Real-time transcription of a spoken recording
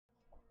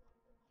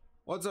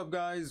What's up,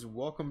 guys?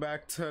 Welcome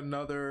back to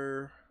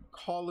another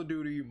Call of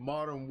Duty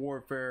Modern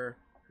Warfare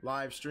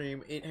live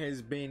stream. It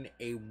has been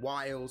a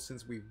while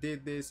since we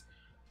did this,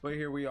 but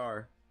here we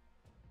are.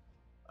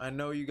 I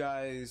know you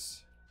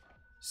guys,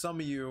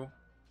 some of you,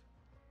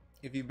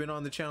 if you've been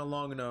on the channel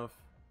long enough,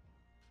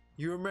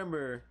 you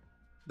remember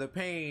the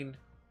pain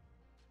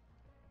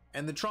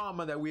and the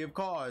trauma that we have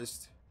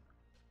caused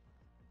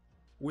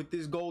with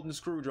this golden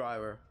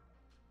screwdriver,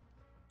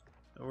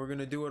 and we're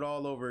gonna do it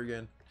all over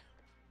again.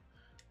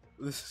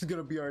 This is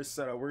gonna be our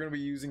setup. We're gonna be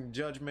using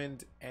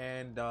Judgment,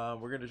 and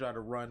we're gonna try to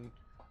run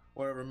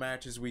whatever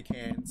matches we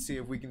can, see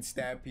if we can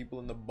stab people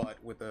in the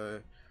butt with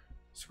a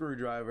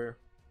screwdriver.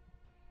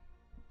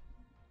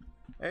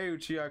 Hey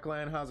Uchiha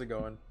clan, how's it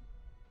going?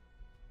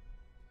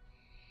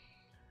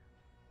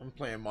 I'm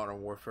playing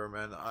Modern Warfare,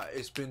 man.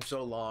 It's been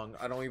so long,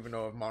 I don't even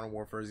know if Modern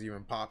Warfare is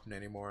even popping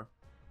anymore.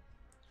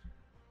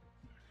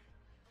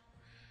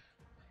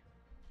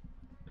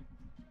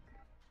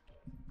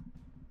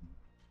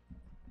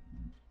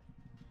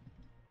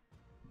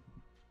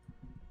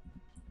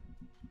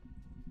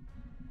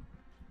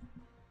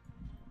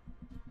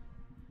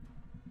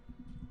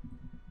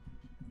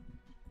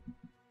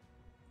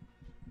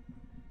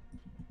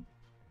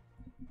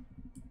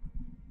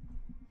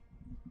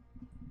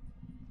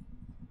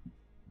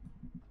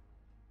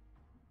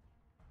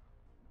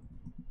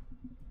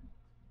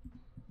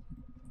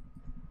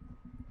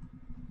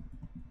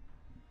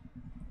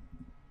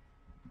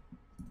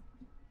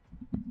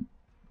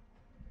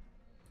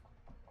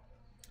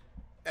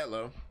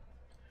 Hello.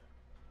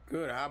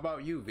 Good. How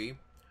about you, V?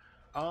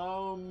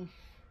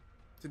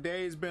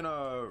 Today's been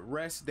a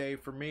rest day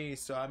for me,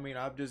 so I mean,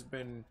 I've just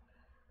been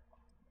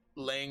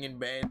laying in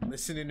bed,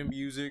 listening to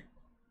music.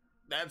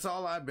 That's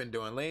all I've been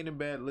doing. Laying in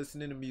bed,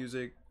 listening to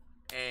music,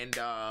 and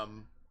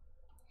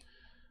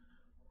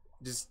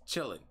just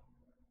chilling.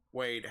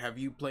 Wait, have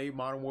you played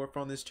Modern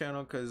Warfare on this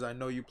channel? Because I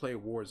know you played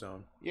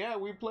Warzone. Yeah,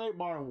 we played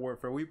Modern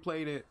Warfare. We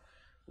played it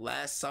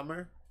last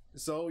summer.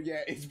 So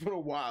yeah, it's been a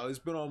while. It's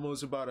been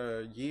almost about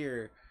a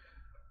year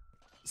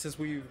since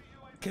we've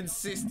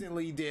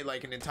consistently did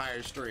like an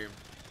entire stream.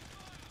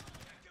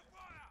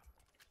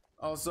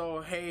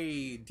 Also,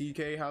 hey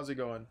DK, how's it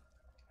going?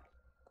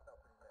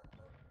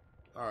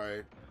 All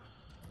right.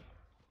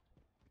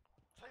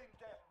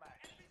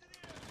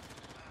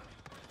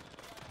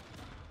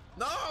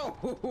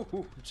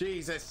 No!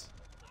 Jesus.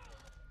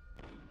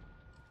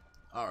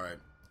 All right.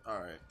 All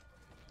right.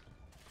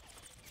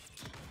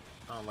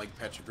 I don't like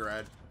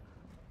Petrograd.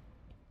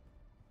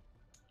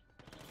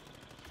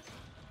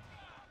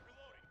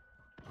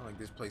 I don't like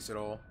this place at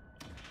all.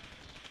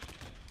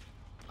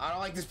 I don't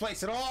like this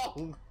place at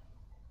all.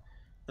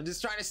 I'm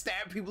just trying to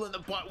stab people in the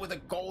butt with a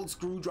gold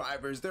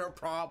screwdriver. Is there a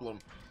problem?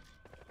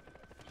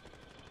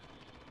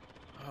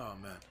 Oh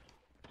man.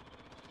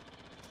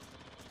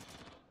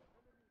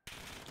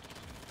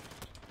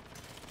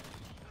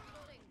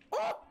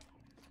 Oh!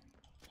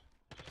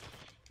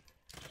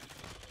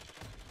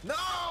 No!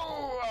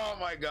 Oh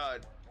my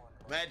god.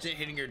 Imagine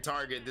hitting your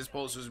target. This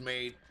post was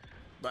made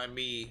by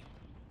me,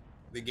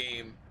 the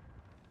game.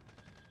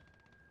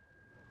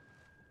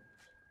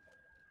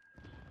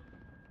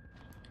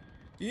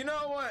 You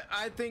know what?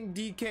 I think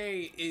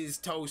DK is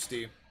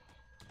toasty.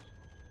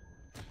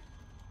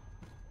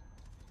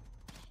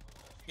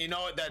 You know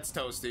what? That's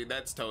toasty.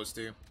 That's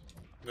toasty.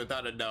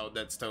 Without a doubt,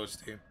 that's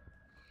toasty.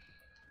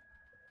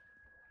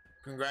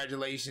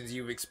 Congratulations,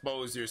 you've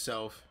exposed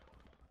yourself.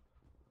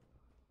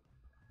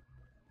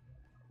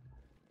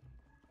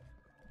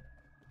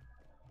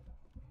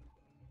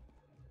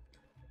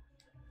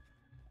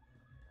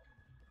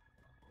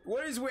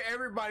 What is with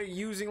everybody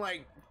using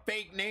like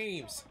fake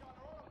names?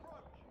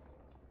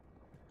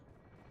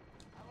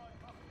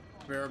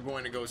 We're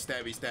going to go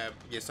stabby stab.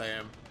 Yes, I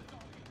am.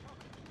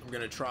 I'm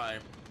gonna try.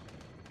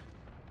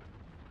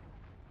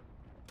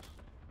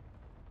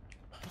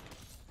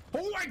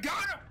 Oh, I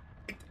got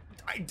him!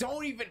 I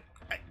don't even.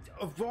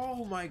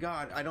 Oh my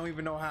god, I don't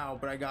even know how,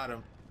 but I got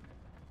him.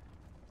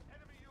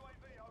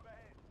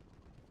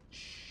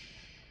 Shh.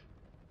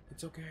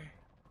 It's okay.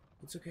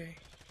 It's okay.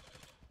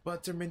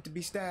 Butts are meant to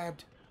be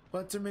stabbed.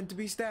 Butts are meant to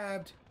be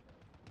stabbed.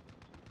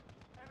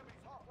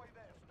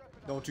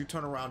 Don't you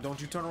turn around. Don't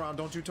you turn around.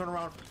 Don't you turn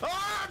around.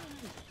 Ah!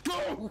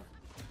 Go!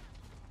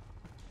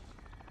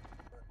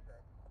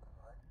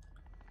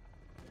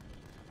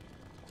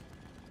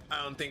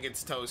 I don't think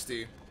it's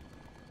toasty.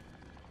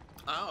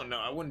 I don't know.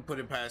 I wouldn't put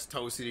it past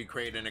Toasty to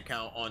create an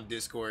account on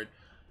Discord.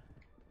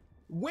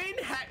 When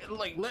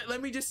like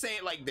let me just say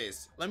it like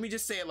this. Let me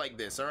just say it like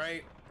this, all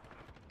right?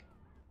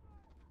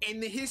 In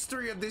the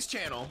history of this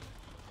channel,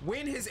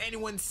 when has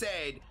anyone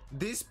said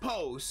this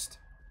post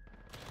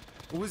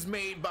was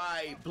made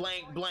by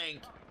blank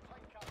blank,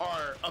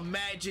 or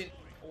imagine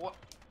what?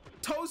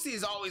 Toasty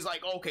is always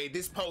like, okay,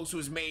 this post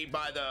was made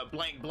by the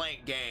blank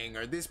blank gang,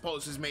 or this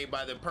post was made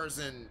by the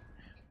person.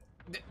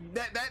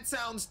 That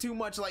sounds too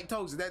much like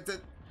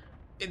Toasty.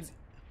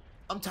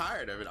 I'm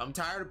tired of it. I'm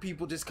tired of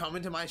people just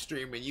coming to my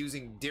stream and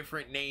using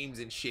different names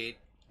and shit.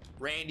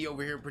 Randy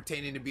over here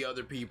pretending to be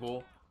other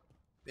people.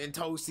 And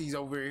Toasty's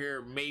over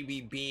here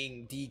maybe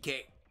being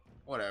DK.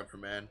 Whatever,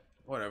 man.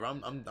 Whatever.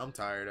 I'm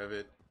tired of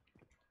it.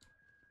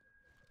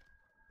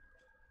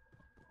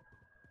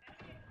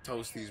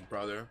 Toasty's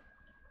brother.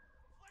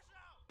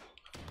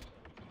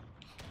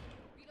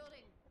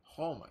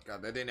 Oh my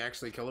god, that didn't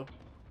actually kill him.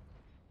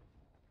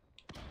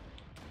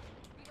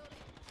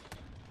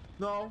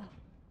 No.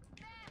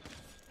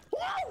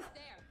 Woo!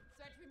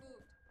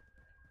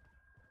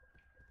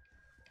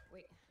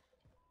 Wait.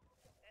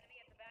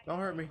 Don't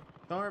hurt me.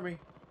 Don't hurt me.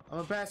 I'm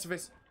a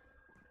pacifist.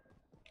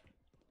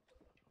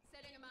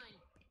 Setting a mine.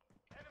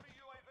 Enemy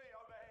UAV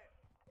overhead.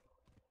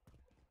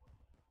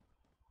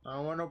 I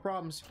don't want no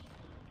problems.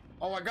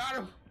 Oh, I got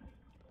him.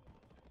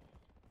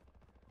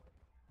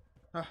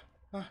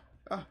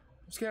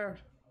 I'm scared.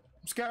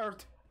 I'm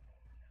scared.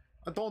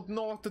 I don't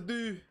know what to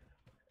do.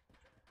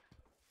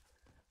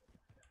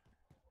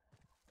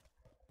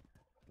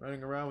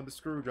 Running around with a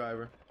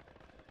screwdriver.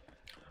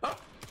 Oh!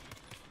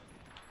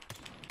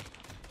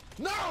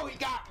 No, he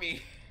got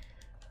me.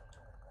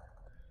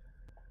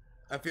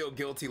 I feel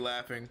guilty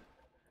laughing.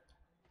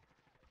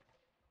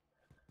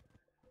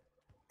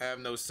 I have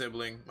no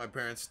sibling. My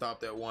parents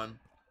stopped at one.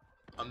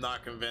 I'm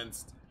not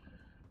convinced.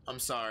 I'm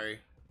sorry.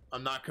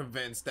 I'm not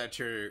convinced that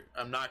you're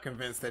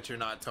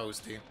not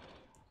Toasty.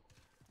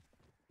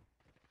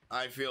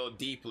 I feel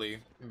deeply,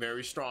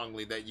 very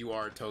strongly that you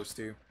are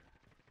Toasty.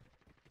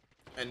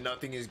 And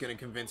nothing is gonna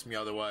convince me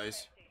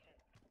otherwise.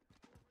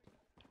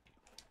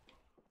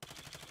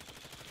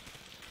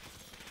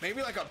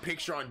 Maybe like a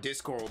picture on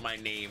Discord with my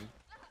name.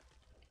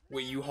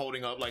 With you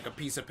holding up like a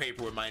piece of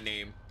paper with my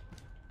name.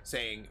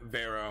 Saying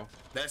Vero.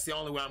 That's the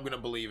only way I'm gonna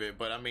believe it,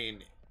 but I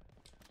mean...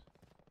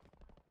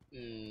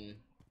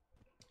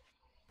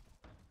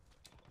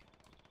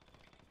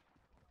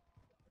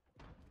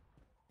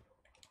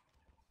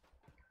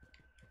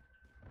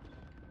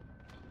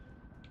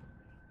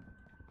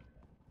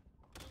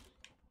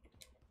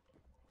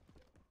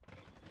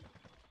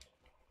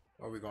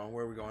 Where are we going?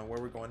 Where are we going? Where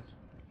are we going?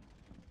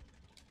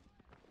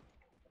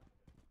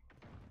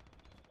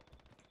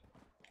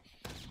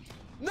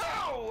 No!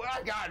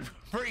 I got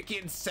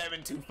freaking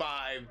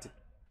 725'd.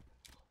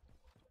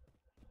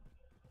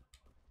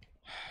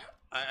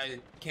 I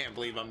can't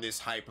believe I'm this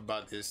hype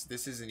about this.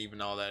 This isn't even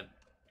all that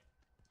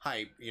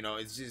hype, you know,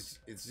 it's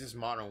just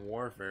Modern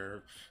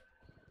Warfare.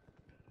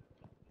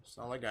 It's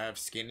not like I have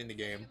skin in the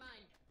game.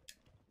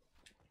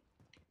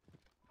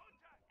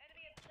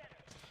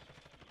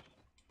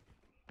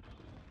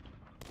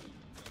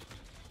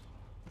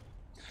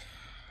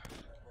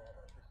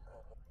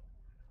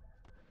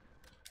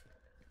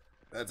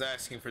 That's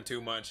asking for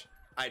too much.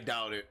 I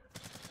doubt it.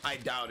 I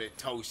doubt it,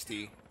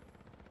 Toasty.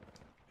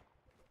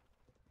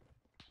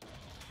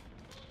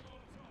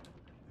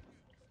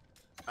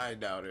 I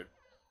doubt it.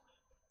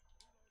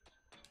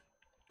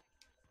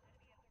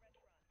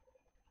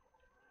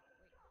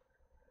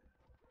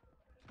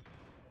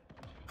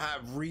 I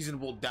have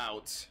reasonable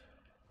doubts.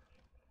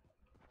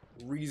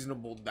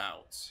 Reasonable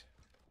doubts.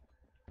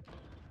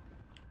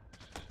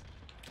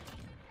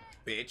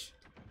 Bitch.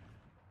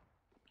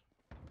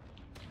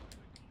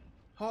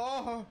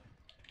 Oh.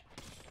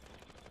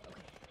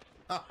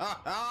 Ha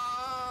ha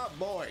ha,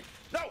 boy.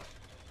 No.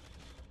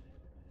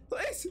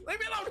 Please, leave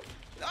me alone.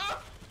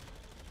 Ah.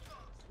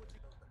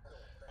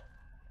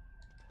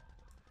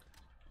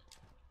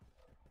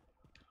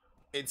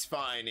 It's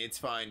fine,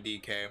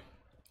 DK.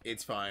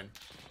 It's fine.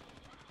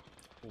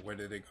 Where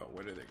did they go?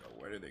 Where did they go?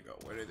 Where did they go?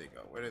 Where did they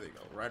go? Where did they go?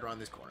 Right around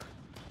this corner.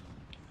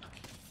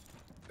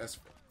 That's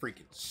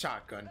freaking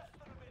shotgun.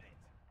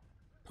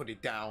 Put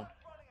it down.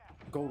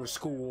 Go to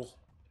school.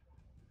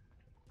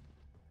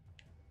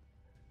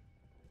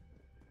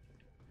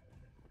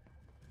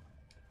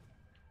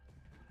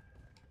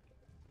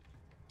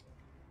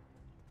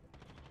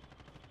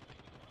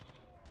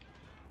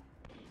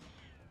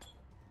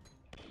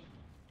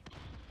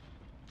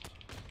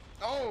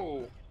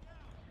 Oh!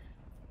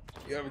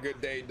 You have a good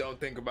day. Don't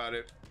think about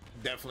it.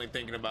 Definitely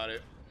thinking about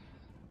it.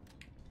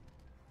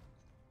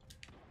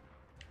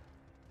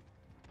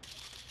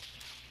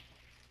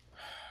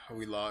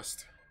 We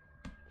lost.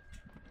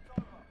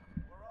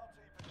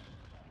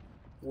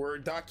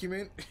 Word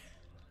document?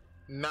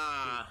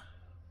 Nah.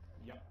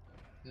 Yep.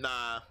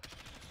 Nah.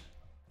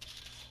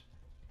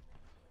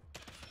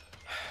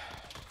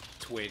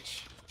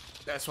 Twitch.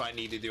 That's what I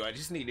need to do. I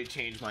just need to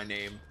change my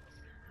name.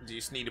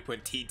 Just need to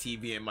put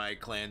TTV in my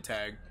clan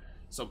tag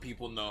so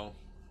people know.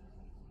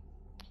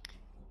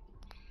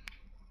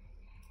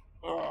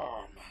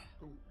 Oh,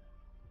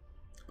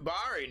 but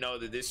I already know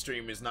that this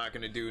stream is not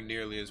going to do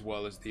nearly as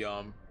well as the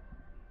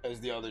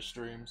other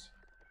streams.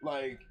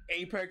 Like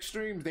Apex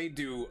streams, they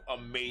do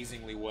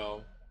amazingly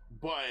well,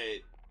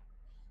 but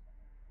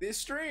this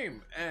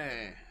stream,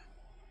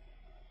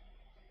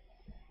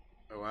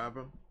 what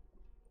happened?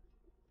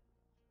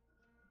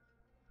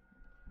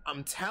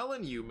 I'm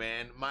telling you,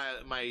 man,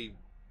 my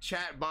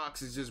chat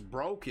box is just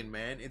broken,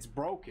 man. It's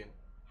broken.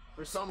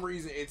 For some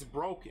reason, it's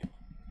broken.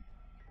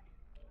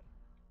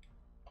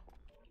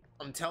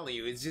 I'm telling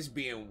you, it's just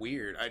being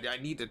weird. I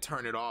need to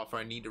turn it off, or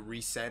I need to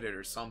reset it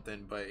or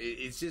something, but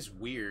it's just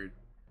weird.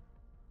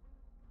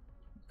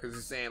 Because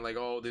it's saying like,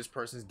 oh, this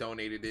person's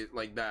donated it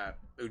like that.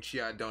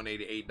 Uchiha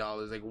donated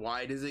 $8. Like,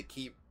 why does it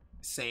keep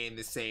saying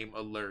the same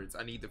alerts?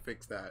 I need to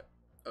fix that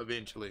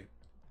eventually.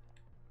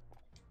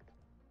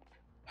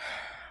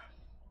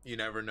 You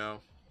never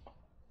know.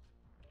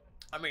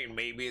 I mean,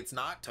 maybe it's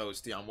not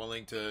Toasty. I'm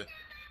willing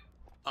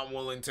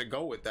to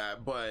go with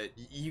that, but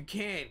you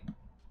can't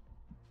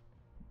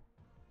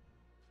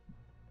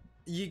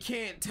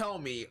tell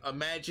me,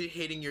 imagine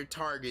hitting your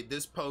target.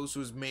 This post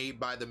was made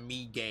by the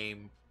Me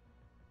Game,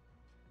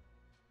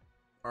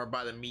 or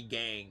by the Me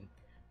Gang,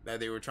 that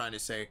they were trying to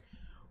say.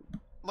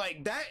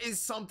 Like, that is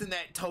something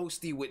that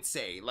Toasty would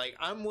say. Like,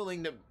 I'm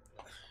willing to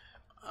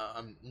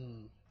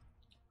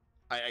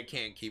I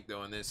can't keep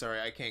doing this. Sorry,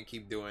 I can't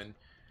keep doing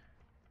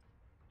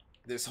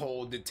this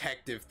whole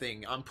detective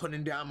thing. I'm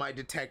putting down my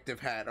detective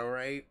hat, all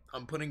right?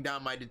 I'm putting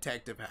down my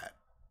detective hat.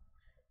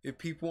 If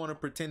people want to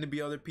pretend to be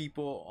other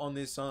people on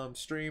this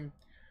stream,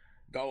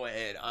 go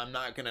ahead. I'm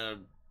not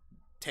gonna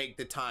take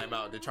the time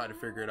out to try to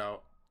figure it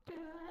out.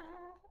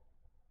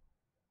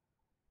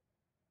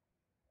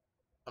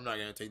 I'm not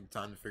gonna take the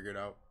time to figure it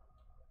out.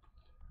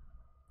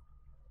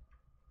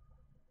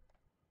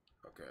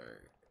 Okay.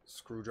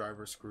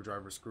 Screwdriver,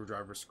 screwdriver,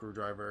 screwdriver,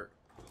 screwdriver.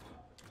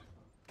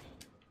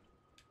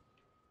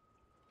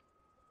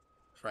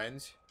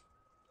 Friends?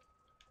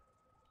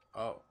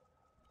 Oh.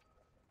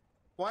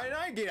 Why did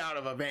I get out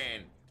of a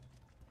van?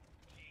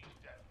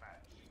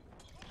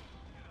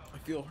 I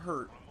feel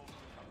hurt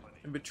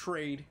and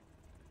betrayed.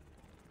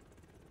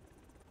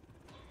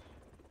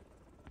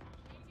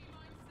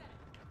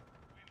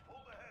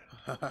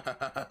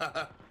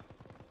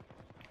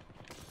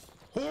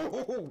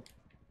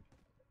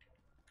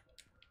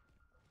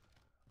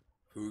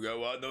 Fuga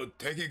wa no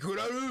teki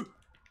kuraru.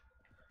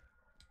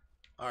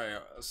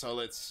 Alright, so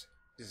let's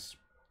just...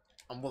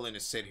 I'm willing to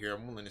sit here.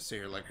 I'm willing to sit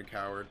here like a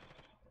coward.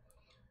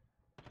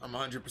 I'm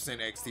 100%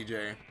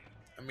 XTJ.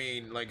 I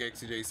mean, like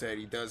XTJ said,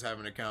 he does have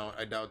an account.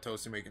 I doubt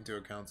Toasty making 2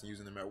 accounts and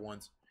using them at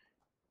once.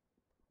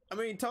 I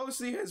mean,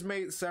 Toasty has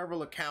made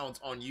several accounts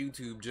on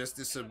YouTube just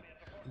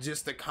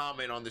to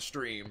comment on the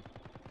stream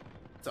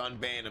to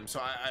unban him,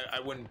 so I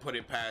wouldn't put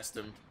it past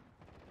him.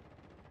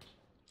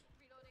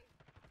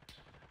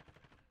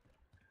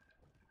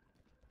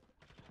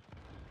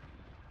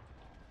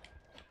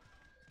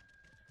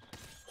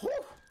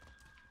 Whew.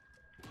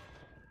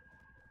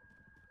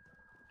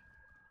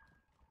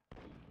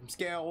 I'm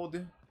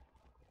scared.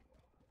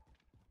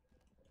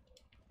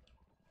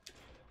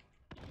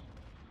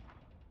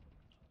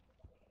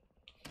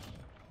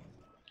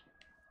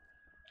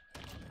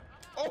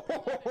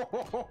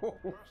 Oh,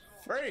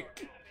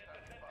 freak!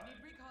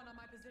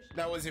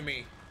 That wasn't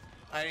me.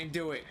 I didn't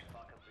do it.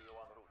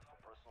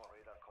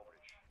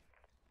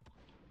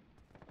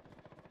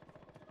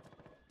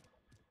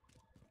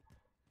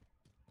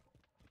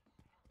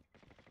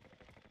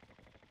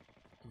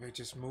 Maybe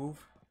just move.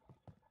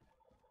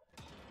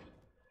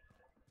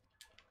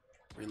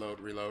 Reload,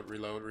 reload,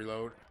 reload,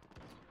 reload.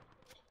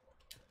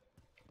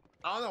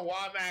 I don't know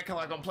why I'm acting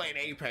like I'm playing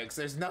Apex.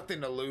 There's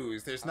nothing to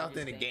lose. There's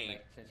nothing to gain.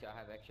 Like, since y'all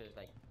have extras,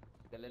 like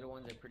the little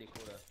ones are pretty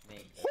cool to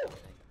make.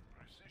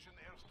 Precision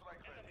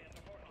airstrike ready.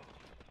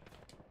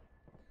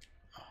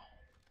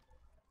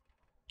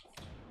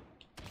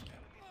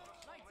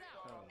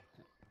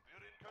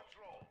 We're in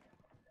control.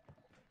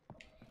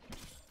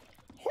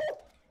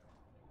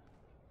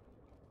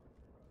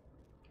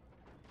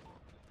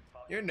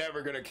 You're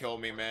never gonna kill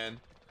me, man.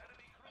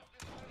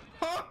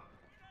 Huh?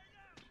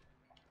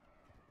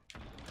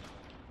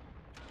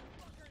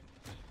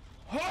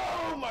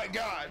 Oh my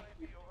god!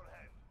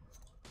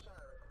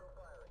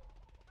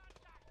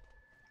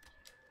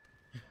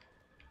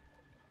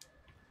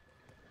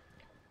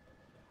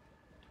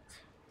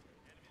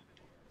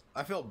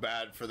 I feel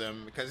bad for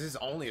them because it's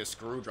only a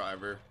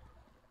screwdriver.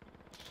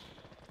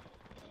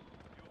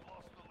 You've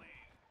lost the lead.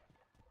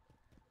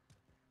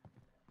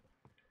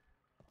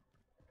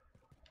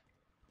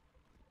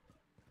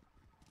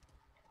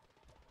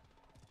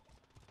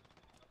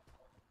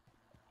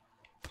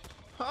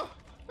 Huh?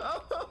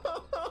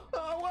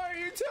 Why are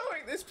you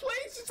doing this?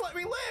 Please just let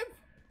me live.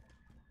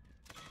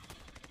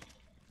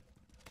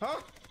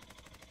 Huh?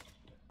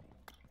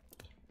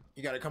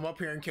 You gotta come up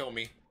here and kill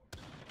me.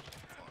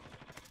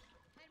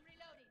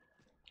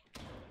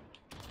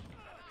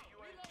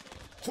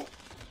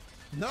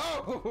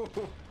 No!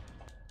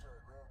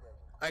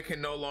 I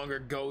can no longer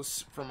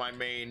ghost from my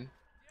main.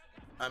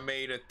 I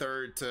made a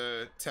third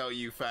to tell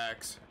you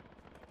facts.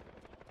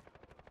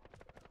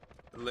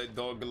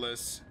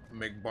 Douglas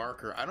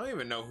McBarker. I don't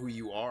even know who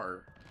you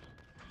are.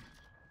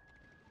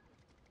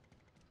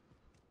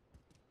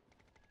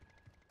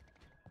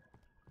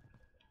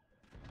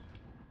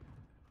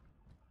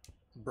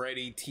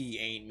 Brady T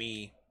ain't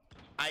me.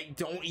 I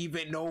don't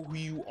even know who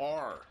you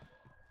are.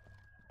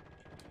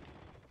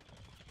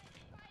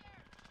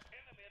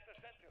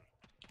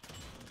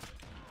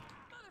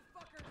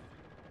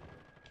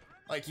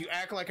 Like, you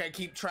act like I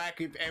keep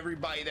track of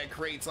everybody that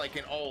creates like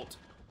an ult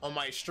on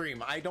my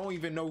stream. I don't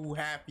even know who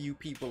half you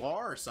people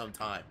are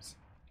sometimes.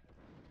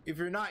 If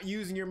you're not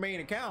using your main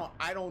account,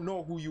 I don't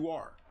know who you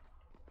are.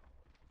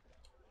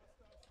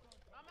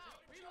 I'm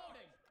out.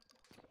 Reloading.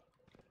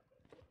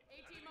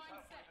 18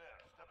 mine set.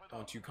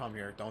 Don't you come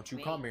here. Don't you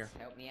come here.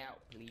 Help me out,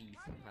 please.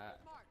 Marked.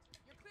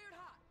 You're cleared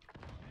hot.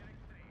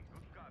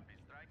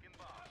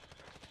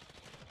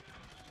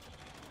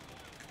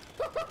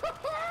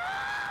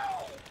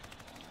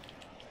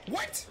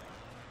 What?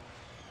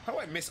 How do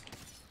I miss?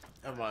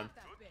 Never mind.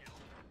 That bitch.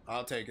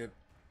 I'll take it.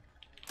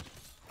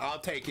 I'll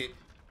take it.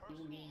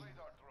 Personal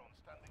radar drone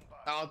standing by.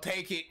 I'll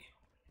take it.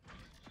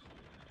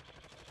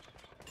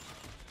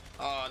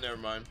 Oh, never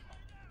mind.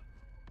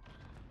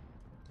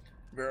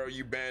 Vero,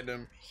 you banned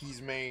him.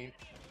 He's main.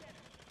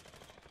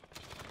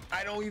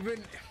 I don't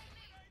even.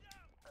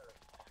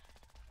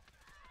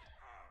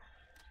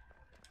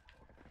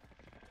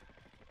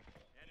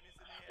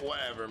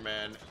 Whatever,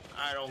 man.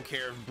 I don't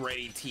care if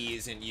Bready T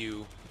isn't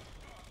you.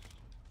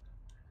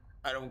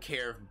 I don't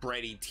care if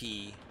Bready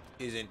T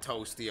isn't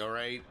Toasty,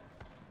 alright?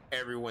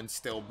 Everyone's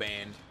still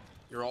banned.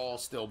 You're all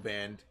still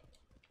banned.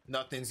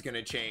 Nothing's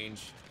gonna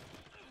change.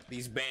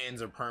 These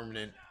bans are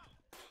permanent.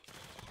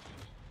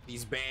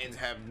 These bans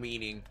have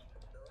meaning.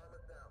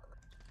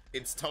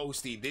 It's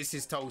Toasty. This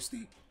is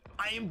Toasty.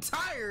 I am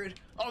tired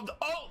of the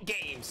alt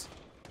games.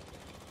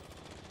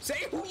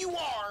 Say who you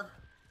are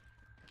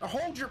or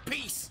hold your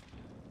peace.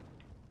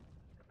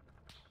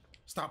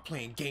 Stop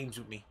playing games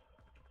with me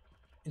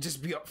and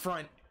just be up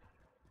front.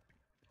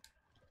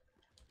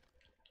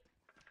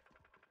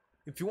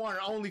 If you want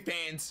an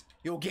OnlyFans,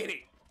 you'll get it.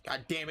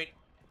 God damn it.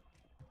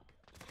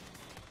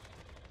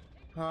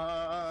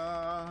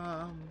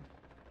 Oh,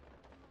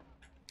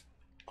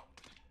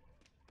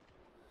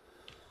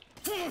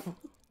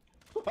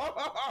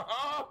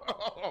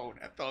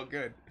 that felt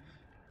good.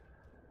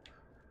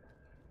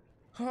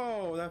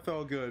 Oh, that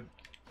felt good.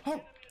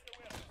 Oh,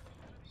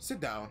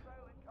 sit down.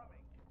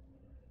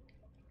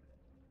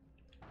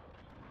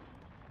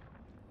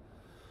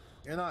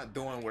 You're not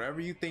doing whatever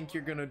you think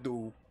you're gonna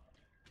do.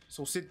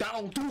 So sit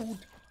down, dude.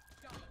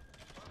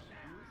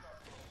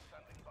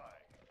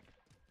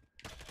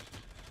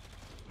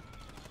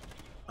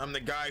 I'm the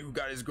guy who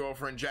got his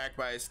girlfriend jacked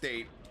by a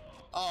state.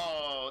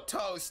 Oh,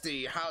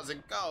 Toasty, how's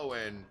it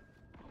going?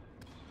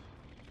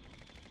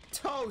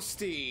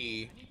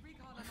 Toasty,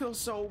 I feel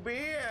so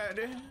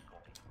bad.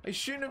 I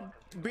shouldn't have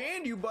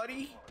banned you,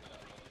 buddy.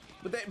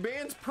 But that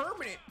ban's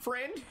permanent,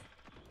 friend.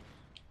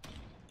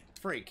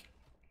 Freak.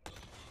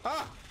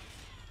 Ah!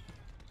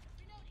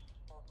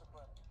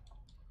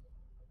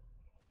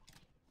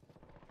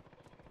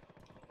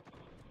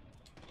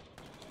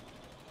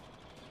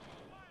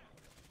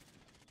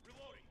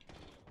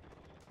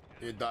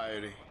 Dear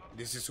diary,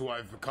 this is who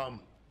I've become.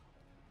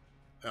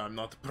 I'm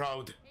not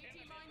proud.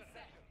 18 mine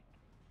set.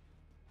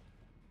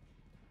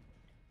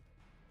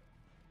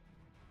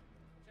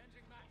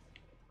 Changing max.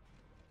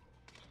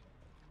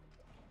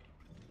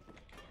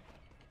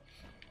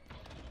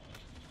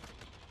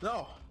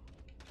 No.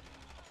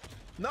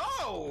 No!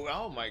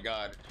 Oh my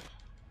god.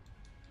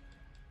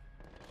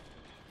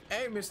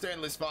 Hey, Mr.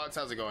 Endless Fox,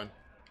 how's it going?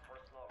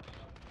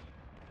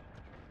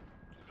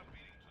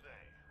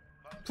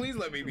 Please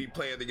let me be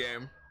player of the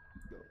game.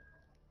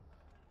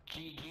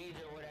 GG's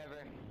or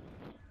whatever.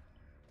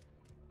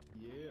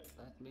 Yeah.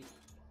 That's me.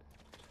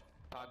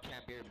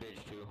 PogChamp, you're a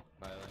bitch too,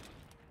 by the way.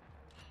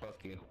 Fuck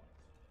you.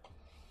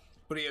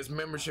 But he has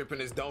membership and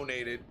is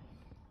donated.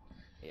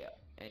 Yeah,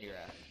 and your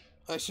ass.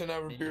 I should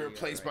never be You're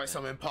replaced right by now.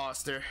 some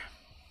imposter.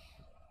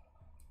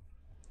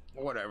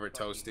 Whatever,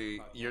 Toasty.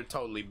 You're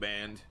totally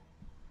banned.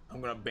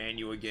 I'm gonna ban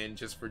you again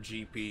just for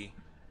GP.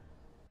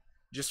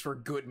 Just for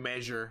good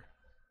measure.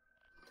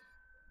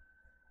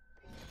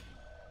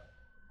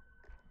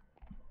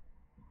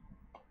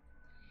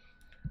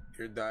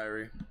 Your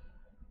diary.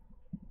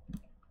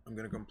 I'm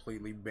gonna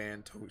completely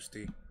ban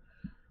Toasty.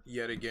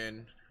 Yet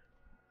again.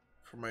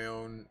 For my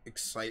own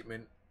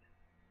excitement.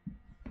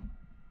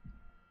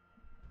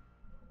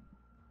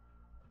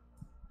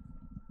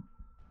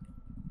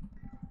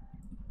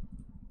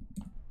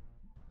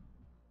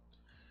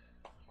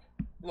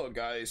 Look,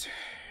 guys,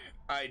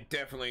 I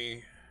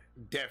definitely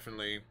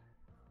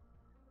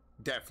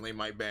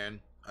might ban.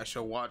 I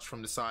shall watch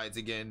from the sides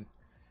again.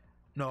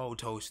 No,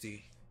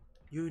 Toasty,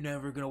 you're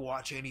never gonna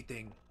watch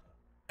anything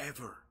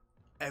ever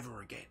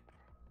again.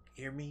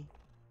 Hear me?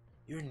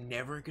 You're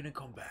never gonna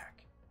come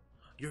back.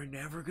 You're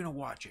never gonna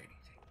watch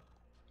anything.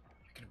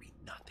 You're gonna be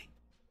nothing.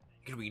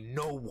 You're gonna be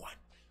no one.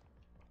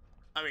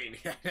 I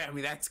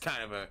mean, that's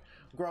kind of a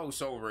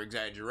gross over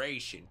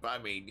exaggeration, but I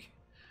mean,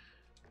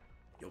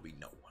 you'll be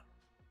no one.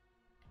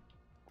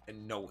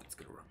 And no one's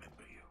gonna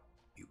remember you,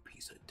 you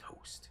piece of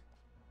toast.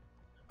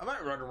 I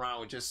might run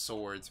around with just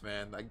swords,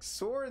 man. Like,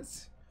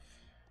 swords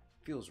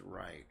feels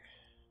right.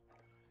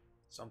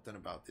 Something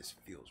about this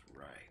feels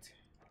right.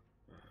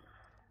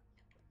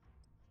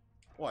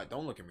 What?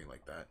 Don't look at me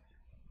like that.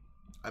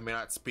 I may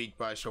not speak,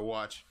 but I shall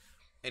watch.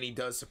 And he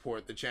does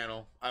support the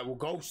channel. I will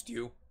ghost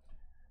you.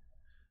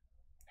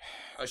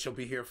 I shall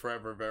be here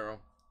forever, Vero.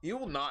 You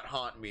will not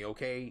haunt me,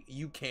 okay?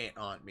 You can't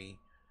haunt me.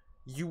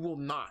 You will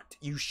not.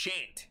 You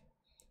shan't.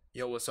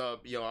 Yo, what's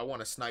up? Yo, I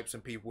want to snipe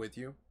some people with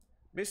you.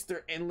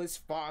 Mr. Endless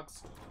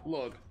Fox.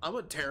 Look, I'm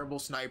a terrible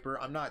sniper.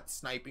 I'm not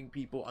sniping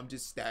people. I'm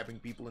just stabbing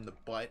people in the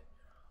butt.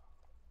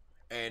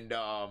 And,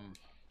 oh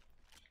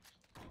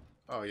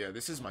yeah,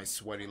 this is my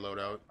sweaty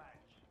loadout.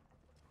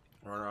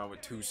 Run around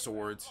with 2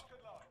 swords.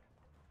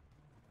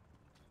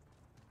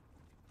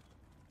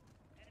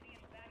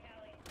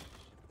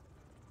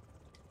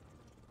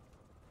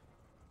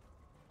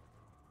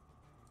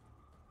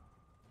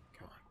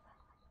 Come on.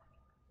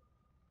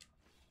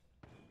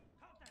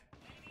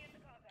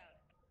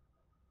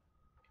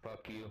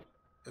 Fuck you.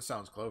 That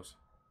sounds close.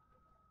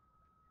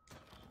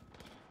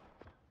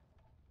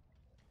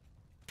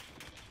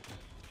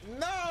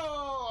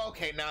 No!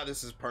 Okay, now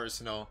this is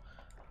personal.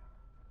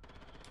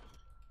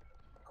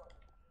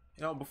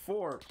 You know,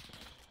 before...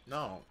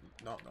 No.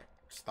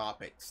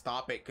 Stop it.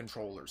 Stop it,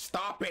 controller.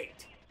 Stop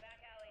it!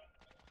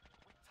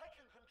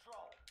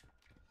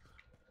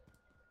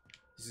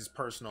 This is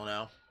personal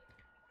now.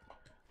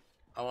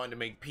 I wanted to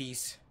make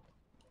peace.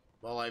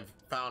 All I've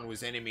found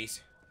was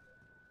enemies.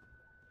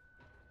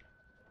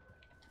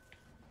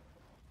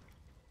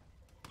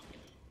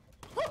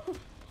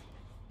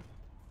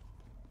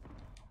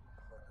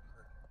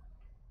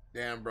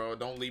 Damn, bro,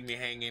 don't leave me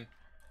hanging.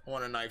 I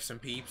want to knife some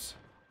peeps.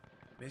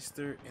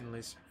 Mr.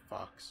 Endless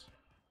Fox.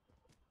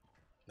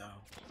 No.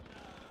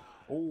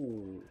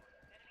 Oh.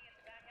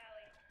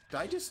 Did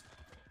I just...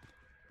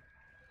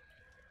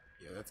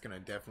 Yeah, that's gonna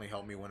definitely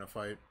help me win a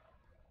fight.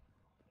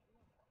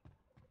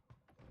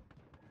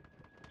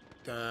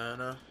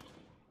 Dana.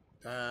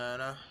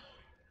 Dana.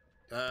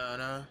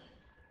 Dana.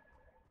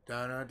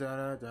 Dana,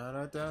 Dana,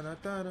 Dana, Dana,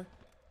 Dana.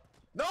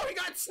 No, he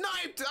got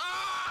sniped!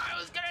 Ah, I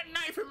was gonna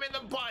knife him in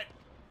the butt!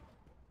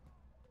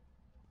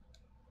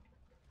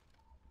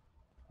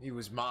 He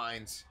was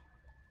mines.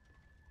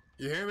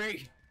 You hear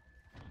me?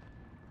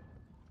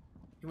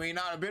 He may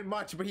not have been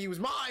much, but he was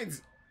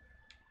mines!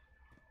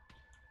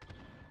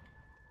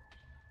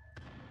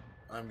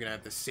 I'm gonna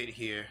have to sit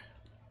here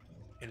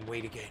and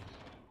wait again.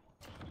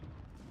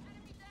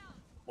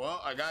 Well,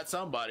 I got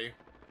somebody.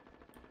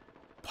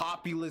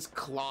 Populous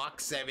Clock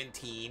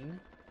 17.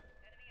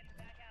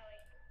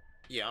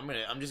 Yeah,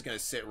 I'm just gonna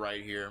sit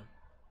right here.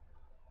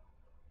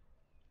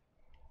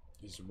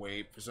 Just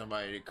wait for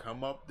somebody to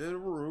come up to the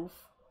roof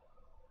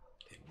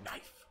and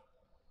knife.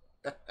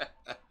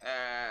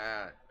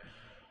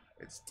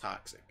 It's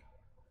toxic.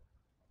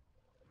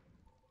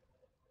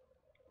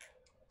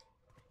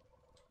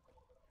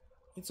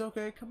 It's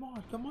okay, come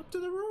on, come up to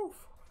the roof.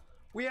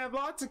 We have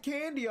lots of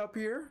candy up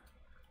here.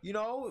 You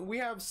know, we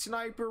have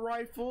sniper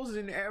rifles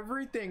and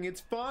everything.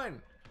 It's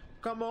fun.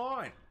 Come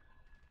on.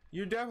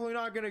 You're definitely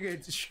not gonna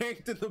get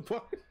shanked in the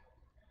butt.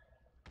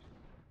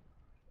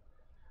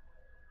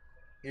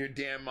 Your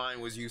damn mind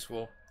was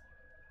useful.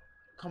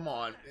 Come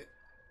on.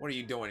 What are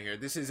you doing here?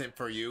 This isn't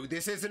for you.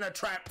 This isn't a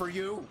trap for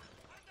you.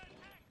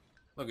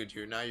 Look at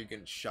you. Now you're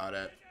getting shot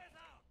at.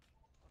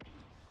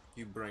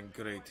 You bring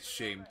great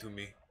shame to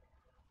me.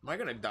 Am I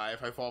gonna die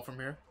if I fall from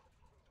here?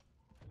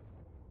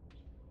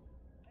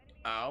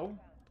 Ow.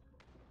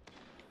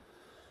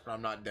 But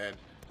I'm not dead.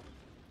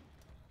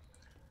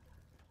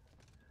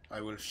 I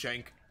will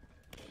shank.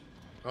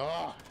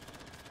 Oh!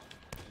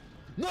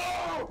 No!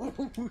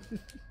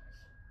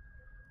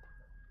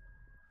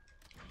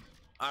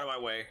 Out of my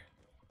way.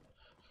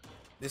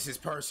 This is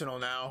personal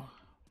now.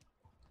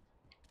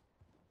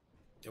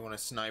 They want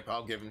to snipe,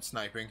 I'll give him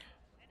sniping.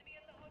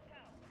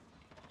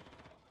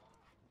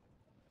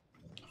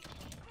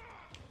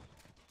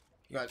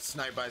 You got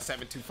sniped by a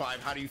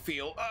 725. How do you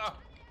feel?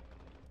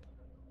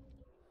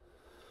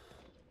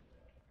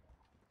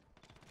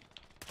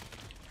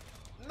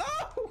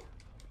 No!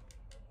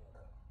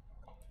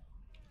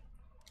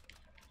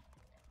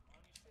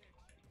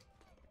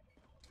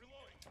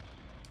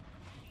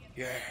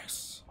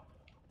 Yes.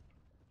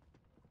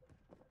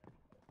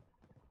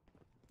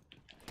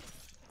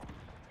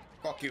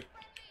 Fuck you.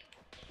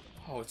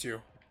 Oh, it's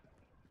you.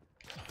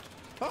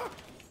 Ah!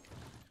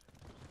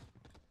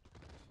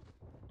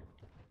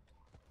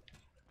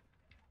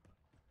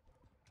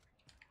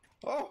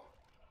 Oh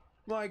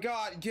my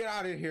god, get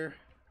out of here.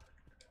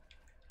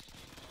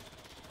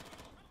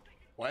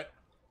 What?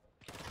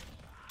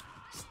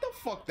 Sit the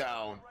fuck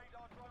down.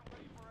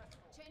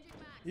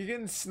 You're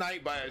getting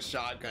sniped by a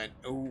shotgun.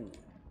 Ooh.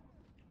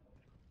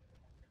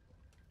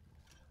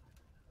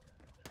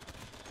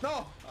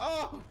 No!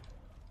 Oh!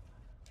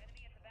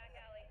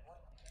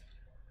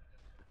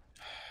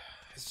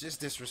 It's just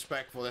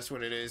disrespectful, that's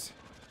what it is.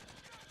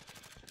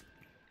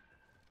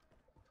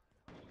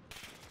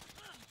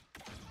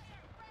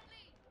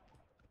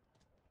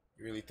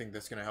 You really think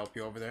that's gonna help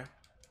you over there?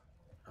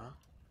 Huh?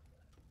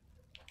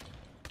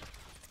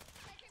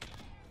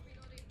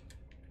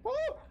 Woo!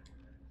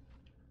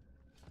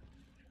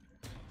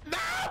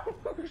 No!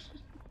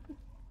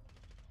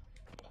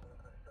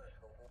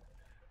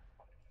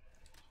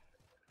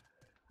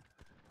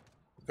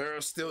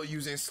 They're still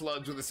using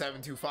slugs with a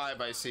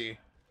 725, I see.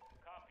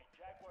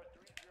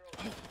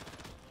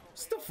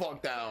 What the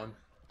fuck down.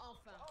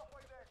 Enfin.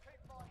 Halfway there,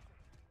 keep fighting.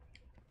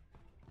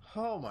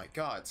 Oh my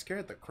god,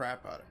 scared the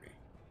crap out of me.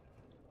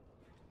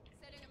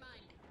 Setting a mine.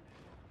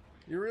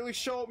 You really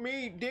showed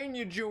me, didn't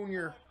you,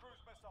 Junior? Cruise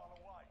missile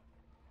away.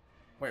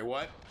 Wait,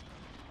 what?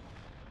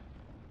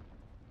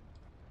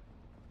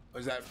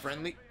 Was that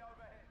friendly? Be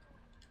overhead.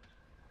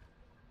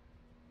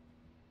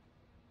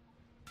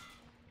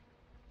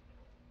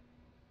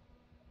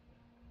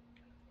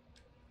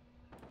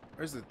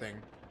 Where's the thing?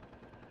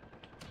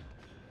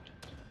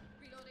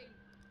 Reloading.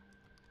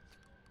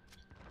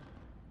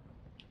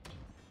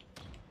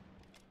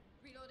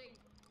 Reloading.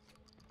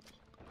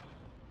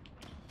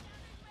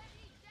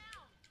 Ready,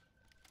 down.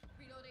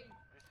 Reloading.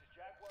 This is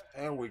Jaguar.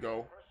 There we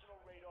go.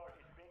 Personal radar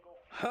is bingo.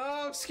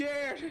 Oh, I'm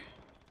scared.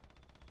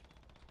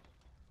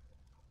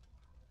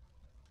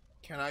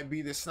 Can I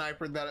be the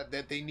sniper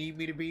that they need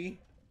me to be?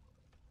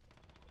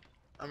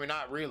 I mean,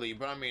 not really,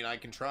 but I mean, I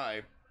can try.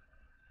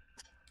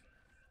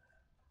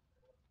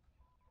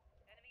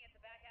 Enemy at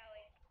the back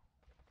alley.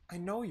 I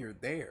know you're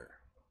there.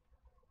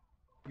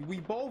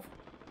 We both.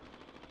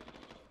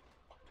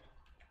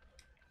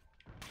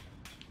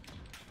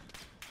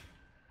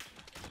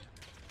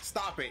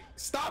 Stop it!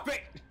 Stop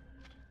it!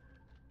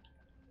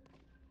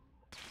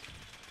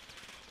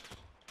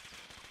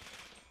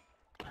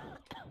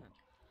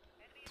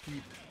 You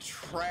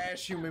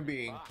trash human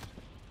being.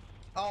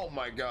 Oh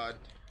my god.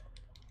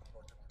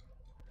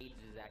 AIDS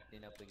is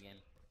acting up again.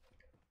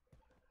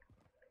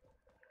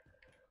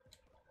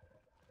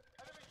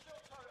 Enemy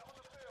shield turret on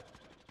the field.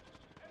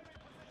 Enemy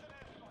precision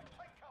airstrike.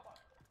 Take cover.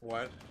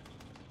 What?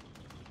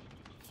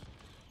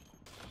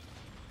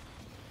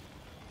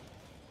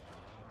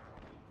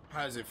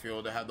 How does it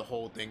feel to have the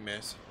whole thing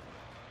miss?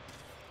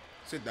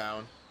 Sit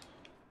down.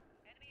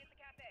 Enemy at the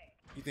cafe.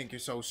 You think you're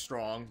so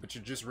strong, but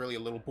you're just really a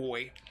little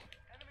boy.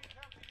 Enemy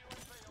counter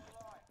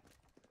UAV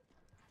online.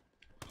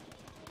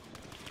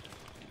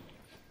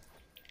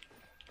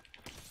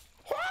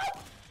 Got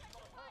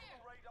a personal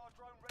radar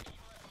drone ready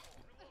for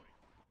escort.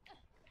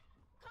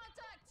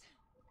 Contact.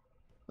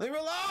 Leave me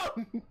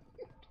alone!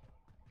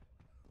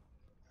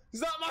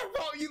 It's not my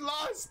fault you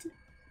lost!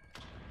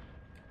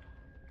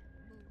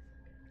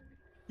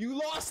 You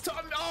lost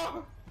time!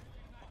 Oh!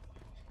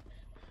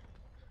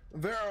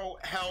 Vero,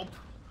 help!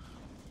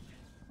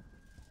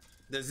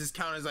 Does this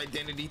count as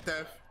identity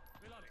theft?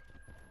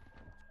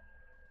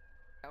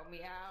 Help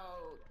me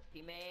out,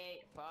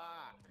 teammate.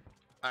 Fuck.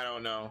 I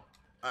don't know.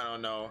 I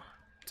don't know.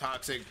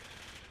 Toxic.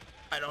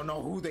 I don't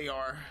know who they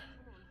are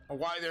or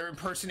why they're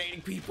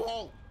impersonating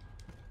people.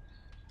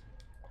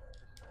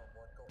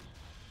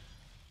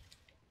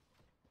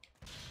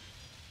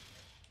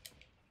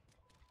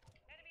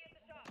 Enemy at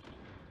the shop.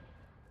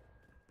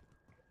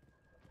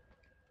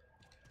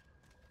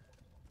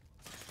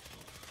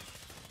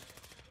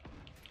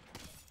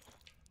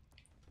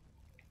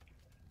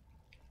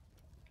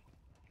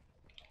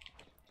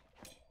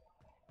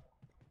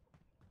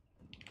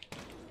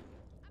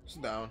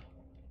 Sit down.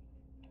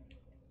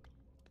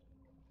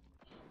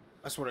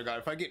 I swear to God,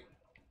 if I get...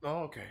 Oh,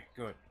 okay,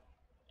 good.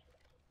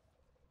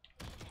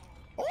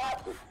 Oh! Got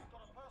a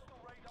personal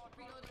radar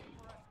drone ready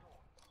for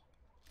escort.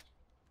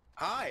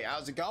 Hi,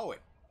 how's it going?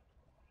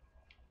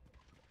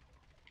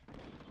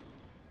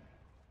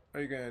 What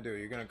are you gonna do?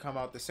 You're gonna come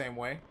out the same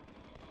way?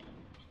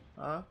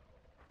 Huh?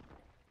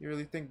 You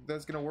really think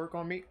that's gonna work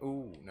on me?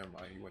 Ooh, never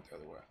mind. You went the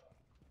other way.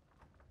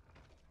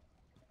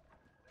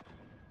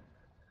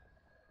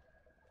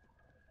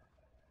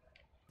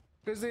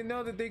 Because they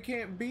know that they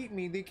can't beat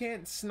me. They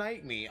can't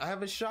snipe me. I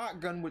have a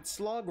shotgun with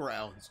slug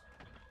rounds.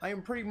 I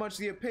am pretty much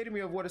the epitome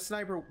of what a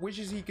sniper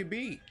wishes he could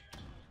be.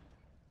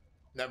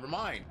 Never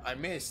mind. I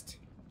missed.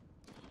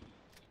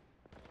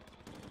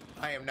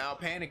 I am now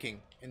panicking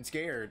and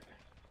scared.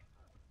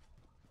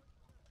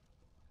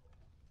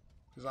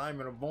 Because I'm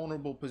in a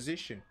vulnerable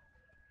position.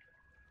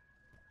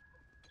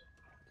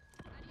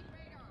 I need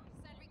radar.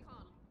 Send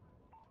recon.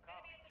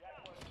 Copy.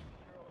 Jaguar 6-0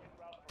 en route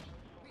for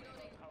personal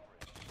radar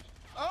coverage.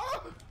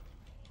 Oh!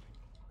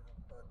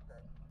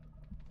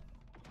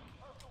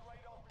 Personal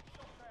radar's been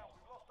shot down.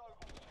 We've lost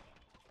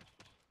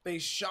overwatch. They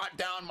shot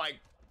down my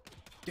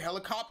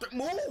helicopter.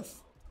 Move!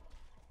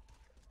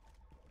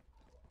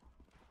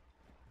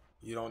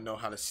 You don't know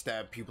how to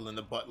stab people in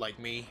the butt like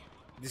me.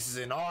 This is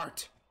an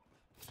art.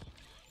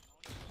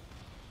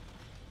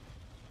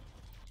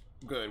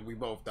 Good, we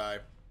both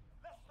died.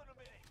 Less than a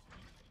minute.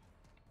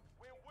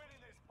 We're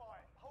winning this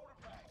fight. Hold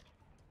it back.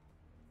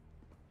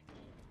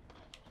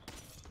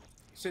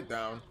 Sit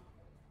down.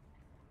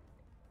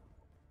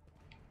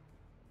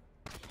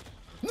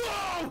 No!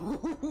 I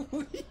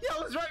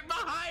was right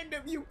behind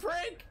him, you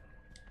prick!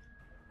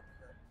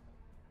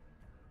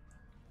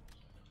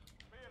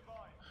 Be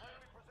advised.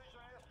 Friendly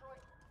precision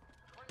airstrike.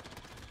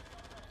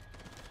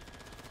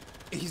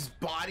 He's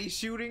body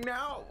shooting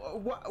now?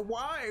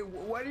 Why?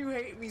 Why do you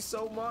hate me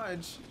so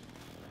much?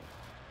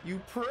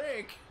 You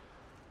prick!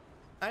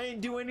 I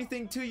didn't do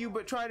anything to you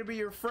but try to be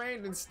your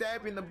friend and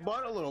stab you in the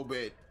butt a little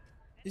bit.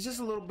 It's just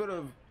a little bit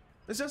of...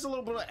 It's just a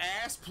little bit of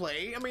ass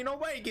play. I mean,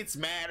 nobody gets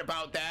mad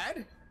about that.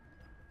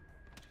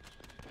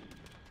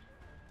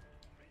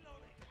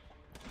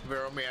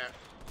 Vero,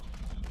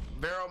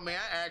 may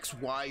I ask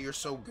why you're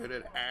so good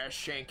at ass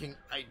shanking?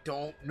 I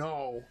don't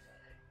know.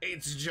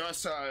 It's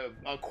just a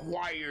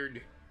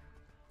acquired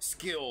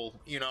skill,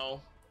 you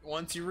know?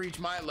 Once you reach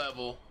my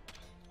level,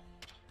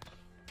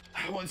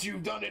 once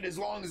you've done it as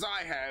long as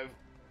I have,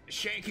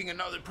 shanking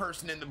another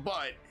person in the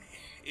butt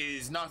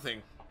is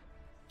nothing,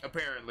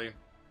 apparently.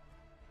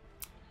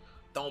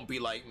 Don't be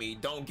like me.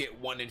 Don't get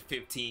 1 in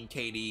 15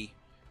 KD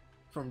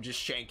from just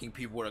shanking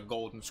people with a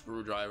golden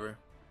screwdriver.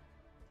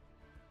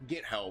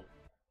 Get help.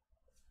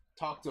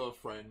 Talk to a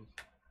friend.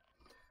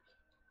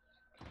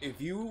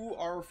 If you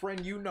are a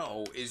friend you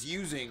know is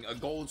using a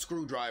gold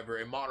screwdriver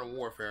in Modern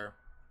Warfare,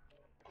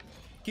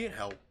 get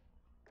help.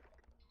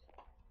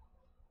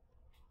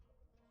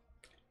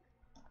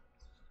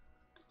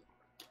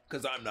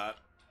 Because I'm not.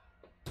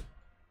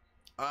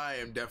 I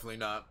am definitely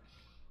not.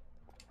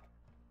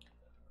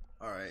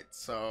 Alright,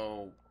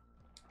 so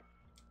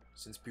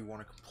since people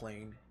want to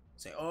complain,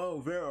 say, oh,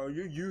 Vera,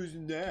 you're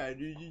using that.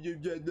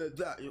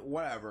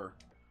 Whatever.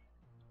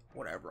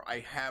 Whatever. I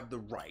have the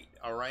right,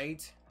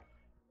 alright?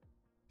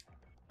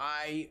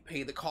 I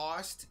pay the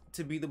cost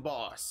to be the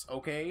boss,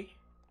 okay?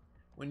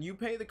 When you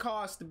pay the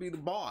cost to be the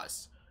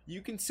boss,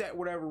 you can set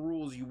whatever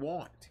rules you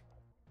want.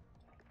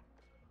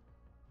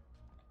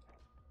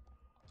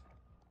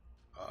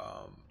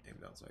 Aim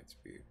down sight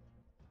speed.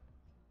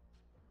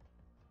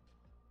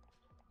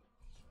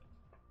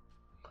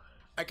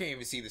 I can't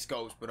even see the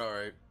scopes, but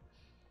alright.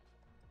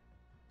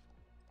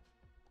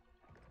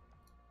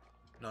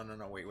 No,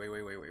 wait.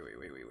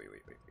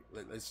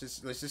 Let's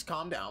just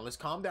calm down. Let's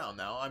calm down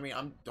now. I mean,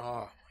 oh my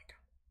god.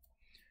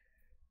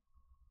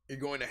 You're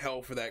going to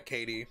hell for that,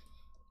 Katie.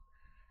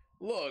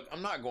 Look,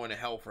 I'm not going to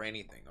hell for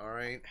anything,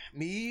 alright?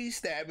 Me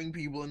stabbing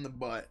people in the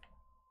butt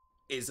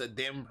is a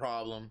them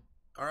problem,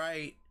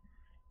 alright?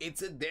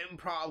 It's a them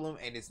problem,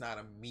 and it's not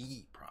a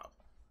me problem.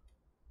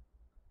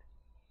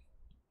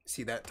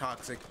 See that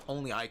toxic?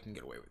 Only I can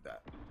get away with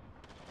that.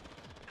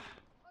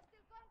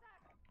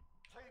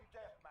 Team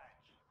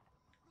deathmatch.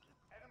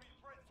 Enemy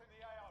threats in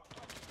the AO.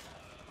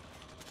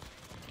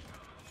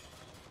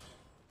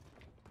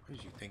 What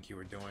did you think you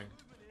were doing?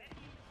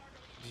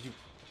 Did you...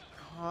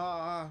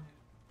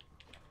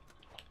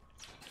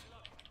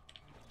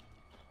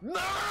 No!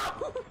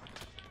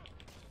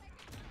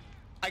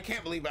 I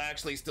can't believe I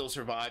actually still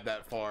survived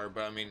that far,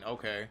 but I mean,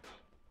 okay.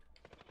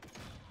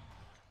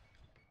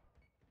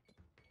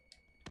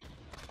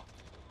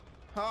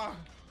 Huh.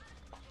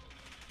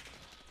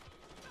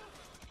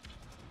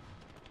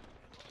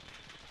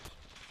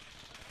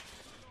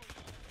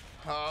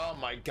 Oh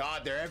my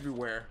god, they're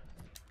everywhere.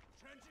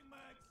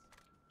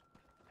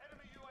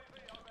 Enemy UAV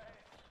overhead.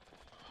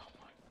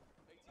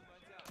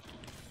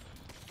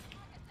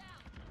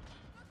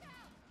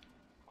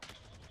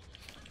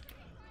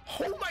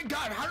 Oh my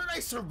god, how did I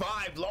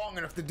survive long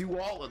enough to do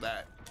all of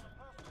that?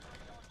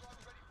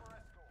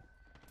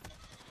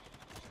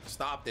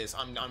 Stop this.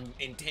 I'm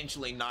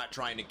intentionally not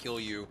trying to kill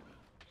you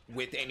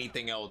with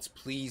anything else.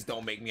 Please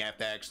don't make me have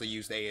to actually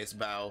use the AS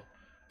Val.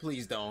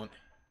 Please don't.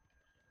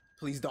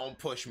 Please don't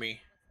push me.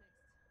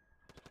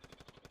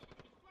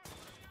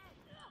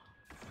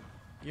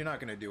 You're not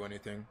gonna do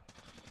anything.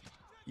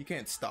 You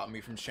can't stop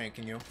me from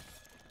shanking you.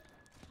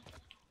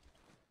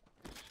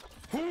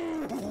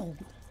 Ooh!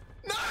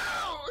 No!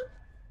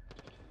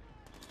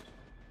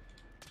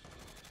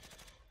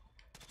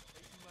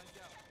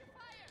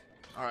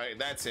 Alright,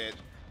 that's it.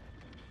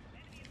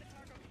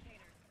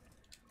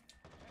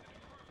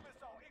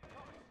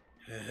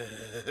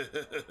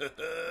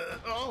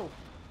 Oh,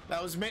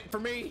 that was meant for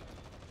me.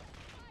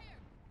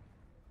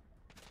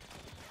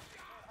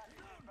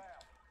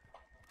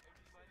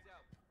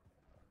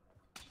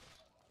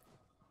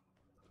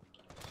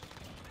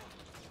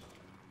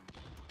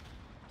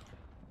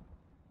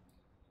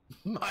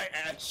 My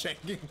ass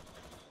shanking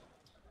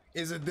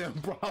is a them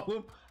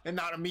problem and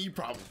not a me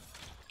problem.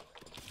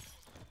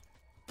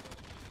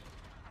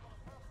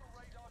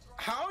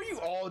 How are you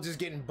all just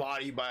getting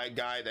bodied by a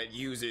guy that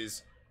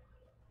uses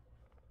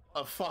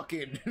a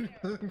fucking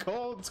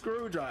gold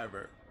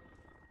screwdriver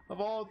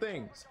of all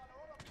things?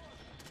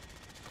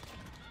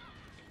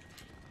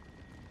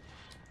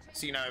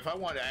 See, now if I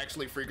want to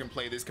actually freaking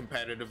play this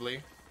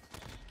competitively,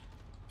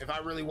 if I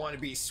really want to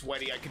be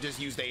sweaty, I could just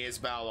use the AS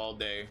Val all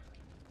day.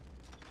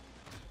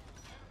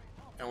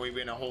 And we've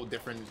been a whole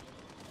different...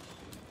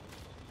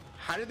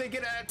 How did they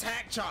get an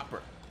attack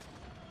chopper?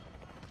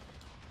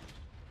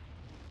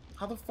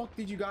 How the fuck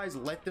did you guys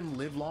let them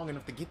live long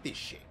enough to get this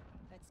shit?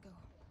 Let's go.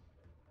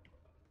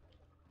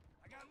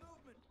 I got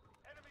movement.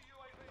 Enemy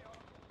UAV on.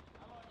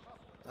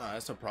 Ah,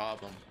 that's a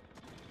problem.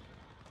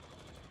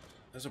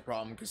 That's a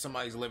problem because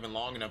somebody's living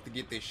long enough to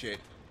get this shit.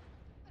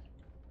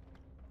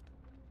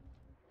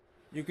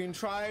 You can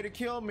try to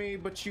kill me,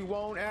 but you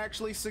won't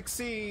actually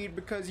succeed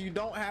because you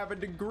don't have a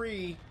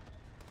degree.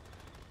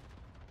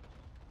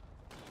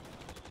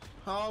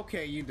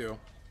 Okay, you do.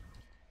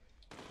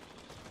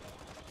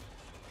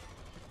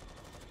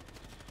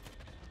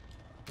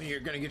 You're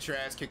gonna get your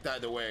ass kicked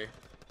either way.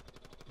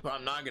 But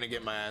I'm not gonna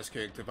get my ass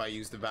kicked if I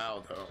use the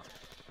Val, though.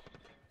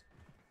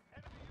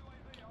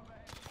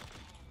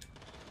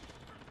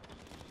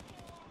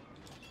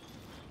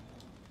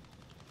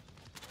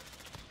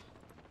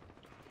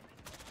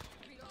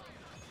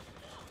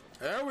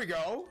 There we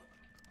go.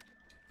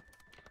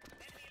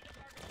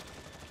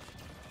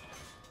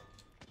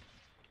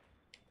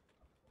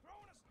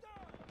 Throwing a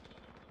stun.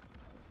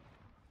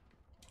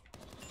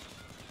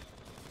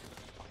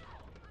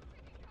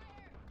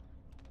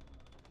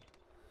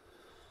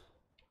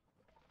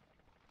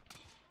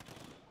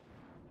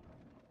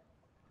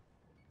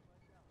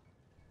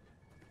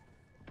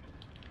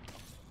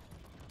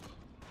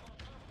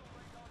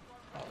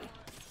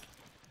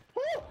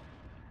 Woo!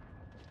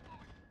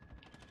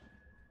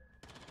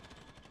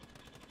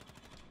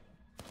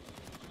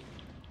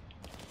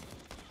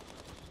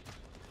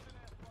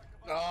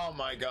 Oh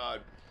my god.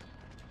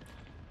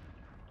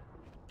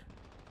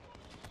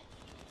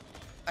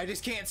 I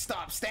just can't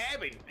stop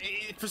stabbing.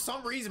 For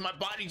some reason, my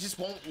body just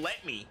won't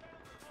let me.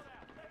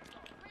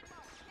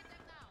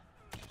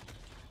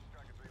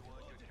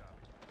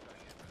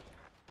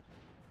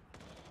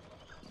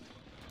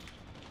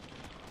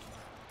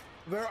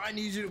 Vero, I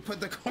need you to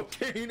put the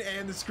cocaine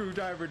and the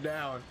screwdriver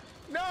down.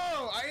 No,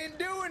 I didn't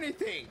do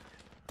anything.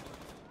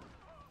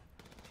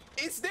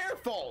 It's their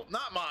fault,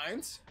 not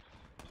mine.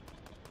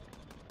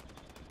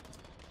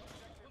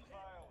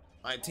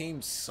 My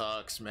team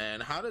sucks,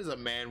 man. How does a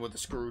man with a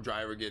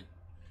screwdriver get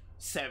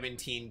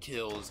 17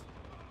 kills?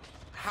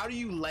 How do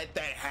you let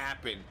that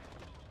happen?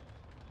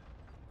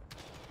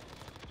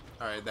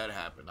 Alright, that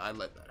happened. I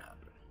let that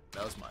happen.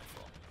 That was my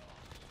fault.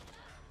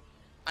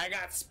 I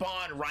got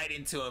spawned right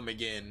into him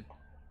again.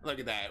 Look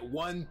at that.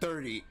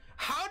 130.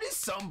 How does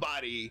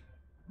somebody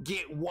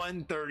get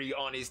 130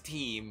 on his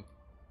team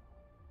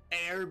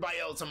and everybody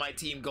else on my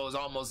team goes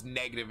almost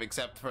negative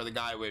except for the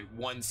guy with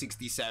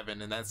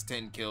 167 and that's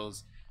 10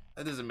 kills?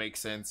 That doesn't make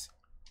sense.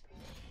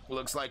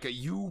 Looks like a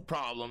you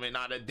problem and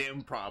not a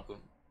them problem.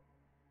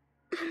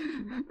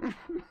 It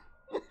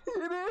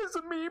is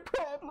a me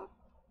problem.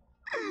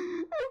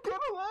 I've got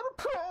a lot of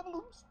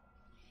problems.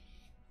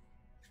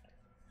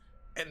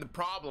 And the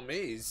problem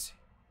is,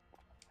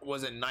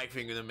 wasn't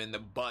knifing them in the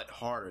butt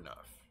hard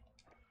enough.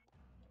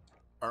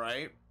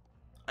 Alright?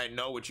 I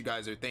know what you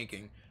guys are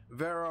thinking.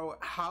 Vero,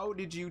 how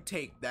did you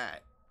take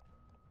that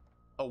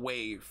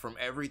away from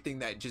everything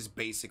that just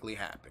basically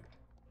happened?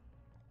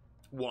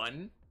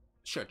 1,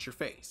 shut your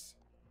face.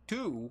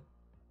 2,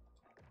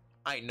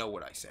 I know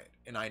what I said,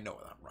 and I know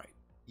that I'm right.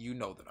 You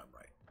know that I'm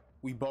right.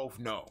 We both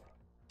know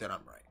that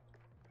I'm right.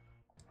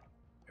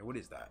 Hey, what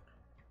is that?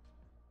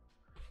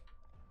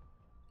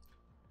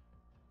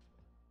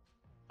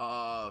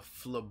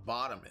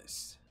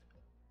 Phlebotomist.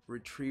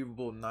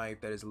 Retrievable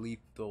knife that is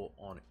lethal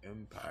on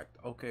impact.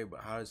 Okay,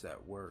 but how does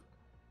that work?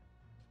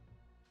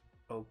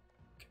 Okay,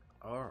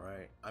 all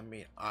right. I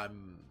mean,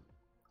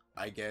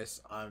 I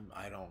guess I don't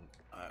want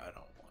to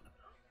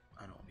know.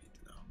 I don't need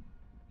to know.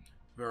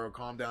 Vero,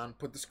 calm down.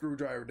 Put the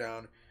screwdriver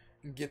down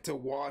and get to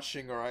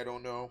washing, or I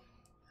don't know.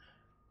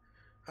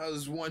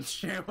 How's one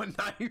sham a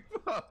knife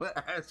up an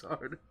ass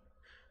hard?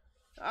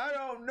 I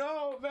don't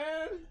know,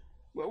 man.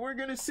 But we're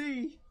gonna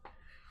see.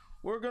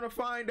 We're gonna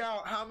find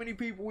out how many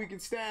people we can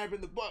stab in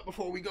the butt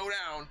before we go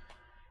down.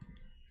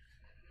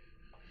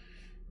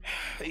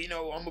 You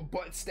know, I'm a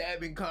butt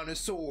stabbing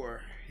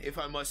connoisseur, if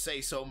I must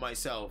say so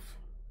myself.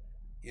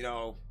 You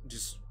know,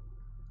 just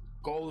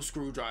gold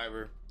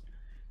screwdriver.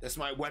 That's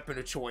my weapon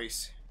of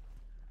choice.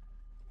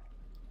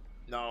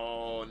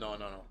 No. Team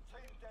deathmatch.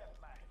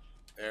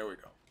 There we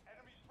go.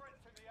 Enemy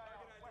threats in the AR.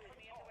 Weapon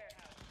Enemy at the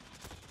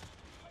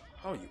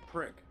warehouse. Oh, you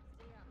prick.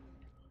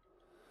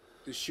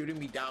 Does shooting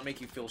me down make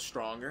you feel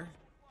stronger?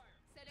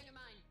 Setting a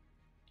mine.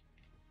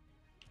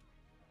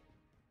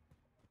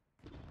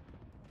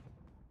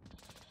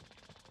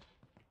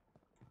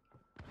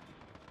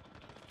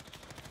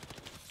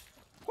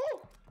 Woo!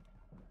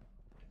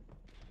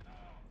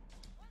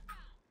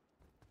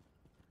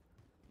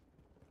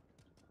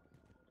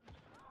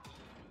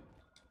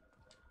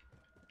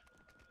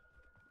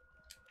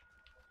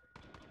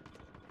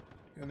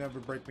 You'll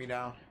never break me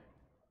down.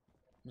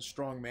 I'm a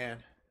strong man.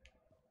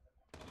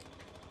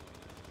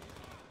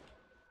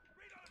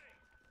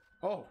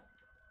 Oh.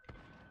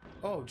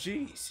 Oh,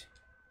 jeez.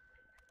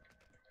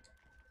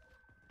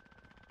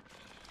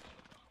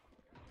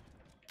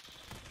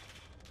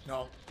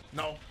 No.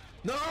 No.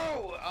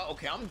 No!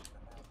 Okay, I'm...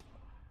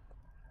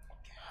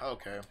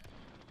 Okay.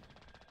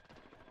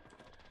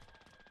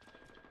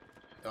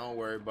 Don't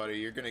worry, buddy.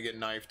 You're gonna get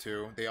knifed,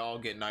 too. They all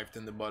get knifed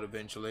in the butt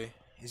eventually.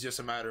 It's just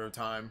a matter of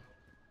time.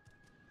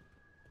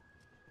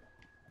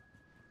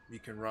 You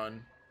can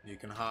run. You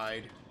can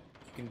hide.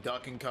 You can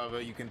duck and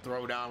cover. You can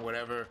throw down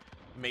whatever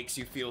makes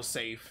you feel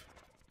safe.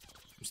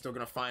 I'm still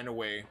gonna find a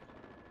way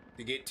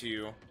to get to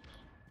you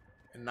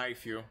and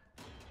knife you.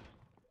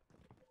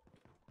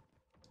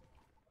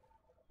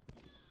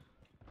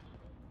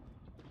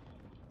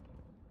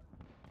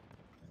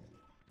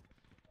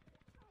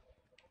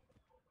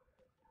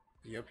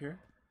 You up here?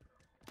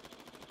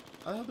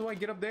 How the hell do I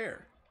get up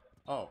there?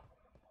 Oh.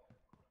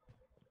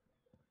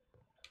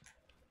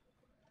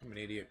 I'm an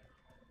idiot.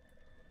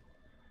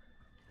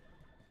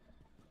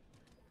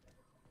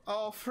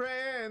 Oh,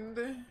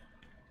 friend.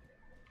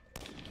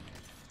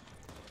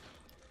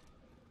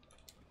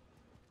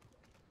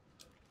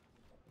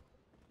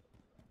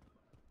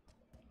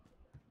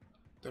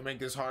 Don't make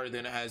this harder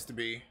than it has to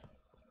be.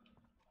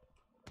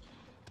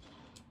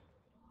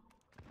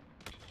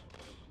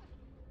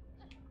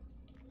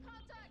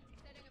 Contact!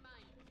 Setting a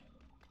mine.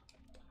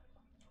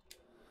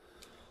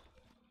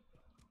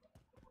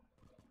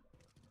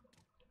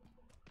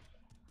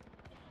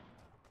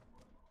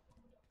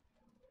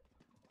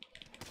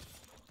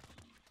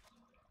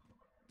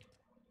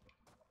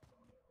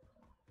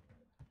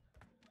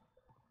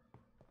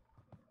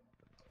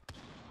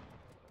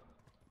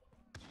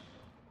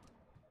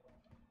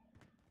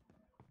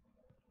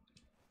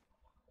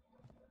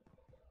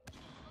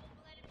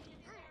 Multiple enemies in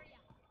this area.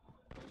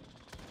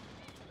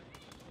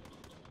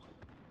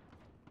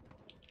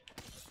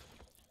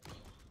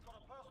 Got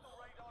a personal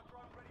radar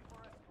drone ready for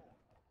escort.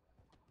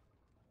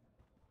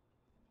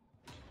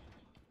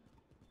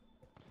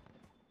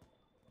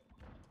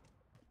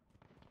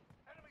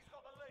 Enemy's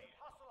got the lead.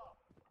 Hustle up.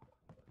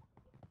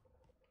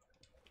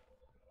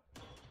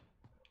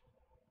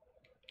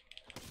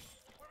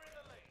 We're in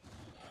the lead.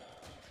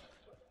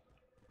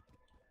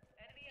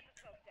 Enemy at the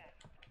smokestack.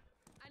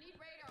 I need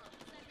radar.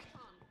 Send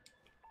recon.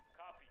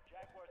 Copy.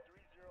 Jaguar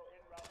 3-0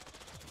 en route.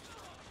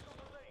 Got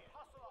the lead.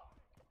 Hustle up.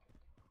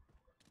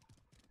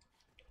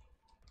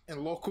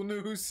 In local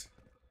news.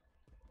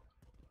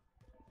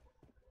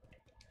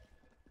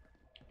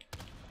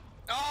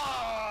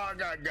 Oh,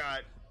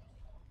 got.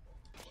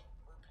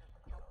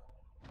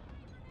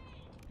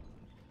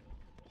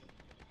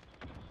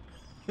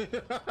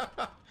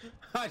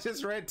 I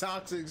just read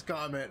Toxic's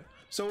comment.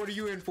 So what are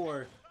you in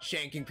for?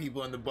 Shanking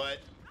people in the butt.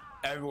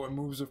 Everyone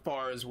moves as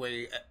far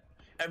away.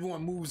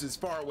 Everyone moves as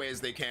far away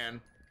as they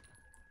can.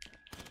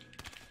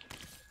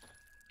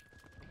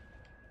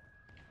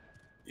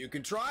 You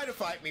can try to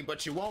fight me,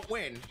 but you won't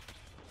win.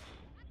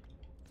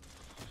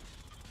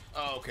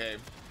 Oh, okay.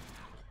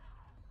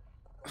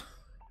 This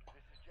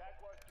is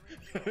Jaguar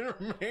 3-0.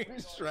 Remain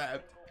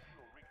strapped. Fuel.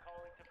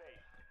 Recalling to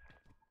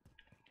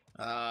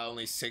base.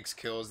 Only 6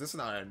 kills. This is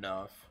not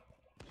enough.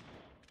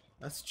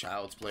 That's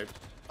child's play.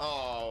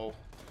 Oh.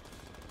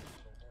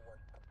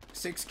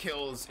 6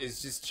 kills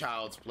is just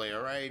child's play,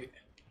 alright?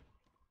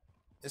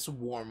 It's a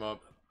warm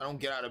up. I don't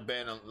get out of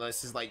bed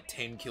unless it's like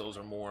 10 kills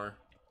or more.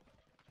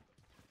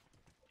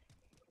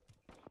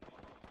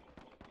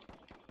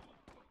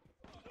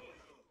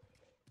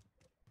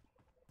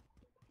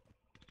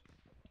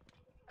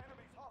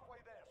 Enemy's halfway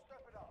there.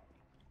 Step it up.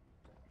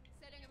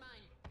 Setting a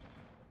mine.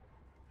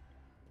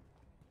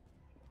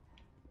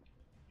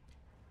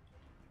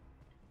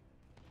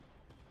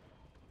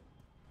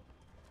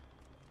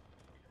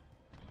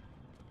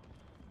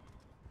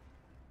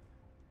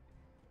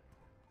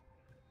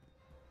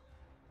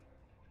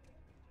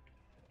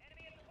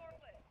 Enemy at the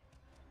forklift.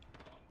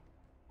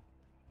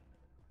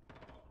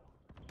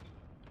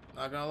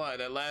 Not gonna lie,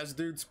 that last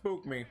dude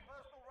spooked me.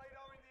 Personal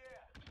radar in the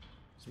air.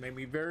 It's made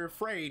me very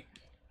afraid.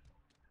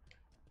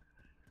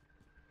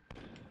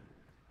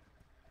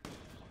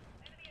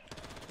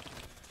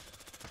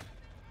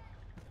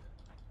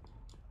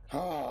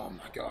 Oh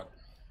my god.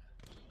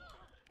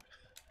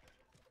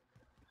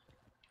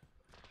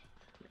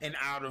 And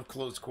out of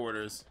close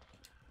quarters.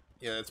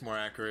 Yeah, that's more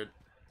accurate.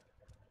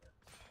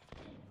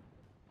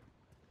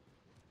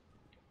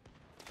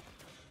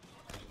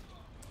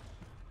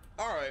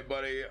 Alright,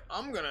 buddy.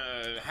 I'm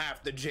gonna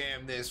have to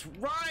jam this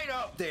right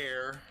up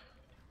there.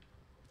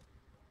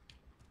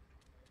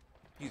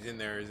 He's in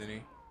there, isn't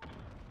he?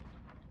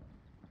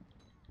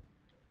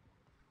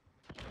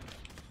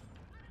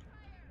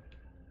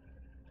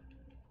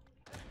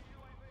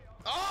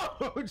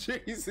 Oh,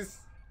 Jesus.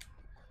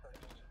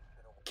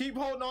 Keep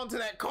holding on to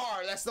that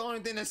car. That's the only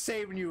thing that's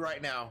saving you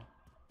right now.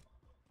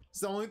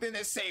 It's the only thing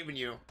that's saving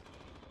you.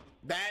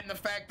 That and the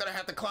fact that I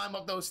have to climb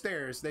up those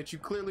stairs that you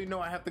clearly know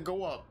I have to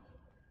go up.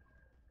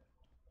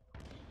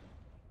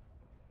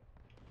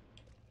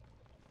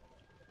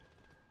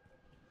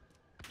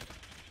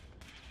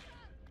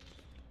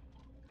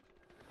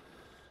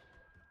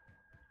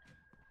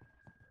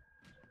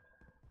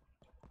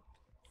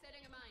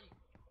 Setting a mine.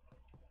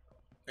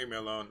 Leave me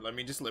alone. Let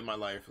me just live my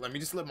life. Let me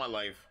just live my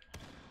life.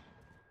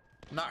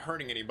 I'm not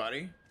hurting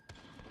anybody.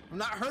 I'm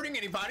not hurting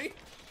anybody.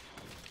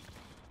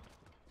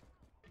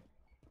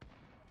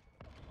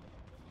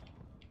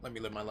 Let me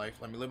live my life.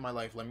 Let me live my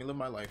life. Let me live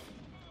my life.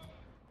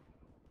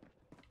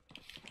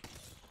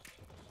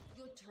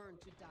 Your turn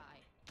to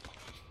die.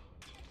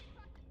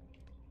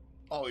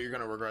 Oh, you're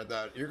gonna regret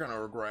that. You're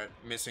gonna regret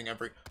missing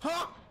every.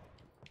 Huh?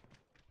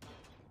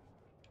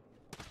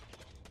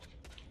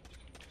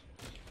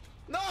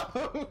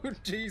 No!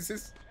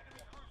 Jesus.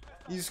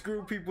 You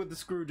screw people with the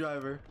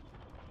screwdriver.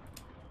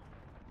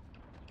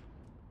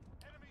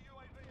 Enemy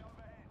UAV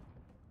overhead.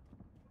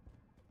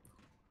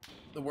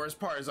 The worst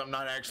part is I'm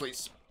not actually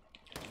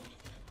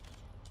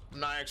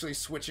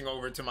switching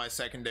over to my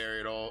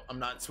secondary at all. I'm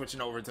not switching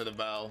over to the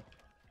valve.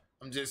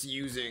 I'm just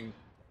using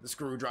the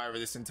screwdriver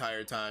this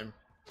entire time.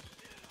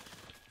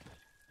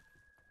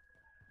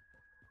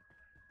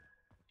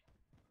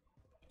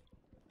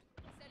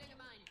 Setting a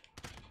mine.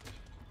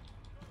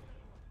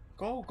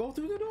 Go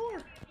through the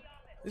door.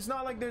 It's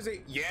not like there's a.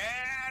 Yeah,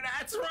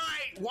 that's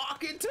right.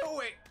 Walk into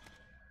it.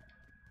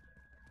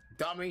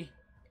 dummy.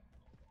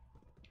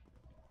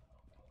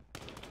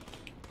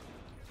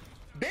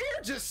 They're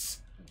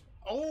just...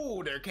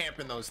 Oh, they're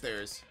camping those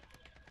stairs.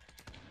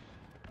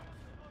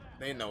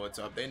 They know what's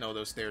up. They know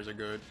those stairs are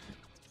good.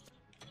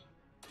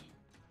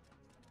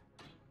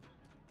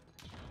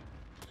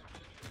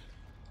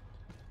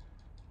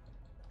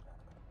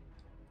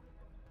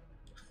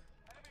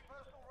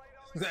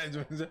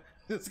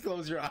 Just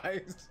close your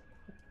eyes.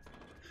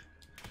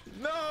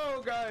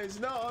 No, guys,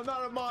 no, I'm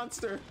not a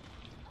monster.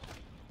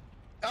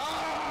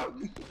 Ah!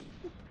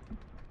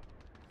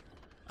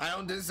 I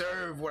don't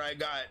deserve what I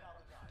got.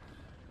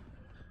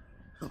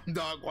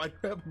 Dog, why do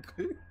you have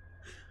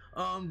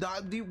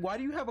Dog, why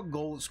do you have a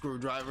gold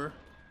screwdriver?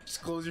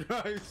 Just close your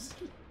eyes.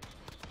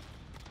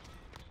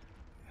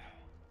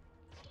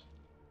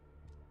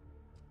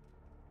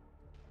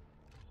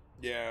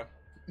 Yeah,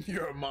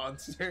 you're a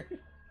monster.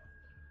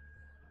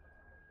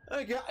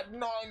 I got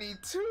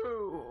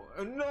 92.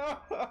 No.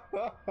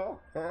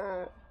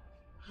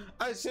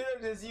 I should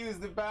have just used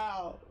the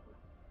valve.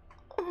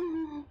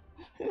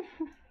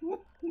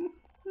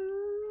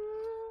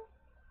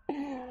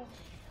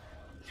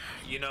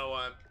 You know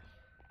what?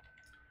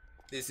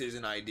 This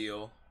isn't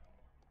ideal.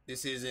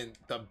 This isn't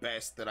the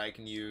best that I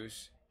can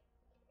use.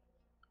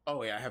 Oh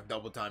wait, I have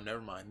double time. Never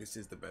mind. This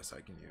is the best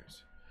I can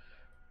use.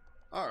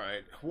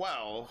 Alright,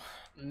 well,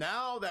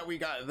 now that we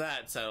got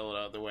that settled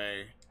out of the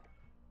way,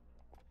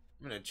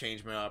 I'm gonna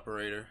change my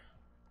operator.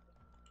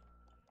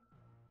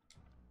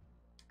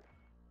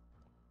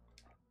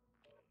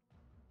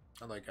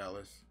 I like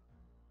Alice.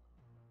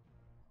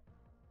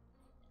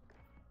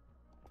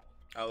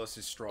 Alice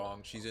is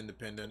strong. She's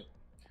independent.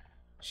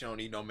 She don't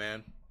need no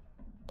man.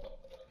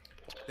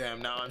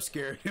 Damn, now I'm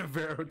scared if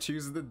Vero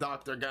chooses the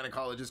doctor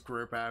gynecologist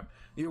career path.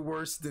 You're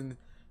worse than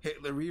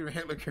Hitler. Even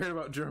Hitler cared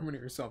about Germany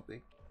or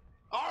something.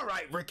 All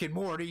right, Rick and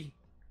Morty.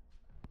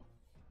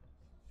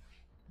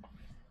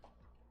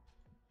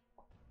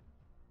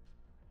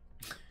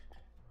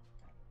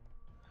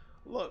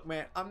 Look,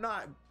 man, I'm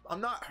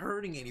not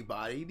hurting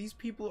anybody. These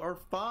people are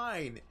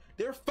fine.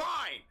 They're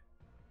fine.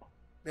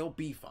 They'll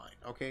be fine,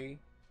 okay?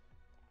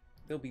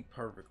 They'll be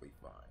perfectly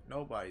fine.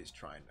 Nobody's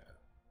trying to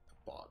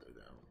bother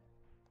them.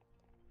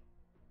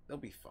 They'll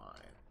be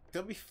fine.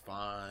 They'll be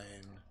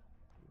fine.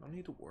 You don't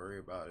need to worry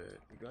about it.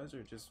 You guys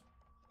are just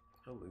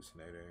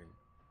hallucinating.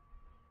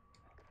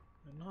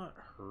 They're not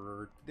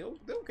hurt.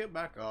 They'll get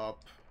back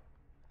up.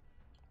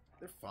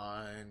 They're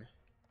fine.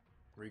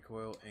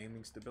 Recoil,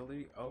 aiming,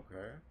 stability.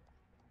 Okay.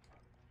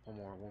 One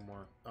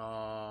more.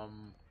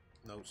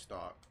 No,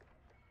 stop.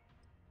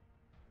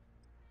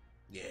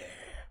 Yeah.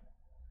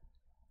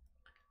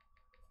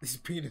 These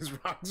penis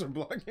rocks are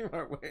blocking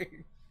my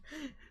way.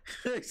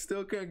 I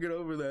still can't get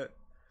over that.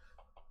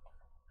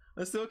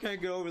 I still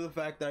can't get over the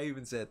fact that I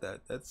even said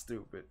that. That's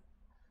stupid.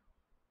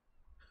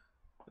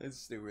 That's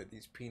stupid.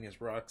 These penis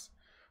rocks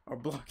are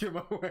blocking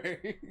my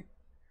way.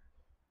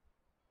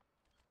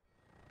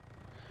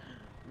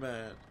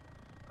 Man.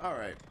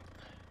 Alright.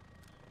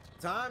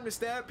 Time to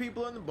stab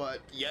people in the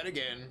butt yet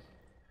again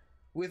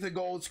with a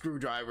gold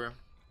screwdriver.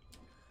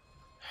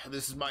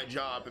 This is my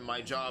job, and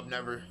my job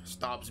never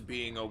stops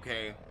being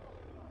okay.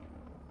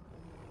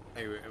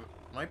 Hey, am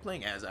I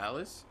playing as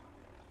Alice?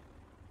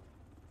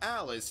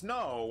 Alice,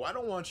 no, I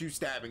don't want you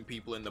stabbing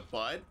people in the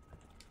butt.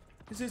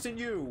 This isn't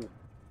you.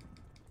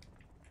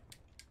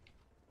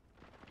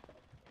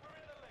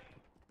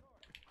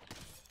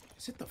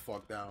 Sit the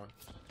fuck down.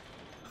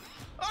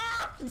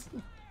 Ah!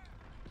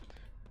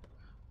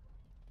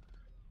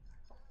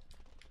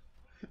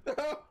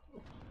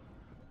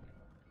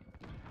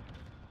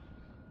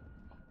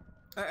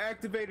 I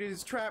activated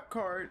his trap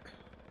card,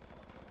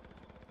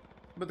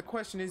 but the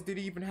question is, did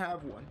he even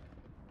have one?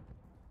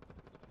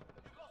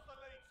 You've lost the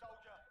lead,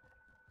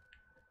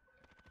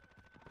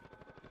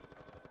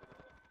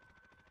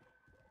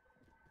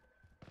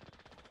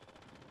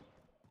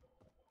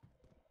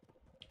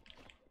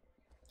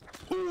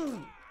 soldier. Ooh.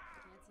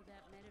 Cancel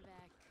that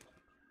medevac.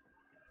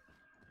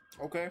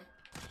 Okay.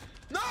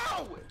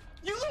 No!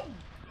 You look.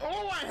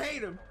 Oh, I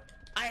hate him.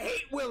 I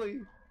hate Willie.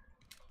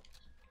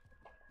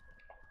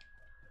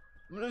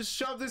 I'm gonna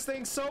shove this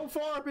thing so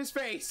far up his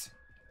face.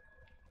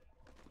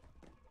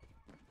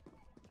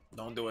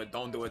 Don't do it.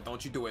 Don't do it.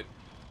 Don't you do it.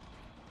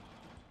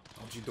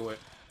 Don't you do it.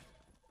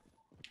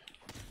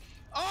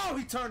 Oh,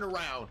 he turned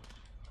around.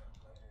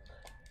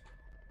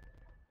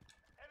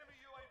 Enemy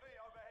UAV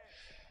overhead.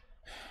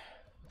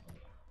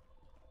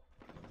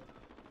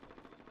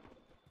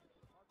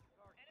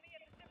 Enemy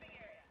at the shipping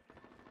area.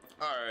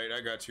 Alright,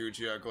 I got you,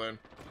 Glenn.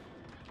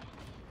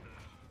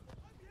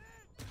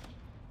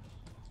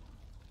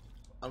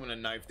 I'm gonna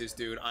knife this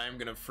dude. I am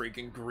gonna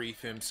freaking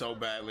grief him so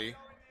badly.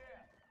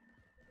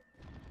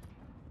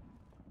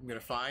 I'm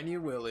gonna find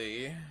you,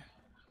 Willie.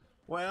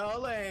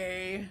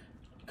 Willie,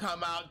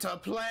 come out to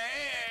play.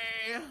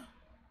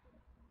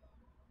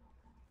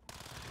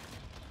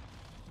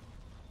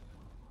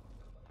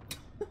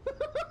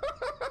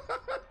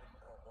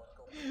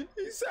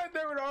 He sat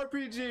there with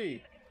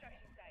RPG.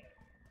 Construction site.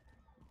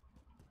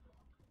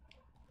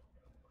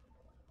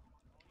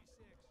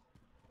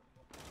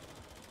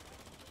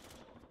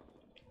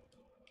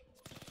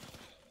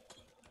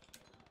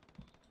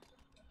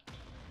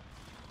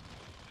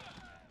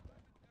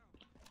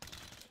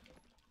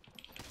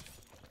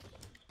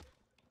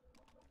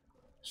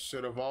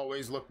 Should have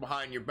always looked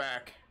behind your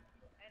back.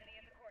 Enemy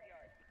in the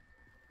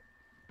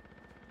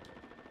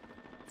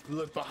courtyard.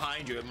 Look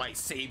behind you, it might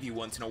save you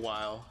once in a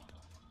while.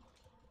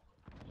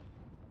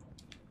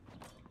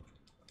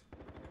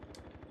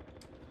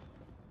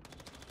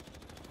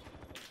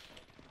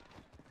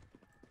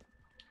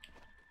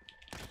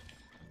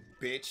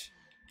 Bitch.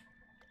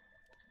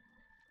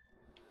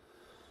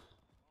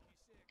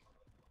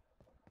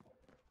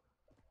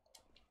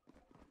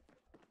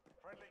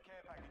 Friendly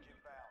care package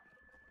inbound.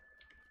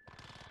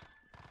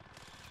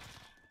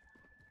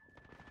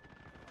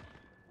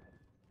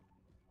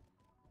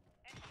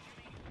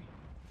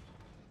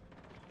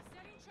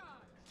 Setting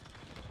charge.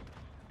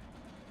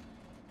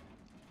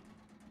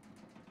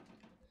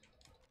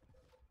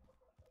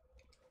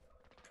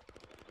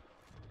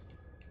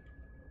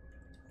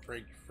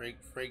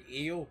 Freak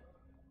eel.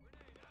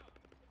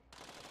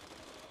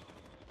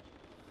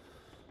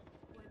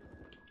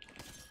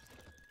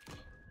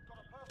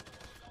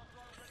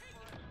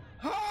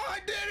 Oh, I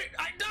did it!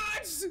 I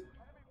dodged!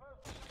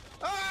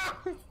 Ah!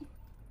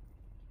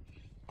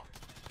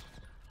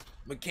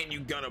 But can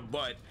you gun a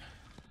butt?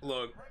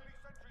 Look. Friendly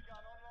sentry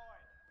gun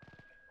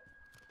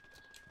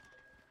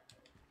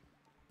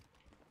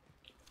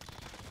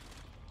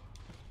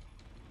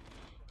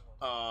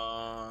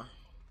online.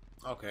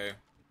 Okay.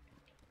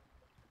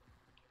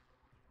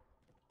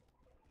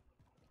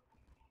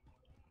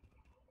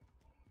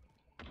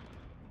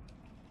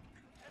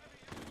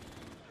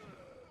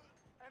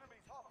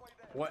 Enemies halfway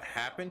there. What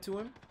happened to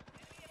him?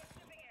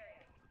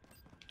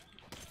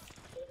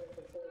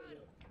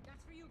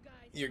 That's for you guys.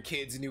 Your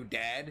kid's new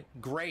dad?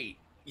 Great.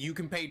 You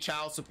can pay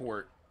child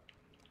support.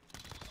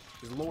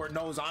 'Cause Lord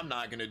knows I'm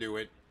not gonna do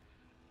it.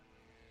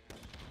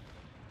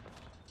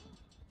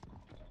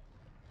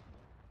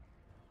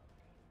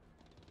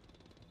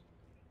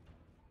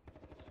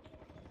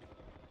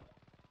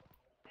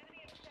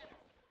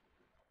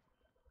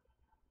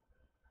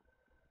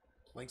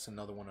 Place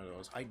another one of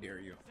those. I dare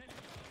you.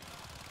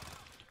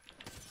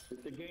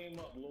 Get the game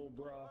up, little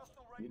bro.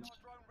 Personal radar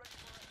drone ready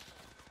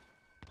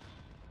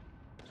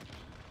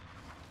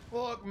for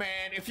Look,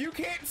 man, if you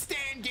can't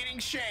stand getting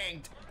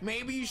shanked,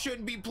 maybe you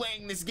shouldn't be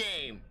playing this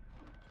game.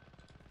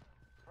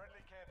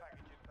 friendly care package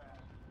inbound.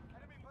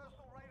 Enemy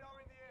personal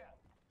radar in the air.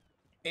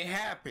 It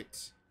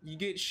happens. You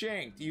get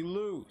shanked, you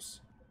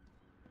lose.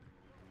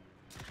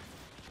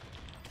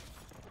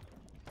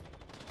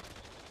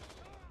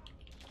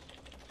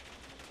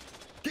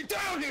 Get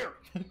down here!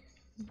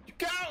 You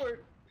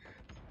coward!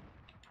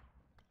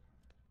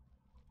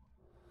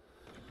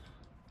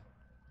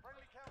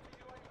 Friendly counter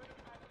UAV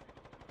active.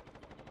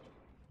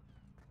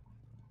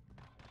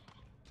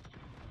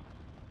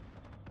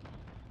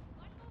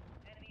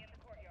 Enemy in the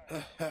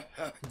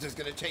courtyard. Just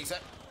gonna chase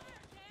it.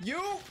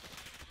 You!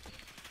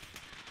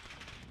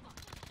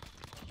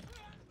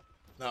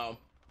 No.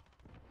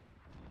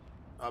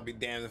 I'll be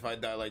damned if I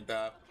die like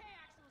that. Okay,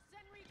 Axel,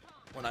 send recon.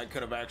 When I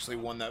could have actually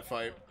won that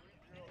fight.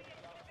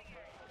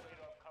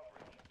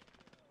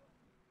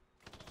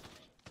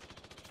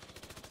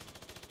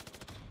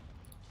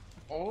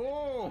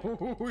 Oh,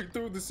 he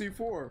threw the C4.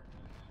 Personal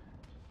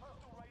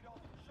radar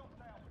shot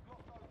down. We've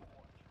lost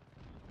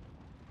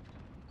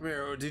Overwatch.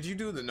 Miro, did you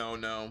do the no? I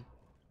don't know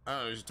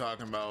what you're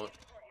talking about.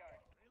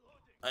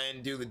 I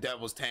didn't do the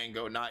Devil's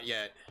Tango, not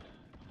yet.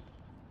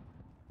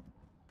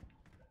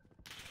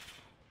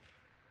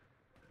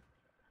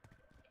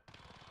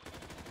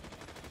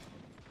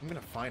 I'm gonna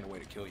find a way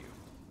to kill you.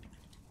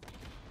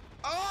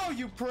 Oh,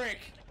 you prick!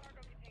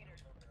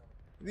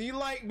 Do you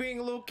like being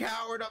a little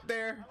coward up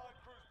there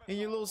in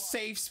your little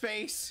safe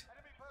space?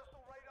 Enemy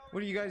personal radar.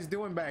 What are you guys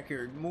doing back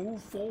here?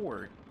 Move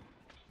forward.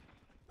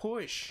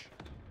 Push.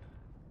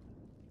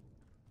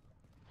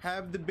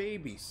 Have the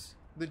babies,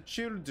 the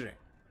children.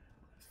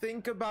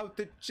 Think about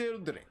the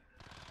children.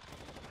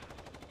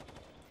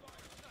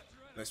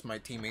 Unless my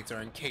teammates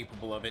are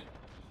incapable of it.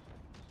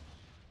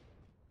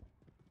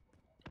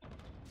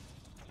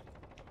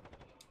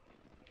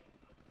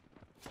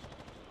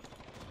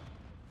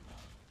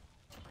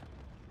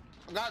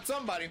 I got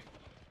somebody.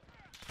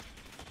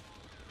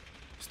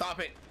 Stop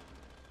it.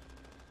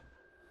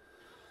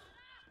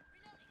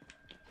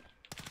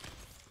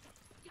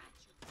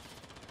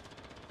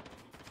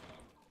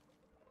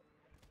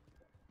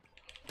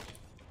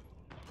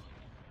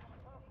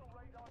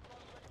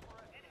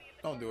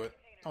 Don't do it.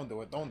 Don't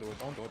do it. Don't do it.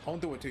 Don't do it.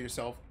 Don't do it to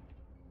yourself.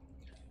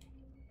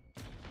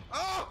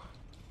 Oh!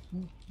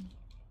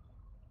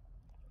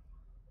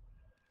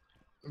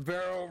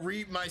 Vero,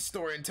 read my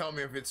story and tell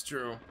me if it's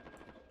true.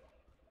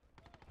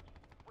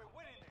 We're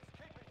winning this.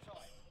 Keep it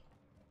tight.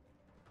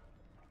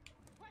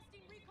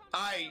 Requesting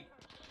recon.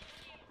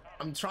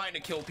 I'm trying to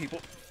kill people.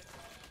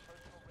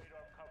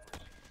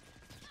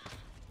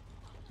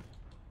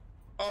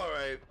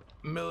 Alright,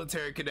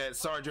 military cadet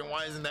sergeant,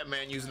 why isn't that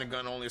man using a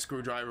gun, only a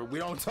screwdriver? We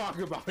don't talk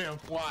about him.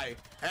 Why?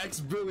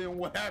 Ask Billion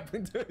what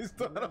happened to his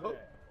tunnel.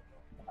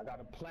 I got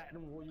a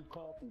platinum Royal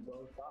coffee,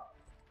 bro. Stop.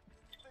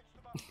 Fixed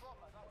them up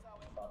proper. That's how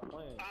it's Stop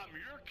playing. I'm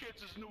your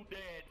kid's new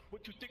dad.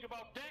 What you think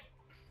about that?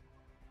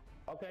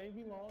 Okay,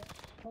 we lost.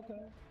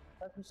 Okay,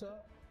 that's what's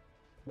up.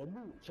 But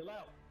move, chill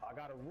out. I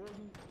got a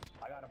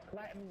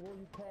platinum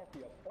royal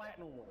coffee, a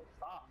platinum one.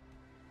 Stop.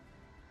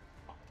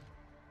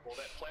 Well,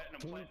 that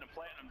platinum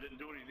didn't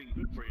do anything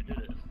good for you, did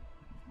it?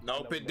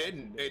 Nope, it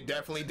didn't. It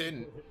definitely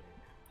didn't.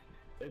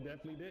 It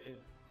definitely didn't.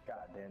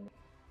 God damn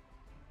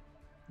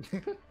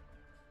it.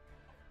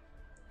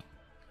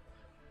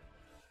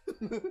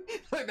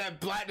 Like that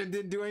platinum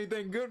didn't do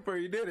anything good for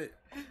you, did it?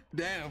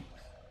 Damn.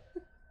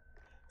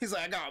 He's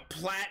like, I got a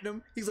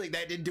platinum. He's like,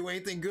 that didn't do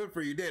anything good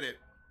for you, did it?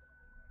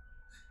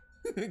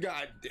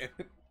 God damn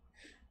it.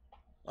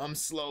 I'm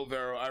slow,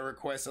 Vero. I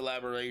request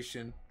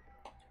elaboration.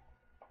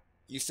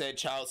 You said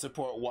child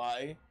support.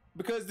 Why?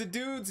 Because the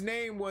dude's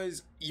name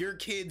was your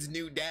kid's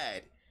new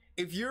dad.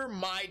 If you're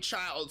my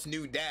child's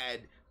new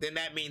dad, then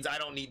that means I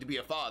don't need to be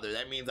a father.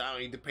 That means I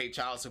don't need to pay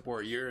child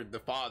support. You're the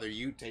father.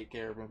 You take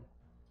care of him.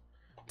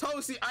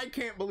 Toasty, I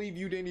can't believe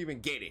you didn't even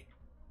get it.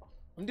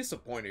 I'm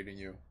disappointed in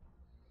you.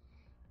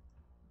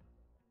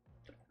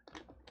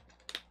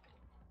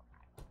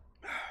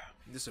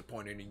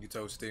 Disappointed in you,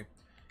 Toasty.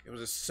 It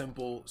was a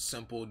simple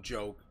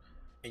joke,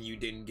 and you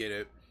didn't get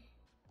it.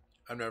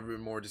 I've never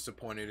been more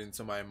disappointed in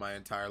somebody in my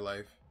entire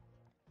life.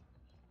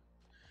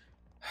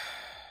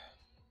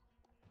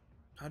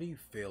 How do you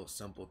fail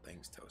simple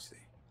things, Toasty?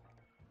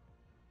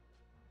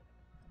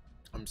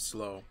 I'm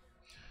slow.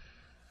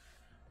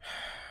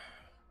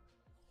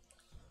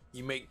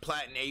 You make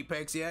Platin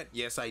Apex yet?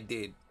 Yes, I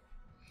did.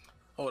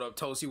 Hold up,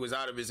 Toasty was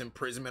out of his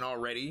imprisonment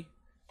already?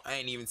 I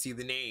didn't even see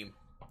the name.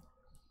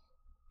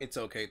 It's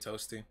okay,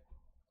 Toasty.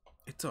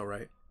 It's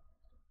alright.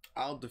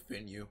 I'll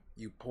defend you,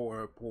 you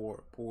poor,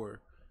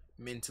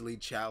 mentally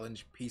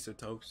challenged piece of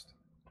toast.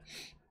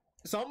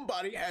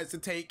 Somebody has to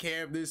take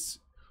care of this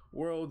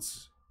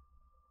world's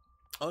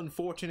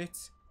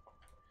unfortunates,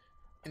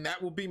 and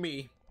that will be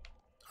me.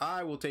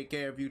 I will take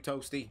care of you,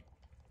 Toasty.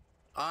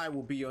 I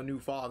will be your new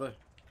father.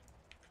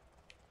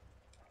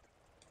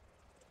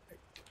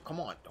 Come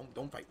on,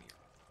 don't fight me.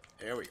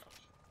 There we go.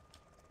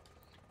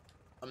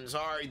 I'm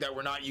sorry that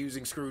we're not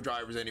using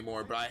screwdrivers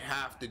anymore, but I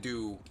have to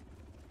do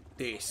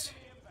this.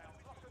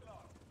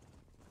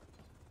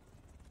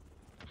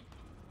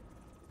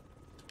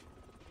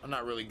 I'm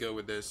not really good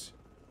with this.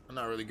 I'm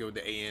not really good with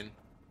the AN,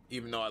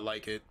 even though I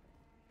like it.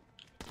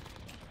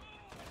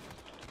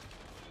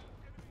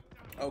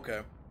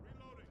 Okay.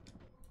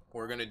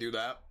 We're gonna do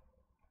that.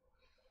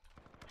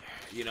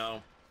 You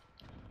know,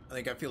 I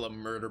think I feel a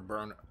murder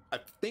burn. I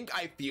think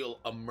I feel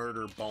a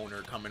murder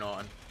boner coming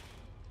on.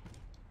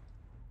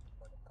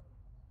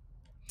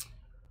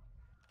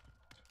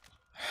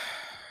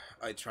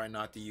 I try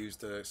not to use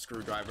the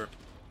screwdriver.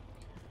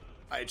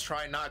 I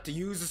try not to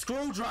use the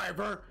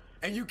screwdriver,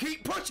 and you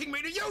keep pushing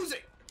me to use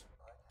it!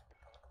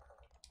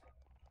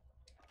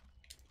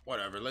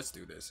 Whatever, let's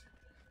do this.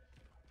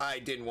 I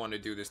didn't want to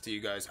do this to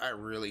you guys. I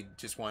really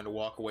just wanted to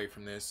walk away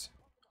from this.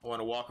 I want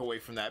to walk away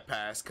from that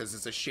past because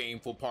it's a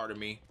shameful part of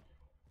me.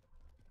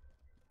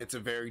 It's a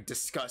very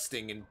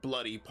disgusting and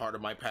bloody part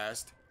of my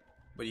past.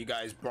 But you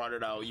guys brought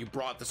it out. You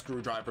brought the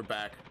screwdriver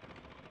back.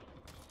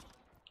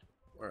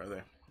 Where are they?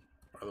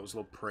 Where are those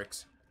little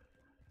pricks?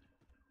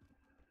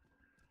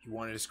 You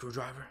wanted a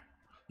screwdriver?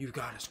 You've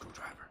got a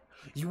screwdriver.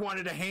 You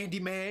wanted a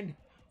handyman?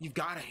 You've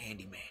got a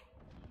handyman.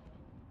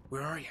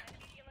 Where are you?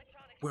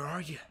 Where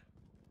are you?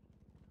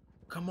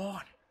 Come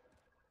on.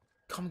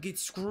 Come get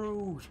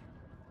screwed.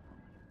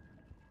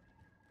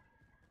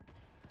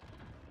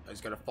 I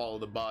just gotta follow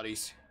the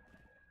bodies.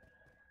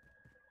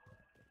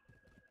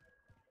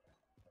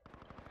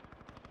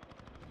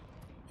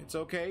 It's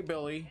okay,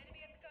 Billy.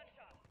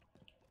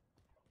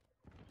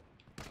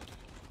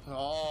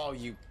 Oh,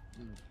 you...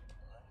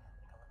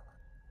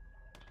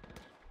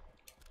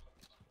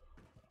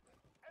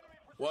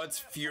 What's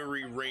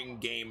Fury Ring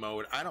game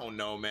mode? I don't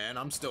know, man.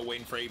 I'm still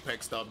waiting for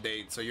Apex to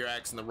update, so you're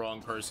asking the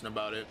wrong person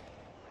about it.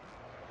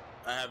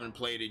 I haven't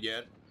played it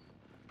yet.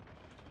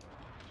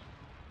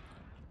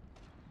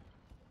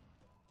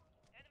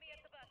 Enemy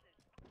at the buses.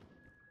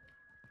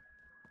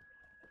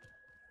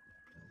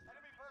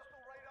 Enemy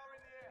personal radar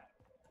in the air.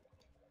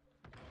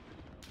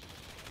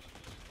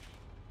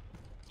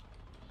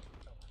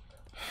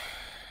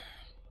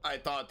 I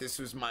thought this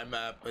was my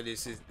map, but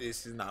this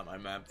is not my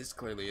map. This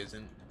clearly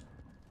isn't.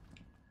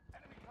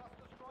 Enemy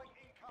cluster strike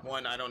incoming.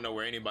 One, I don't know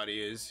where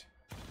anybody is.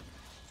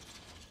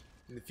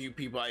 And the few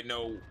people I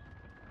know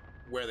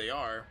where they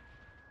are,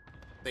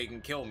 they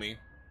can kill me.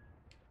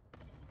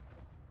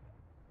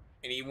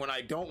 And even when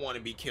I don't want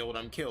to be killed,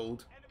 I'm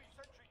killed. Enemy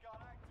sentry gun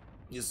active.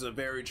 This is a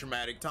very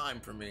traumatic time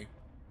for me.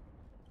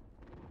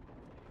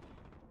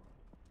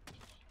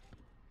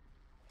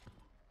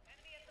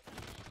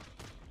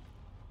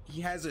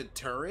 He has a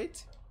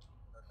turret?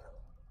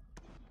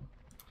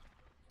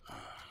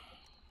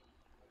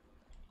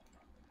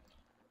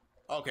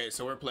 Okay,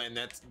 so we're playing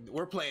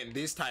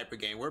this type of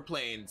game. We're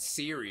playing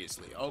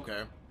seriously.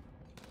 Okay.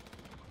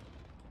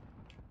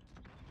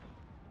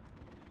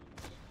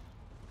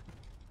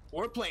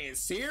 We're playing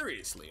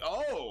seriously.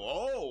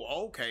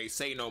 Oh, okay.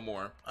 Say no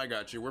more. I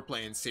got you. We're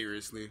playing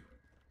seriously.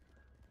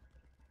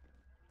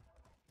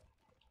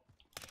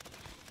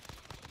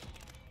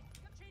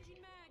 I'm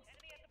changing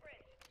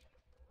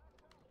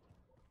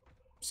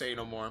say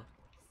no more.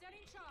 Setting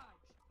charge.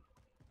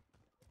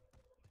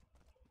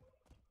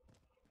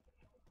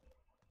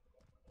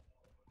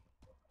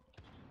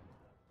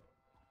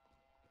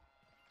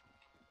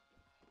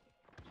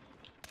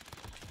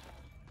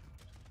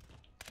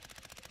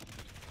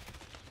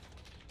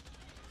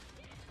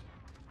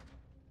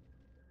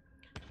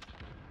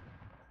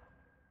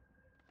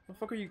 The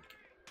fuck are you?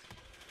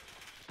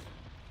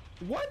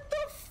 What the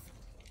f?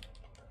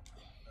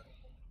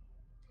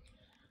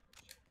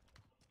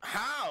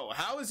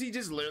 How is he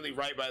just literally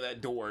right by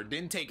that door?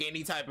 Didn't take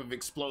any type of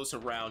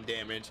explosive round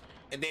damage,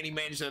 and then he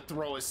managed to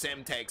throw a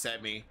Semtex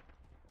at me.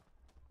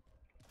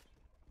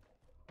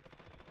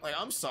 Like,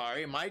 I'm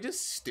sorry, am I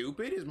just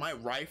stupid? Is my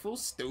rifle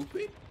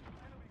stupid?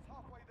 Enemies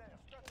halfway there.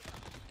 Stress it out.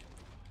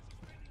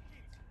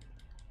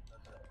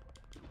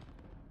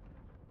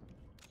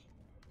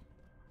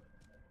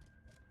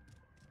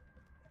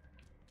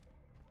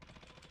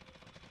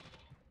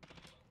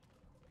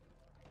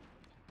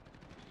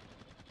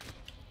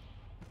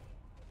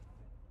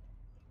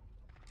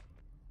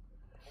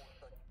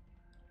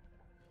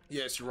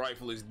 Yes, your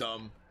rifle is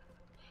dumb.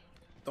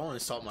 Don't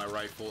insult my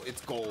rifle.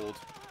 It's gold.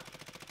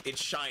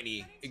 It's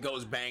shiny. It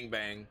goes bang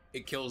bang.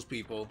 It kills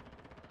people.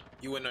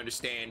 You wouldn't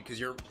understand because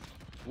your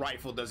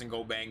rifle doesn't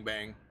go bang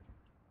bang.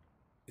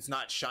 It's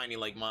not shiny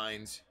like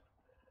mine's.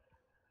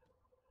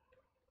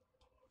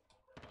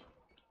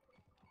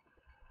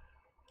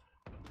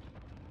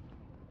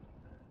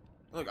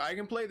 Look, I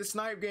can play the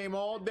snipe game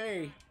all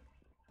day.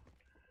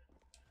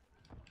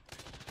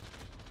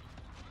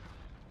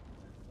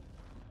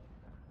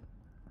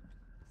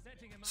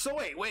 So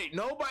wait,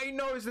 nobody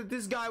noticed that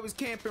this guy was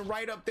camping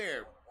right up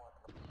there.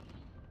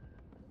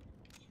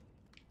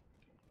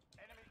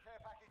 Enemy care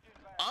package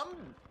inbound.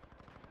 I'm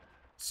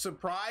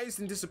surprised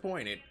and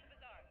disappointed.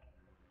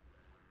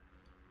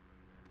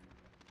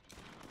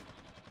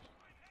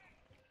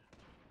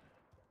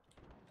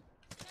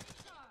 Setting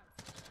charge.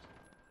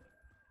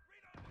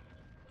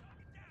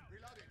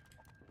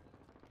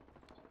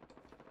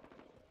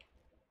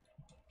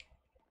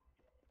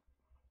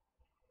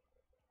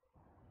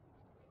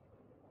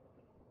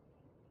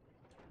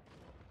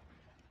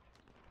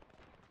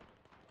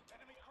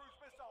 Enemy cruise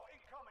missile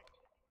incoming.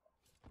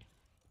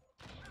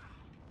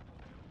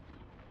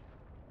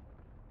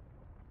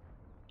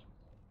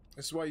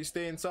 This is why you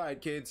stay inside,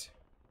 kids.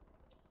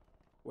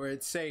 Where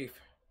it's safe.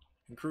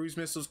 And cruise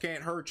missiles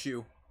can't hurt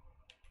you.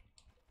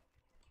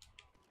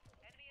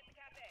 Enemy at the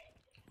cafe.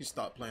 You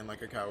stop playing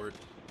like a coward.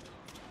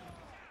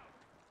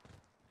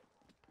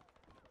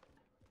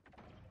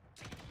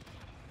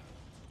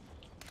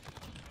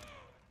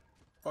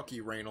 Fuck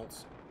you,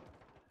 Reynolds.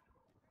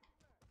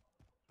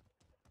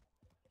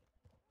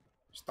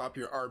 Stop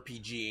your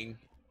RPGing.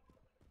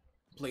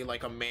 Play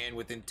like a man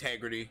with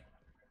integrity.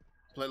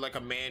 Play like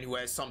a man who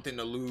has something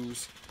to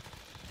lose.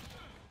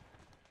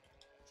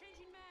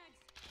 Changing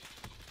mags.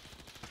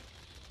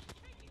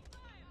 Taking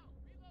fire.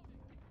 Reloading.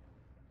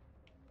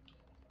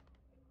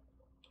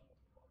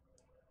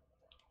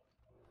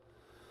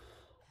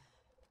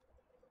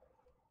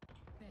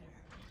 Better.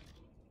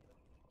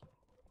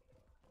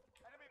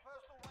 Enemy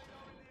personal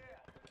radar in the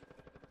air.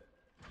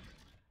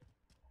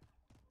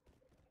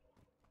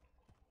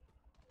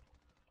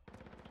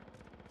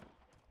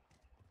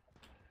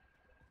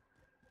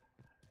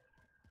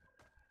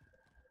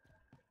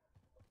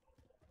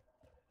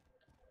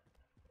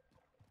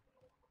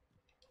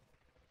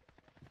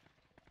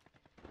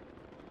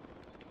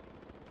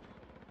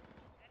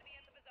 Enemy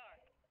at the bazaar.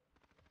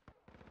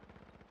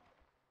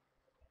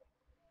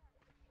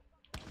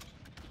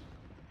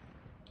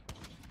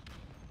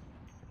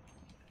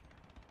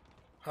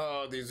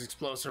 Oh, these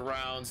explosive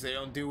rounds, they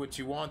don't do what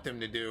you want them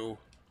to do.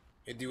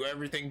 They do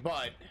everything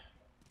but.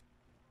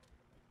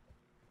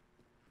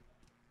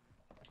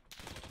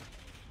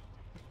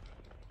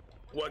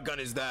 What gun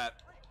is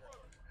that?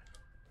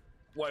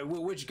 Wait,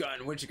 which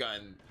gun? Which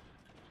gun?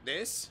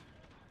 This?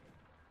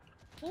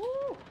 Woo!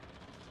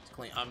 It's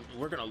clean.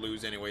 We're gonna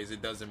lose anyways,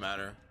 it doesn't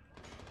matter.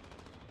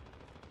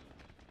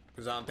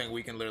 Because I don't think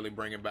we can literally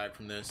bring it back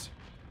from this.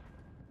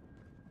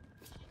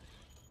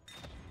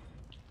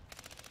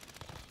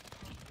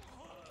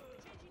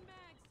 Changing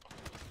mags.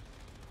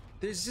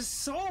 There's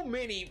just so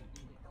many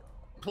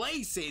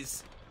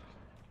places.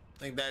 I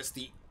think that's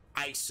the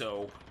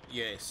ISO.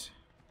 Yes.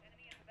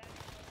 Enemy at the back.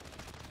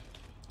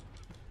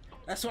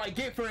 That's what I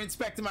get for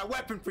inspecting my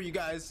weapon for you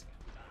guys.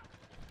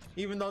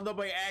 Even though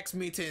nobody asked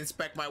me to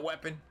inspect my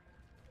weapon.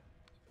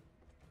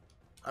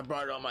 I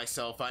brought it on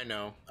myself. I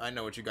know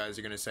what you guys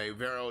are gonna say.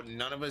 Vero,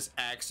 none of us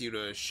asked you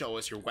to show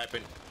us your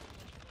weapon.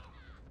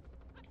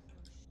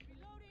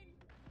 Reloading.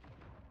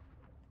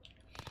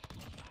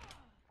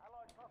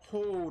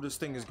 Oh, this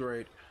thing is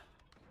great.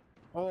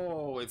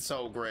 Oh, it's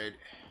so great.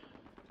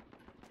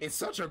 It's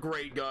such a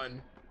great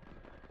gun.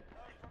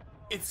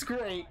 It's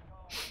great.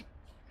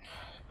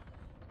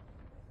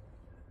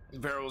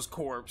 Vero's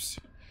corpse.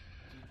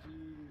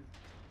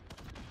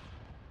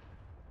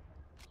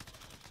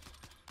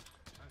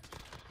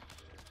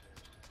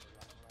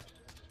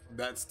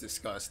 That's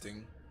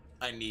disgusting.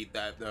 I need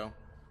that though.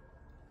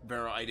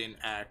 Vero, I didn't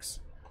axe.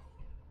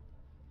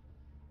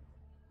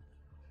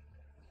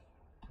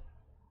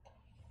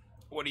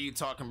 What are you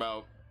talking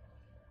about?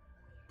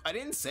 I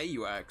didn't say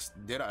you asked,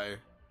 did I?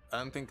 I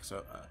don't think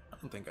so. I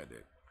don't think I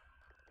did.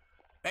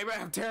 Maybe I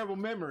have terrible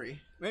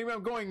memory. Maybe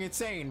I'm going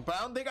insane, but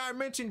I don't think I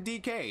mentioned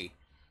DK.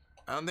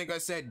 I don't think I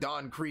said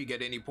Don Krieg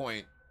at any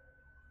point.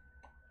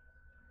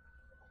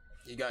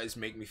 You guys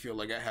make me feel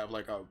like I have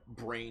like a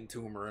brain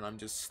tumor and I'm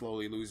just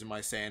slowly losing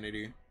my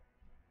sanity.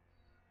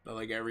 But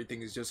like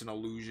everything is just an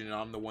illusion and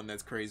I'm the one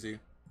that's crazy.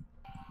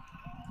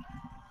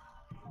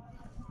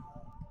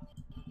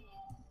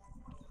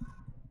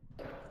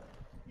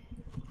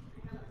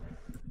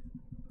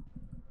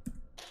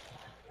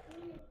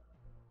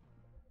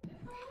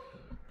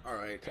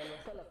 Alright.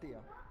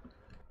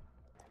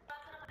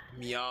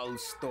 Meow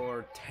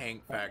Store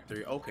Tank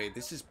Factory. Okay,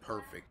 this is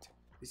perfect.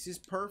 This is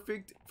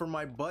perfect for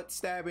my butt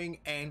stabbing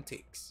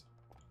antics.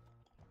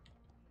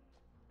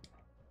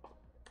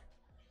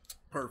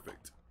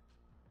 Perfect.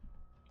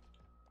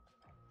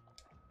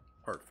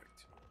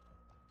 Perfect.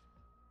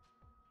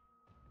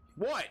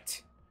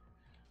 What?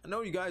 I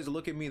know you guys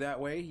look at me that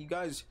way. You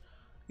guys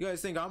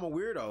think I'm a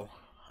weirdo.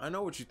 I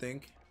know what you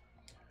think.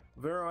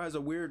 Vero has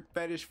a weird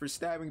fetish for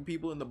stabbing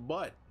people in the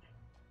butt.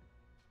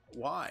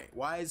 Why?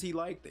 Why is he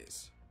like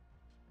this?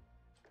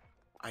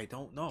 I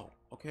don't know,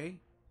 okay?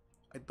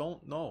 I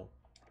don't know.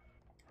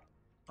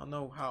 I don't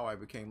know how I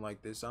became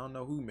like this. I don't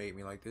know who made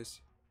me like this.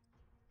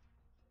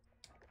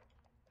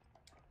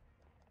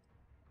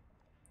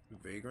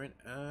 Vagrant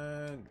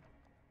and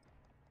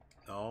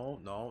no,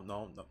 oh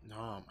my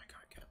god,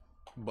 I can't.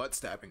 Butt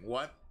stabbing.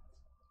 What?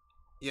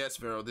 Yes,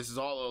 Vero, this is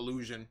all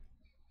illusion.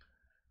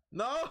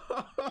 No.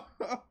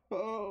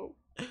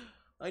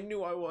 I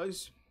knew I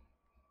was.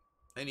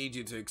 I need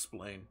you to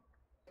explain.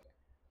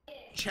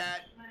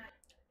 Chat,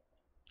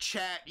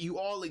 you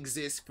all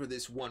exist for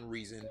this one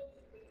reason.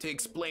 To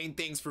explain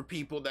things for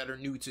people that are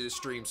new to the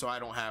stream so I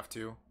don't have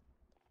to.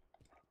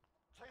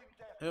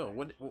 Oh,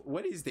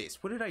 what is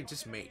this? What did I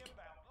just make?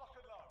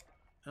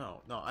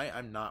 Oh, no,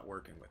 I'm not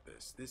working with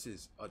this. This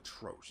is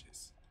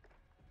atrocious.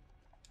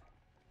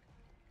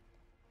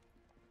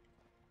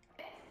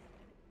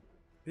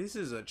 This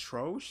is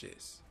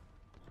atrocious.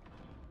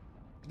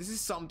 This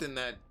is something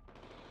that...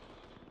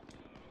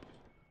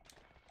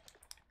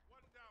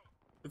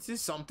 This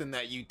is something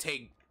that you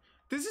take...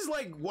 This is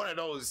like one of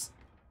those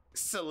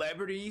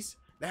celebrities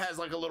that has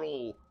like a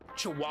little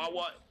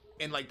chihuahua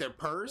in like their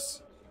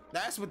purse.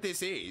 That's what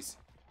this is.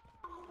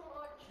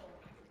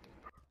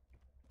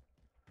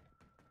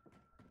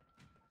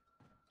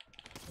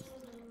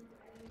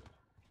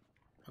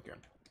 Okay.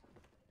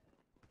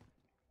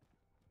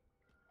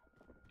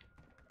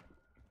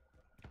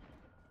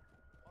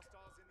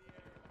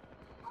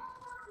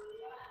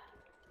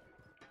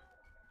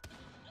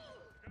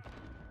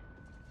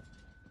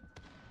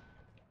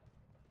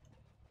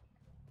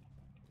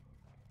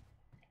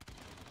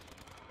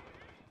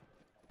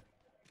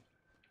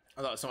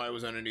 I thought somebody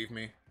was underneath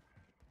me.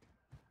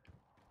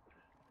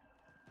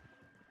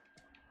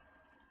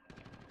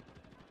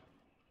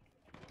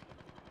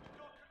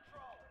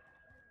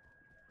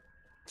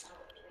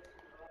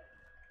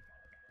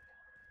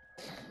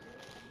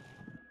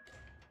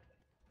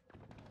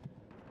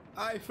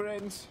 Hi,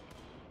 friends.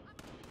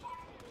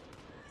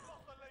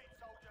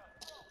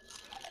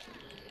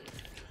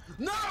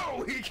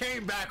 No! He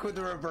came back with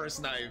a reverse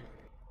knife.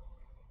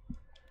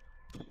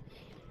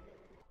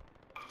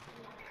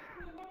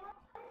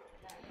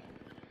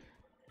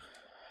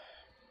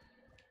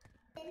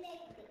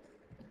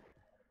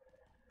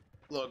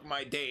 Look,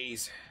 my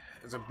days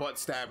as a butt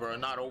stabber are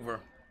not over.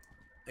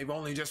 They've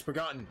only just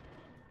begun.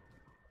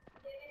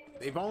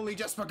 They've only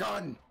just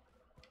begun.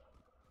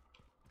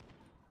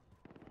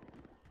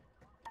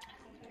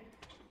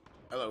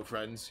 Hello,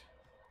 friends.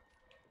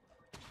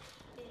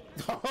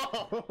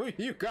 Oh,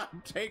 you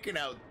got taken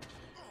out.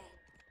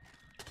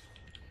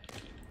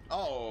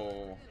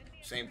 Oh,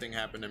 same thing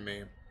happened to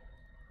me.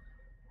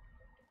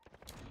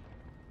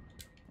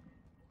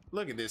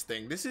 Look at this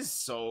thing. This is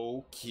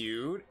so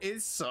cute.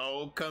 It's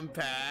so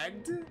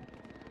compact.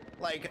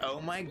 Like,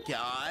 oh my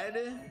god.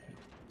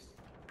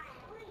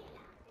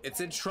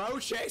 It's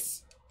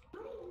atrocious.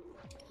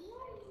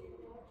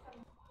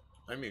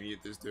 Let me mute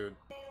this dude.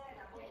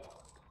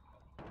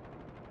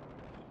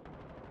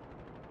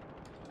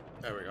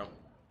 There we go.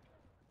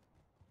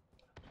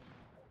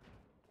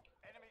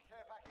 Enemy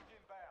care package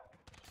inbound.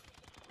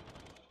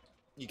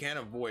 You can't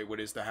avoid what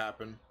is to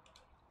happen.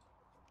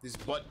 This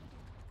butt.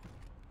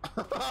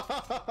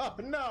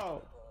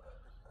 No.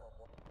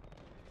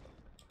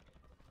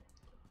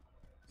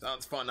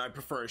 Sounds fun. I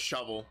prefer a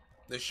shovel.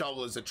 The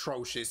shovel is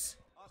atrocious.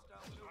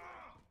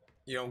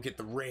 You don't get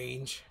the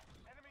range.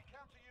 Enemy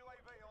counter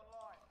UAV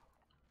online.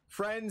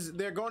 Friends,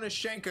 they're going to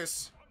shank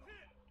us.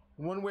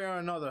 One way or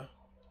another.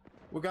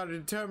 We gotta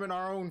determine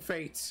our own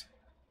fates.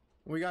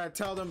 We gotta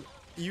tell them,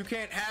 you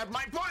can't have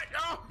my butt!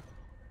 Oh!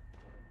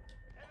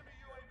 Enemy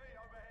UAV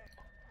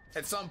overhead.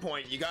 At some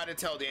point, you gotta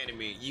tell the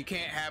enemy, you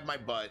can't have my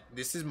butt.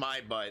 This is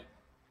my butt.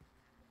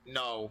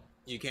 No,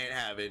 you can't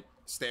have it.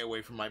 Stay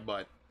away from my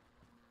butt.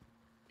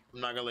 I'm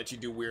not gonna let you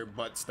do weird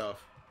butt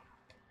stuff.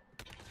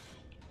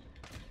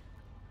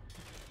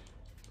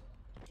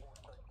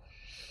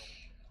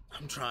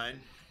 I'm trying.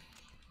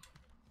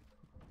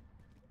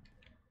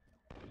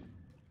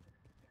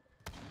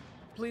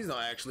 Please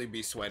don't actually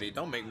be sweaty.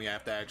 Don't make me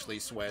have to actually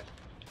sweat.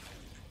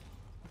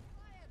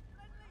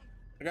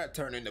 I got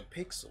turned into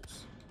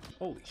pixels.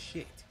 Holy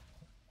shit.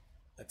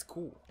 That's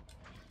cool.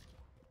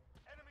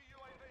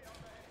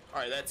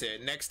 Alright, that's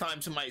it. Next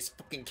time somebody's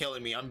fucking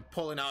killing me, I'm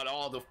pulling out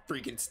all the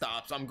freaking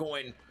stops. I'm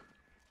going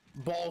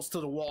balls to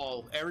the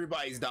wall.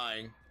 Everybody's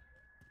dying.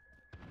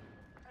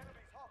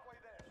 Enemies halfway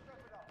there. Strap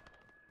it up.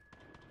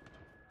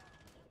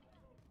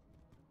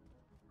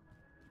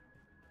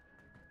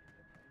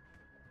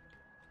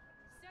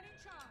 Setting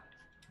charge.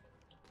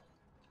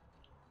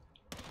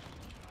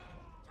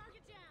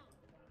 Target down.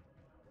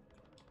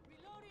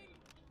 Reloading.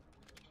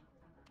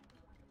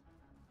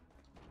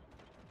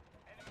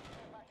 Enemy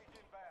care package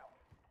inbound.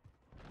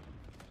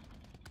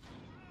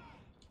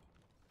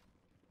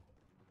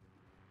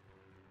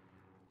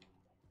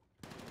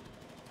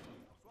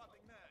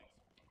 Swapping mags.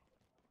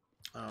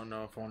 I don't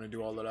know if I want to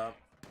do all of that.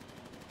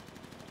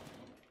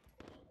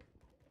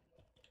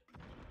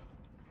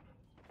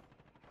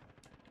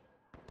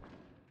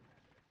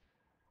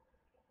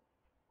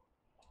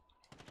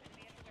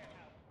 Enemy at the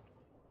warehouse.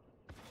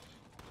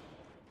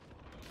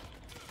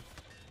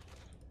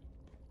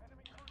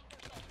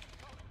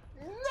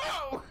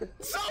 No!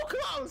 So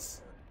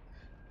close!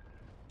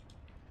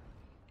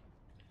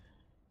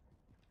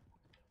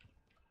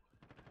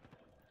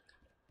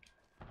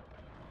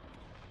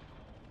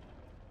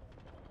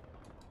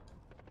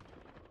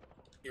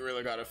 You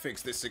really gotta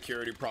fix this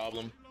security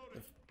problem.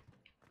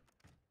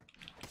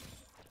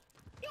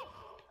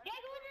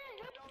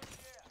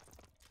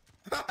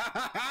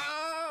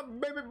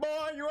 Baby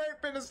boy, you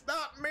ain't finna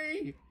stop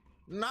me!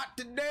 Not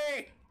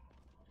today!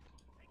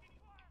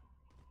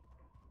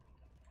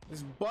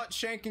 This butt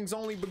shanking's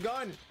only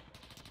begun.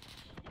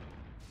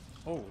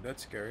 Oh,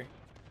 that's scary.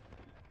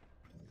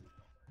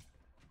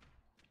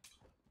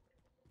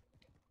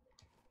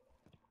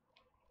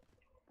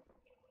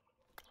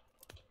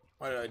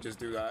 Why did I just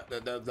do that?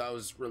 That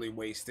was really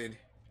wasted.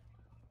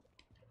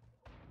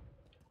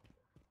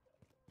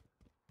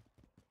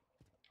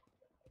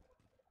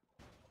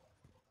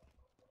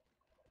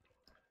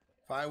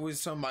 If I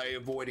was somebody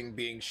avoiding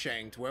being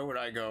shanked, where would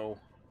I go?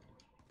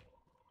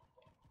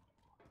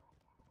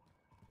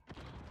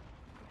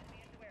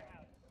 Enemy at the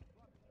warehouse.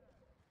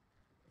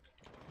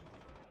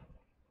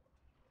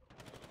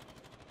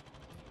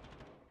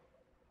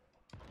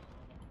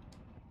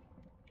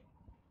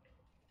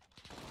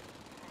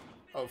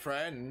 Oh,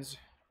 friends.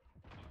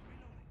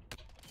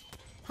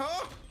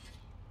 Huh?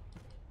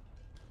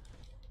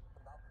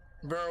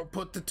 Bro,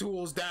 put the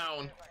tools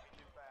down.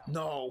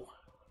 No.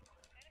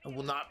 I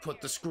will not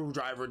put the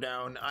screwdriver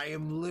down. I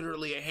am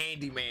literally a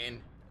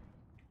handyman.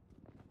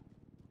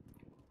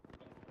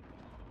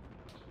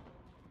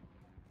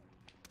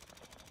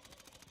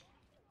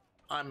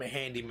 I'm a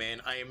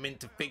handyman. I am meant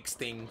to fix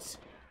things.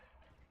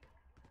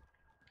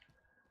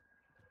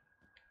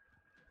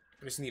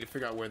 I just need to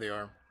figure out where they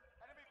are.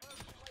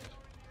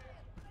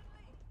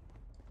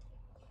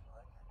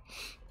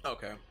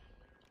 Okay.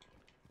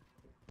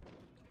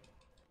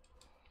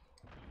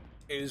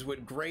 It is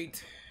with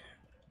great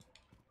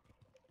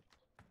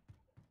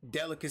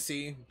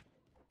delicacy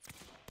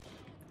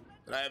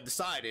that I have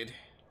decided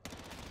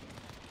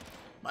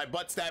my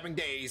butt stabbing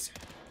days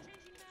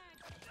Changing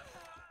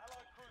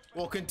mags.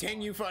 will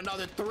continue for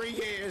another 3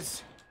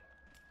 years.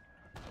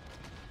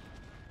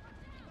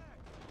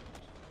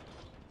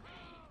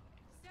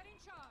 Setting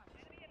charge.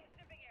 Enemy at the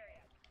shipping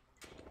area.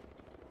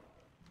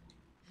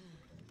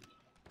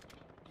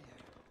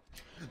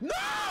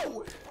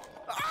 No!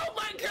 Oh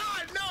my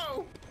god,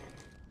 no!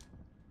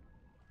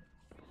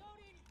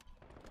 Reloading.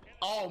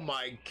 Oh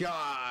my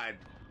god.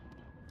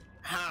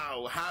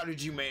 How? How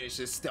did you manage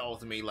to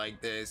stealth me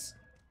like this?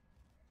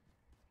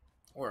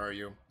 Where are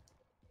you?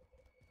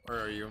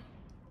 Where are you?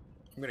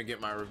 I'm gonna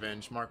get my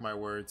revenge. Mark my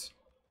words.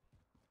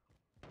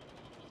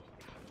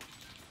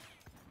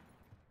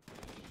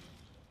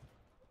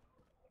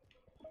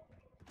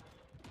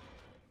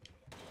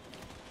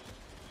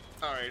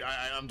 Alright,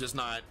 I'm just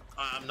not.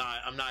 I'm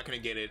not gonna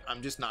get it.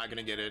 I'm just not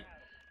gonna get it.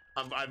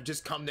 I've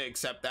just come to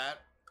accept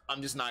that.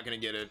 I'm just not gonna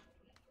get it.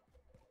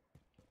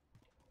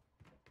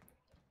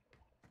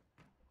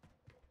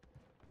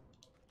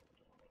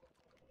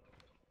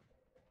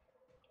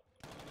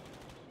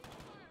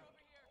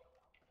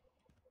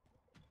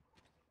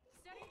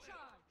 Setting charge.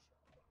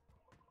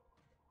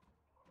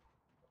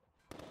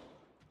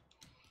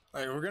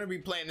 Alright, we're gonna be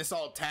playing this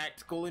all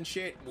tactical and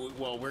shit.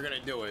 Well, we're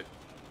gonna do it.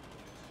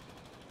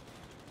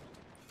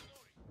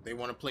 They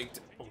want to play.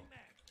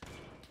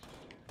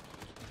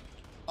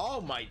 Oh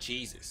my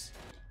Jesus!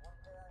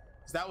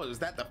 Was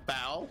that the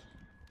foul?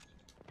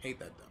 Hate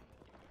that though.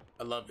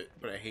 I love it,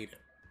 but I hate it.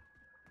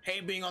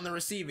 Hate being on the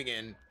receiving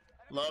end.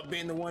 Love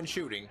being the one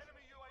shooting.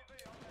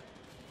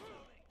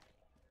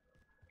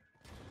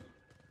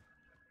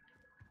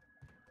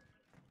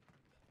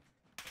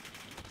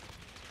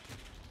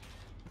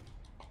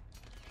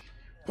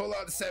 Pull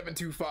out the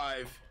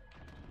 725.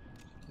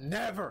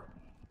 Never.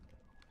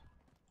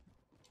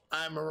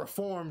 I'm a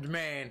reformed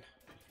man.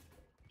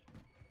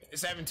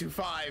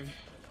 725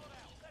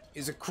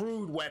 is a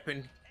crude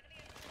weapon.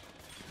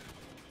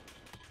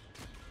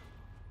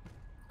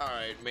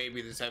 Alright,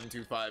 maybe the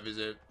 725 is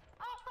it.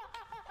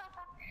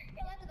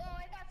 Yeah, let's go.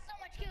 I got so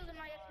much kills in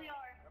my SPR.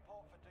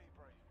 Report for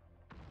debrief.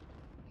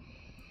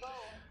 Go.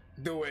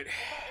 Do it. I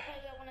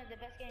thought you got one of the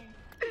best games.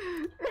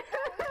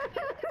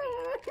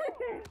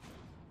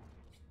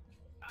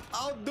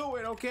 I'll do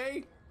it,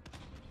 okay?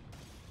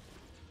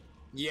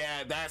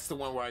 Yeah, that's the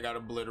one where I got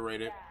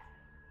obliterated.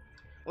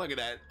 Look at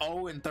that.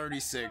 0 and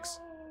 36.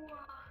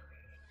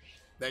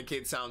 That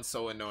kid sounds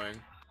so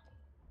annoying.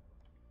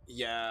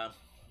 Yeah.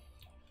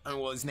 I mean,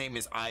 well, his name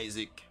is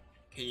Isaac.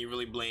 Can you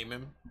really blame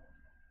him?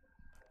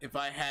 If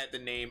I had the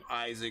name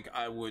Isaac,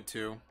 I would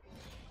too.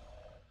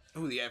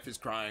 Who the F is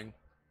crying?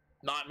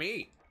 Not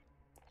me.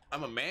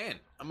 I'm a man.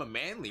 I'm a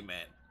manly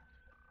man.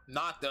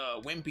 Not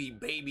the wimpy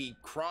baby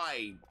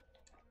cry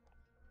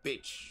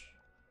bitch.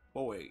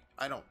 Oh wait,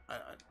 I don't.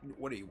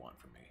 What do you want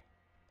from me?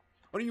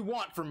 What do you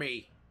want from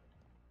me?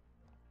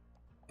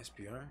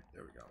 SPR.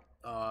 There we go.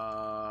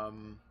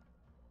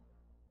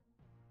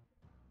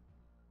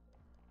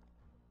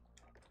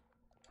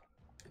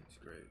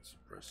 Integrate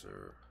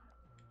suppressor,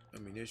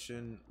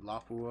 ammunition,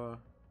 Lapua,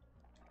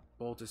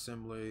 bolt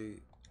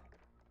assembly,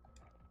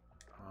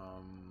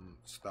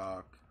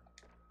 stock.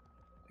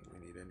 I think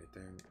we need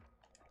anything.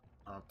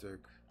 Optic.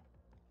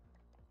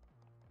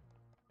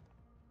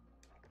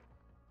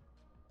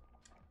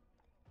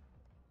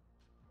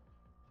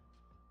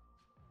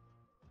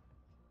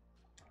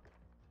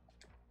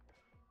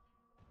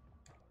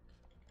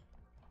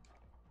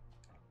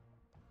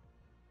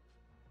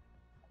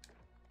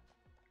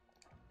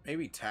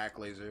 Maybe tack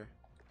laser.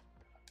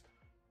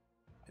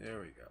 There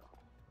we go.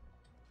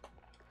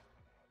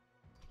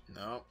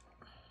 Nope.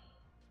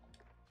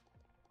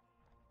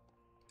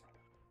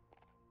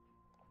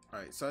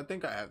 Alright, so I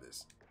think I have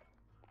this.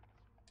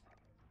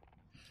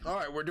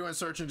 Alright, we're doing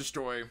search and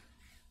destroy.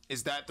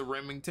 Is that the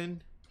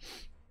Remington?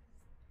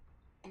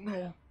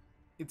 No,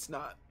 it's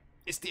not.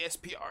 It's the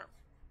SPR.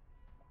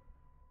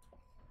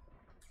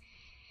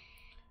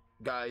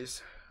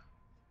 Guys,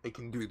 I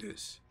can do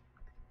this.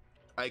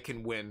 I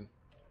can win.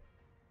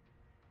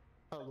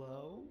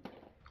 Hello?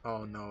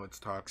 Oh no, it's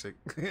toxic.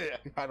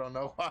 I don't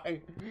know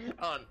why.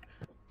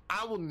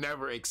 I will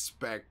never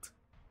expect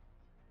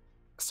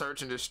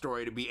search and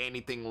destroy to be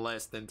anything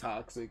less than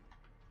toxic.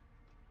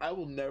 I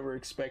will never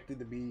expect it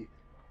to be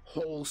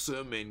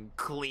wholesome and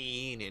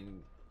clean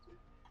and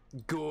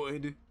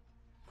good.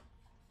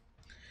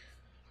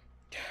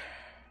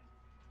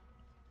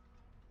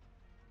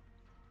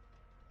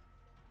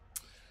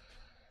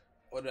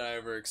 What did I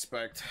ever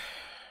expect?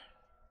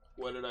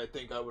 What did I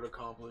think I would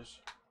accomplish?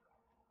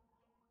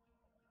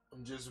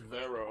 I'm just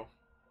Vero,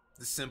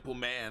 the simple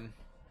man.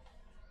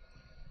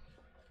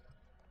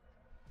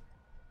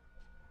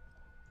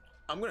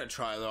 I'm gonna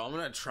try though. I'm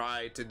gonna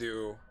try to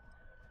do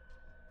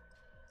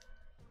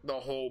the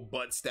whole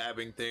butt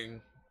stabbing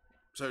thing.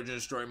 Search and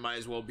destroy might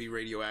as well be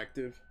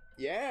radioactive.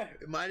 Yeah,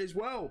 it might as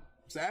well,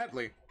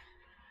 sadly.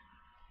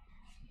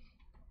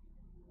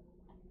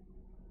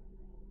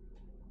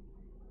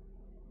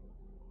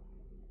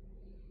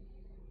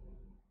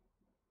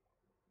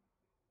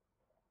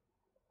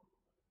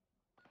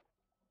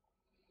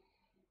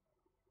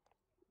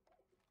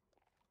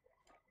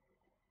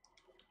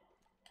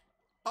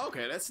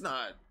 Okay, that's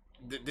not.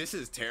 This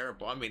is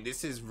terrible. I mean,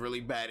 this is really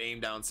bad aim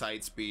down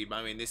sight speed.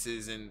 I mean, this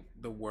isn't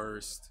the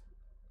worst.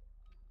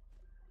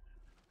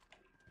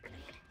 Search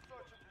and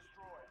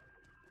destroy.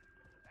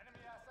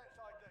 Enemy assets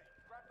ID.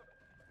 Grab the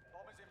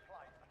bomb is in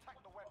play.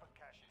 Attack the weapon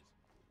caches.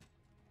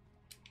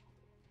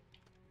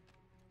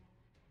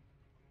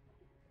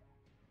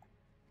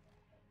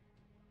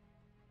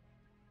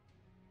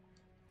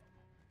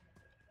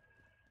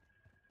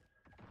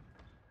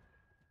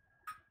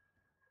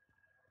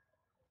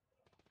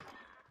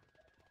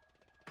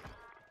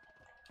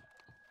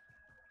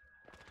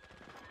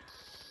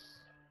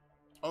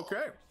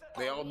 Okay,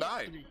 they all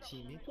died. Three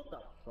teammates, what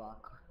the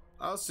fuck?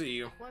 I'll see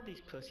you. Why'd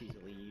these pussies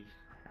leave?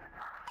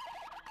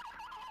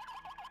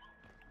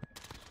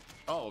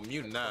 Oh,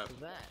 mutant that. What was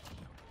that?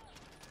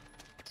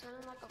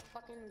 Sounded like a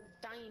fucking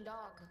dying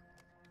dog.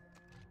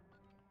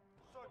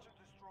 Search and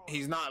destroy.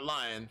 He's not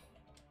lying.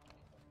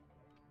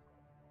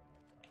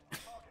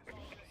 Targets ID.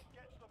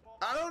 Get to the bomb.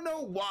 I don't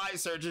know why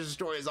search and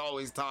destroy is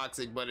always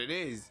toxic, but it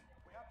is.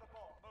 We have the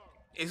bomb. Move.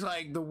 It's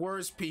like the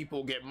worst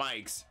people get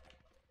mics.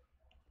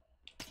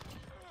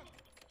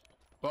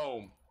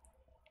 Boom.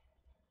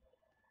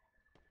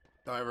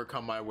 Don't ever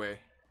come my way.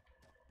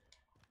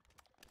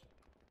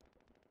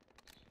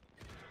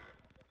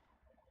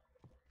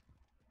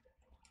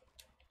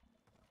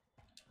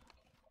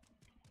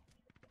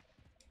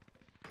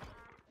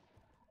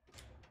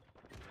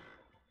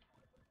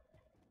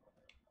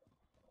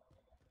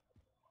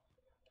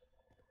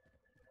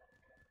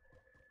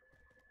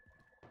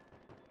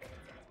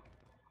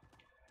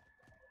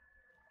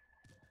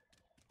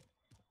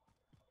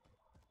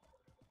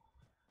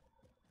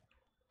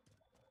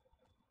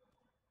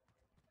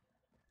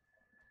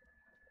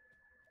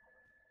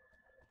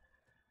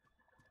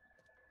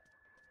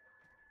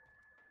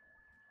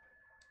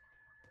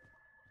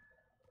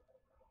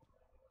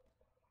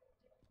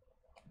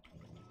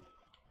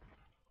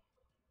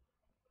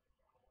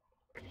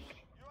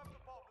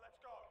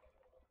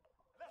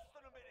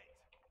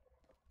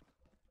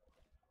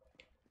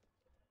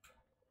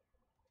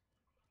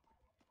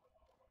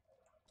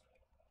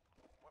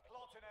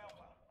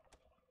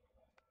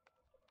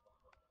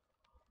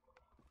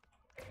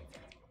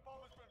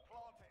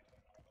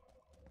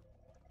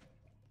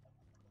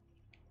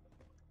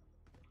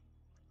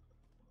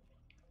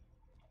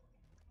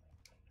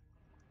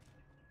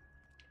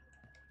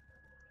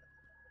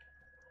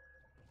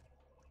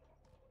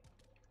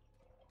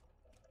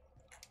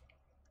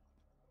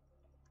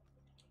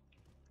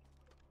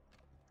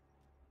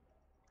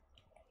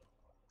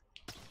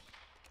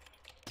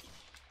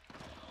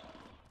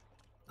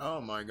 Oh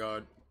my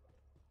god.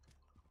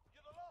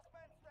 You're the last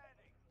man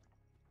standing.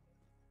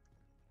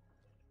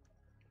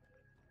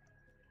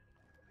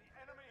 The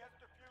enemy has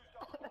defused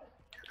our...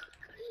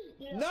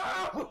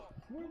 No!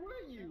 Where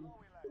were you?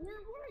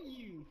 Where were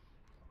you?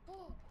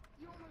 Oh,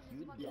 you almost You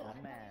just fucking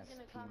dumbass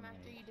gonna come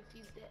after teammate. you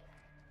defused it.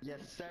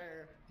 Yes,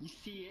 sir. You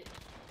see it?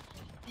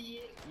 You see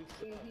it? You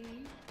see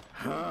me?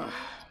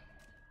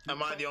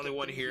 Am I the only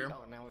one here?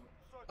 Oh, now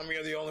I mean,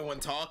 you're the only one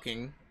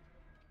talking.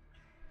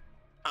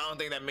 I don't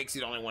think that makes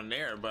you the only one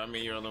there, but I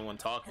mean, you're the only one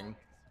talking.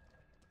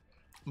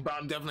 But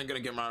I'm definitely gonna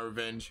get my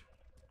revenge.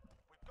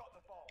 We've got the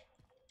bomb.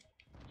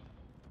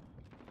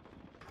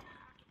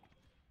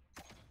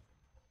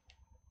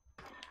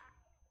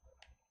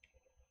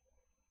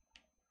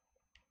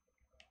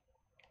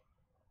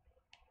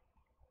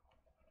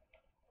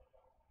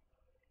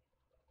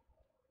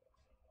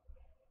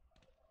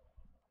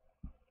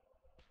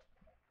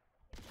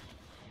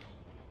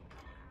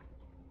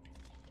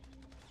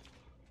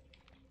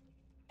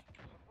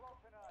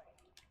 Planting A.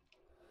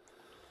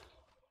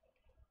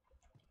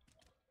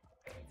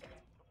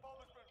 The bomb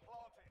has been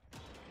planted.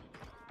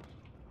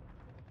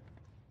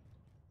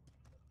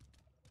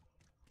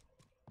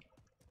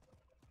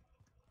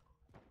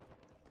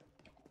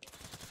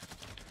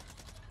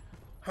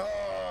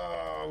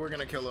 Oh, we're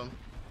gonna kill him.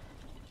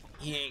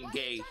 He ain't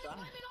gay. Blaming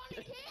on the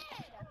kid!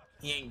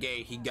 He ain't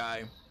gay. He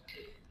guy.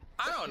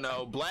 I don't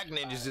know. Black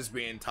Ninja's just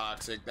being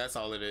toxic. That's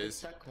all it is.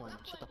 Suck one.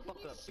 Shut the fuck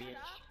up, bitch.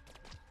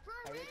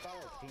 For real!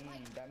 team,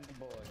 damn the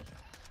boy.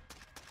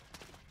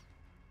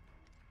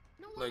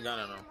 No Like, wonder I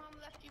don't your know.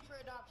 mom left you for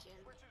adoption.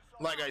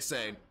 Like I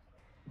said,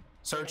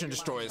 search and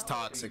destroy is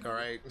toxic,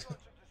 alright?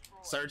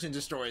 Search and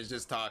destroy is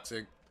just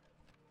toxic.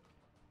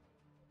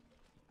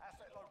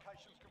 Asset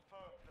locations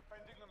confirmed.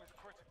 Defending them is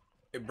critical.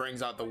 It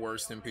brings out the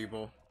worst in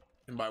people.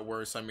 And by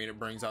worst, I mean it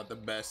brings out the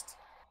best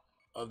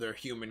of their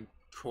human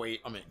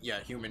trait. I mean, yeah,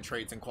 human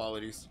traits and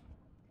qualities.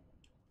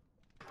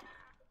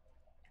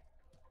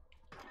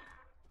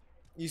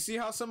 You see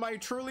how somebody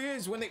truly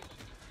is when they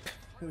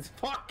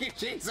fucking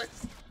Jesus.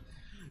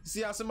 You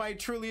see how somebody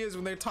truly is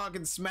when they're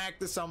talking smack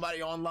to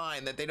somebody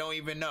online that they don't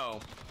even know.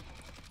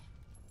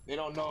 They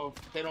don't know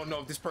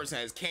if this person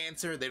has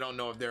cancer. They don't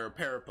know if they're a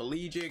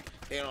paraplegic.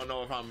 They don't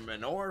know if I'm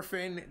an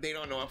orphan. They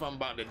don't know if I'm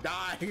about to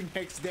die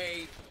next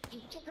day. You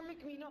fucking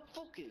make me not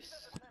focus.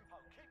 Tempo.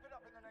 Keep it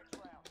up in the next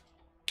round.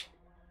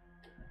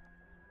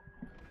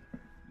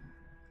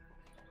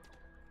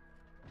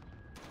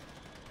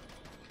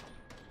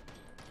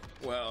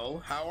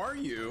 Well, how are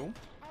you?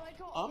 I like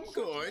how I'm all the shots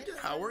good. missed,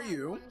 How and are that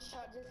you? One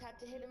shot just had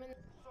to hit him in the...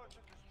 Search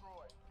and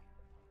destroy.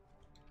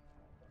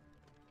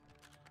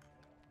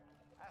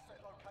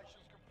 Asset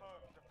locations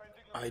confirmed.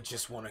 Defending them I is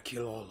just want to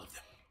kill all of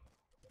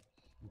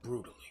them.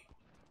 Brutally.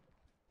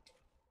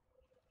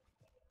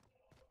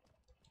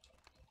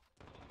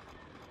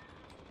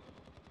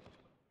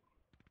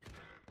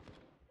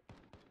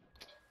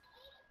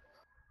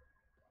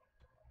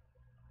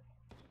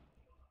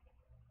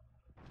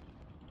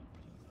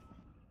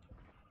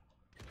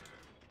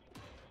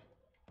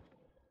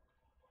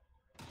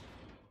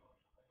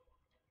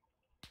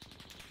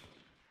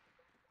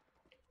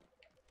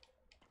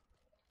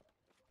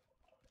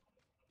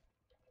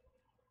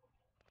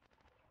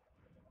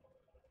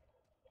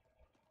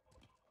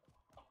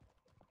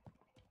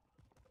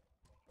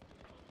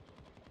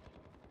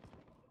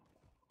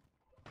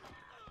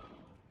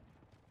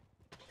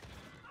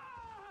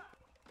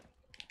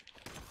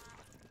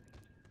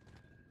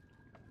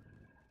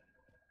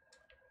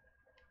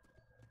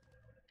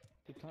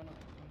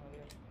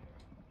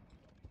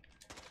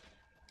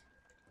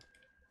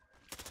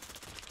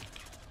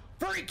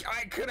 Freak!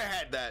 I could have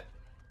had that.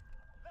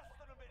 less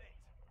than a minute.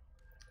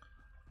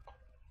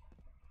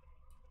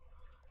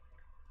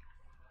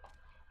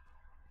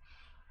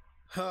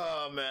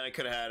 Oh man, I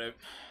could have had it.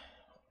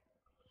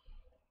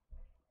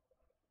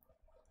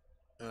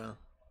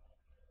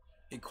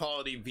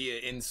 Equality via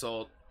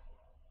insult.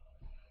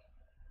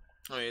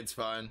 I mean, it's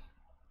fine.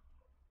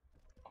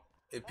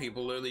 If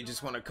people literally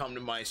just want to come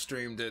to my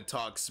stream to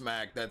talk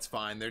smack, that's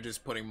fine. They're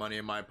just putting money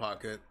in my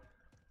pocket.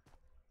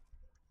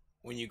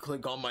 When you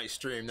click on my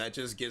stream, that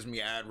just gives me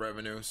ad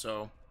revenue,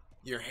 so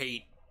your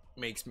hate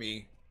makes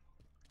me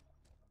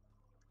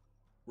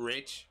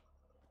rich,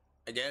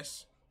 I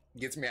guess.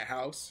 Gets me a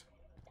house.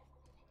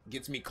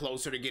 Gets me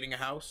closer to getting a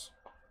house.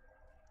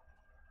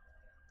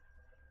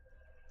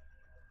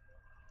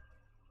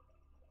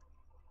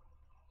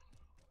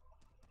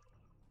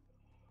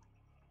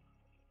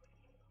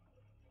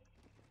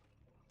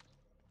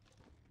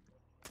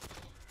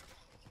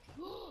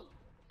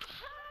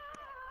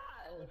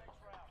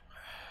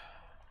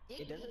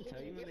 It doesn't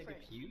tell you when they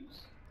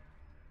defuse?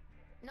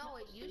 No,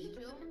 it used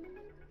to.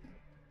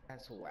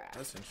 That's whack.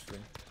 That's interesting.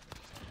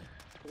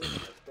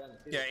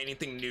 Yeah,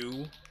 anything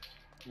new,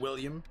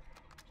 William?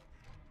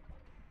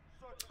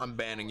 I'm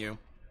banning you.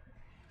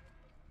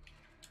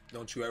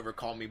 Don't you ever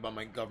call me by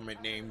my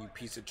government name, you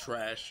piece of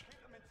trash.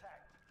 Keep them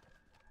intact.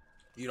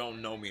 You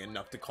don't know me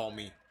enough to call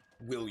me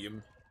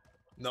William.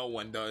 No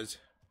one does.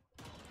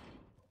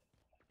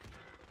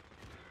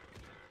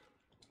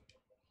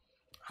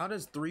 How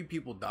does 3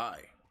 people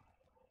die?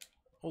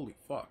 Holy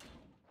fuck.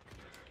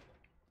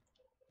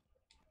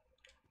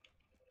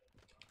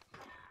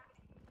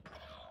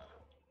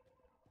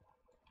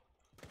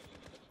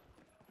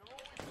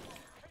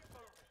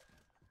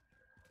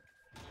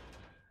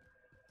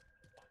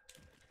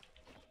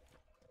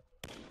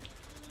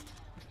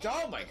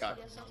 Oh my god.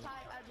 Yes, a pipe.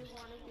 I just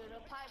want to get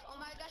a pipe. Oh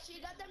my god,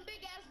 she got them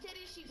big ass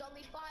titties. She's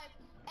only 5.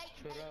 Hey,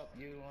 Shut up,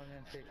 you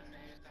 106.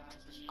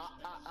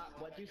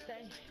 What'd you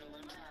say?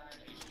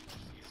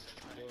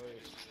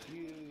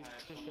 You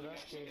shut up,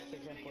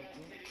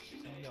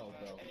 No,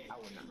 bro, I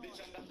would not.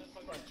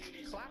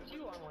 Slap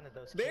you on one of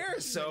those. They're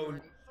so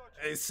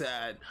it's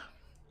sad.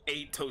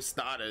 8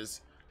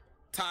 tostadas.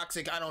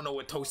 Toxic, I don't know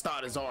what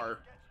tostadas are.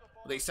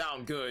 They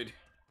sound good.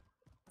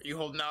 Are you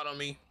holding out on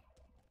me?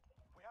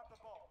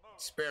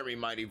 Spare me,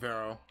 mighty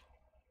Vero.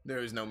 There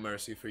is no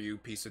mercy for you,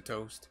 piece of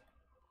toast.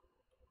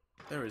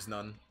 There is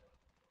none.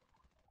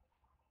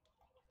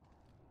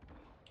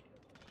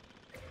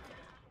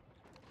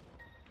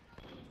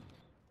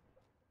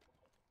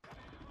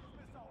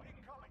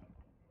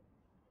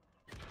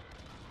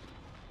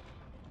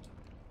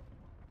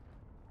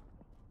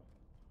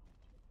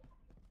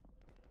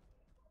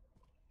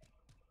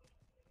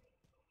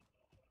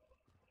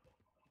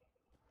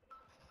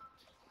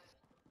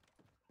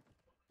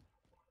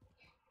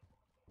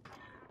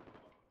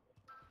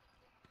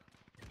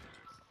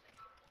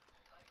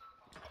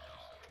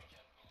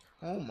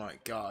 Oh my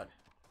god.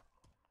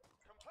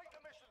 Complete the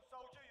mission,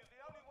 soldier. You're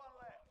the only one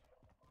left.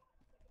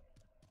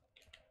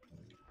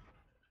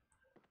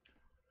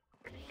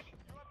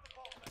 You have the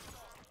bomb. Let's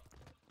go.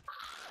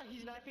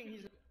 He's knifing,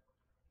 he's...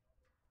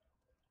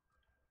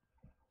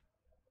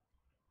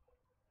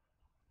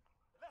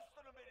 Less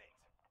than a minute.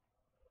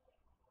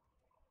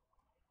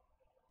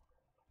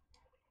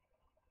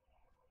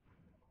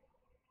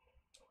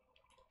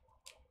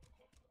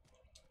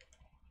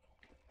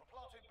 We're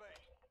planting B.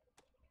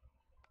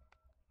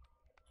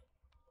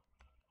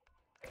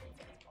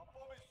 Our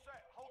bomb is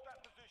set. Hold that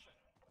position.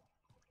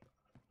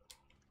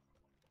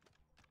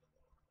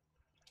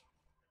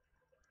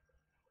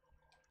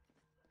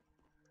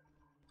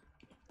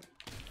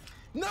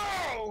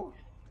 No!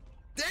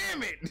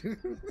 Damn it!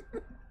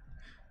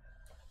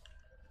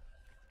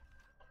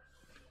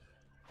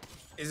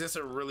 Is this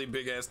a really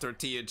big ass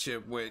tortilla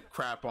chip with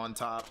crap on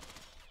top?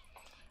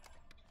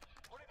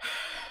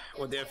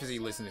 What the F is he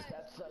listening?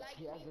 That sucks,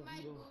 he has a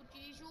veto.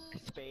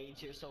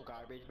 Spades, you're so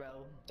garbage,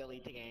 bro.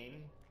 Delete the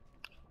game.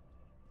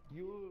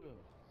 You,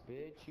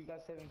 bitch, you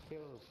got 7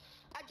 kills.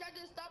 I tried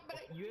to stop,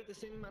 but You have the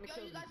same amount of yo,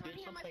 kills. you guys want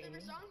to hear my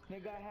favorite song?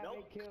 Nigga, I have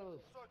 8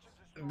 kills.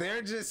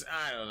 They're just,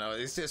 I don't know,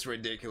 it's just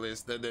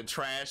ridiculous. The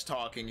trash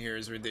talking here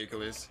is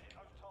ridiculous.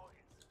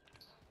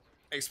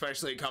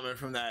 Especially coming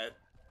from that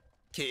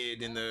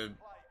kid in the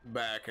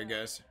back, I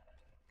guess.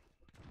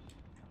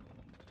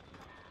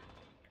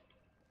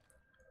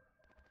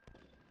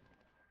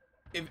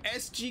 If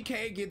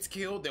SGK gets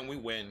killed, then we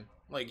win.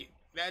 Like,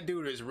 that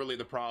dude is really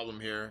the problem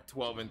here.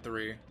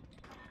 12-3.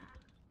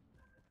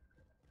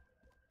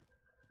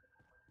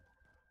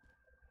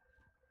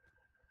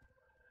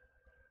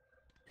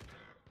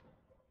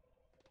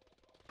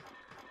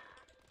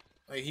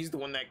 Like, he's the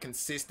one that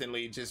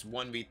consistently just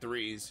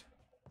 1v3s.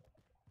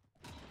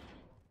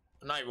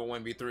 Not even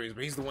 1v3s,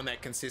 but he's the one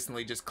that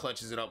consistently just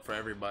clutches it up for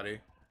everybody.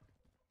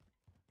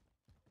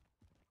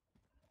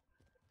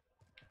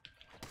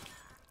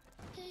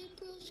 Hey,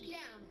 Bruce, yeah,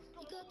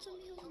 you got some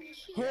heals on the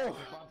sheet. Oh.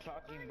 I'm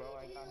talking, bro.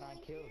 I got 9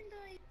 kills.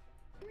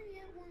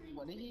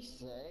 What did he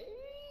say?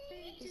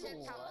 He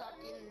said stop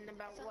talking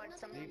about what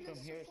something. Leave from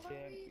here, champ.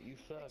 You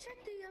suck.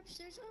 Check the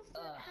upstairs of the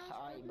house,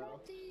 alright, bro.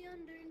 not the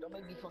underneath. Don't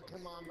make me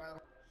fucking mom, bro.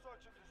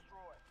 Search and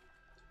destroy.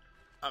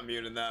 I'm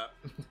muting that.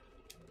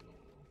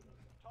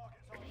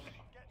 Targets on.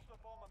 Get to the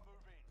bomb and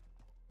move in.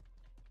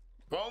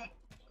 Boom.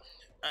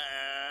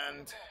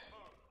 And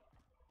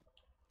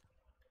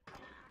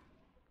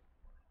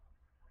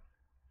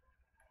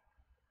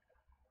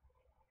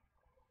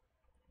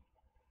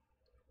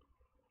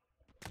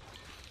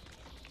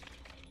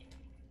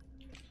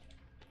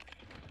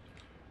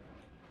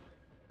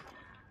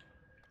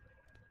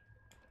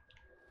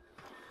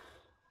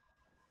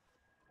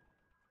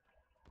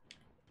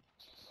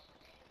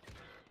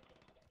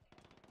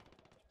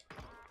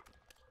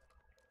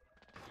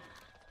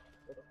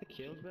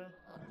Kills, bro.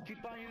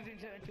 Keep on using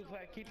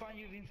 725. Keep on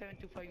using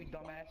 725, you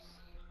dumbass.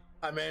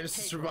 I managed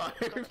to survive.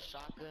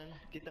 Shotgun.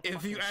 Get the If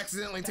fucking you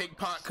accidentally take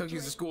pot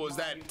cookies to school, is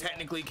that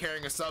technically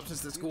carrying a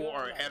substance to school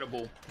or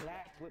edible?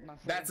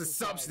 That's a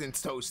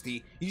substance,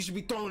 Toasty. You should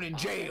be thrown in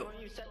jail.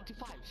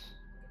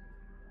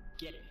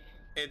 Get it.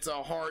 It's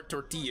a hard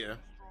tortilla.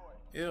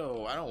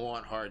 Ew, I don't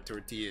want hard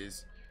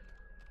tortillas.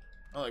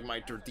 I like my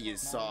tortillas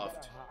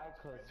soft.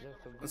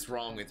 What's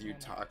wrong with you,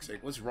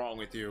 Toxic? What's wrong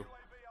with you?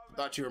 I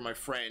thought you were my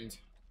friend.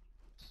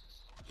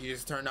 You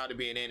just turned out to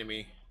be an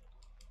enemy.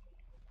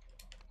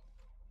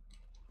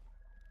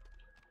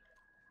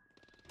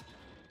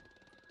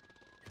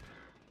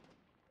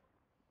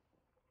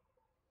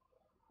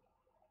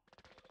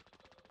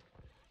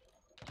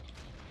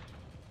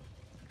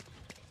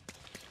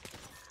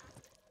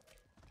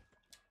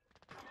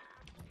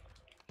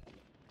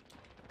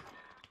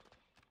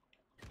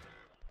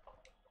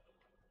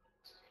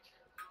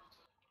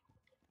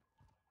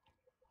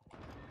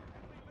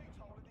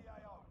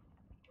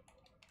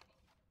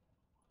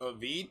 A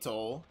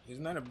VTOL?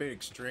 Isn't that a bit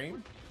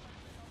extreme?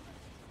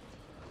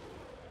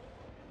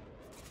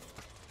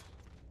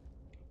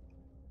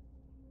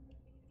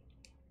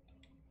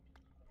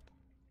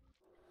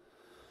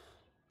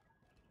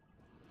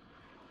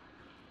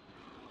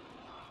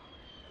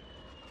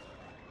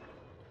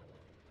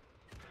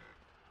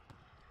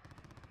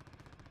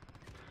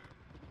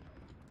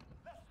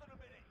 Less than a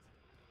minute.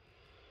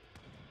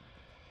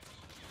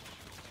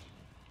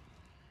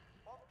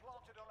 Bomb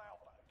planted on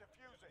Alpha.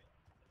 Defusing.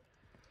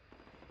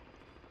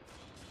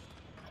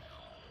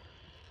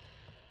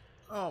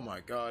 Oh my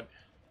god.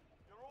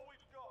 You're all we've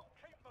got.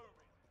 Keep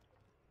moving.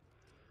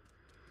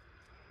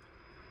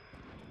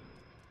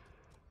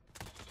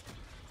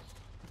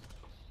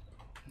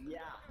 Yeah.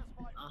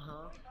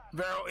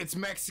 Vero, it's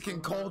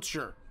Mexican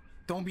culture.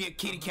 Don't be a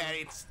kitty cat,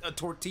 it's a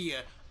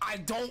tortilla. I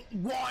don't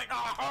want a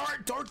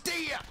hard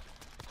tortilla!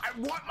 I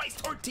want my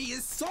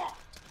tortillas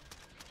soft!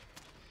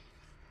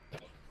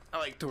 I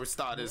like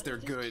tostadas, they're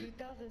good.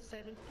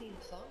 2017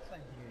 songs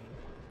I'm hearing.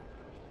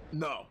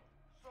 No.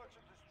 Search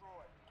and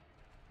destroy.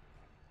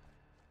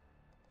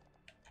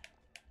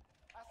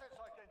 Assets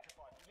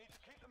identified. You need to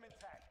keep them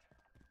intact.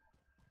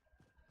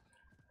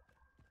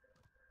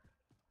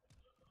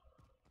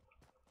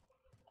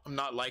 I'm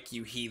not like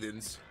you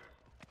heathens.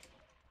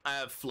 I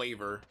have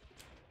flavor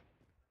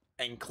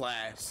and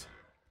class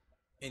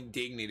and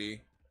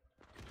dignity.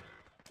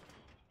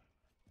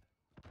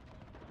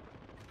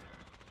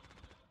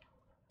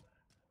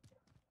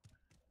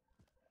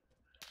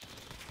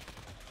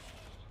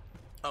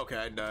 Okay,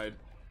 I died.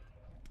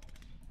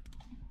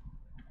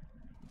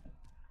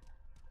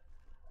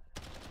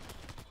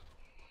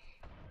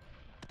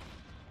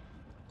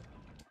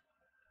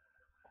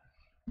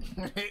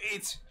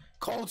 It's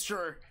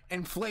culture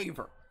and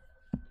flavor.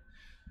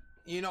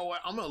 You know what?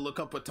 I'm gonna look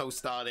up a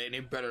tostada and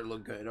it better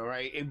look good,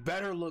 alright? It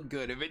better look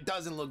good. If it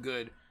doesn't look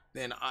good,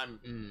 then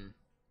I'm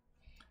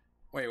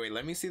Wait,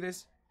 let me see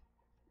this.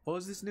 What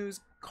was this news?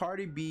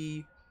 Cardi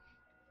B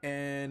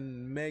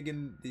and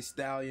Megan Thee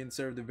Stallion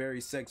served a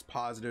very sex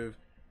positive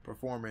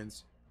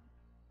performance.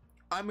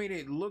 I mean,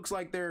 it looks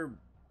like they're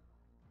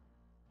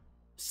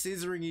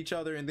scissoring each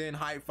other and then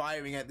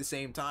high-fiving at the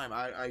same time.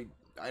 I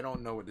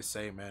don't know what to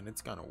say, man.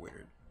 It's kind of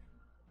weird.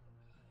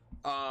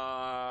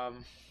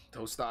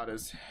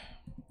 Tostadas.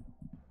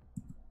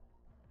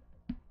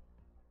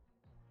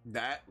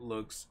 That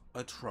looks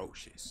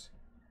atrocious.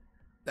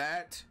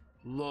 That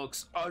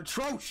looks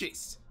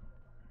atrocious.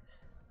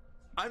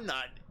 I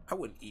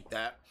wouldn't eat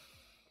that.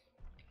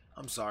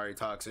 I'm sorry,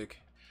 Toxic.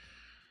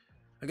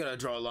 I gotta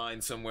draw a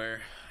line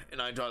somewhere,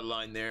 and I draw the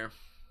line there.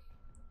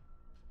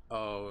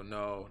 Oh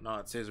no,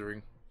 not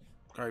scissoring.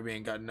 Cardi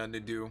ain't got nothing to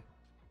do.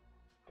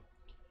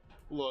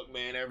 Look,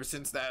 man, ever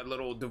since that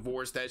little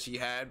divorce that she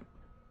had,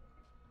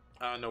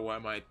 I don't know why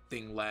my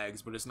thing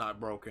lags, but it's not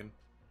broken.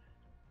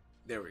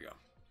 There we go.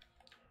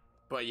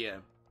 But yeah,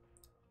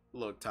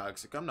 look,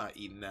 Toxic, I'm not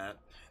eating that.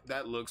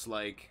 That looks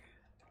like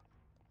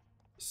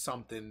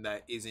something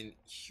that isn't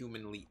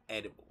humanly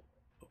edible,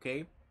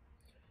 okay?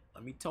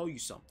 Let me tell you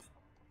something.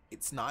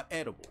 It's not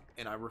edible,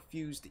 and I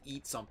refuse to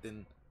eat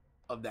something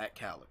of that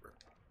caliber.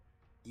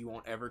 You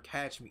won't ever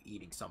catch me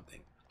eating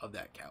something of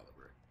that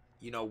caliber.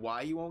 You know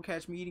why you won't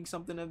catch me eating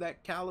something of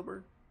that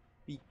caliber?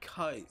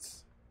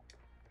 Because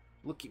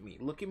look at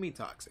me,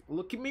 Toxic.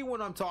 Look at me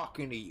when I'm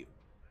talking to you.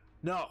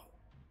 No,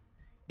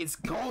 it's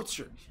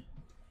culture.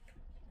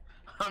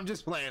 I'm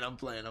just playing. I'm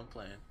playing,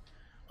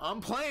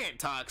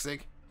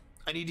 Toxic.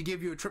 I need to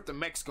give you a trip to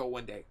Mexico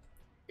one day.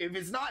 If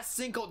it's not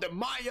Cinco de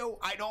Mayo,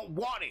 I don't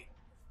want it.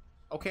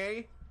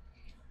 Okay?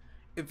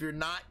 If you're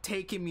not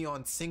taking me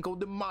on Cinco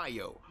de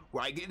Mayo,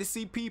 where I get to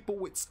see people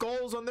with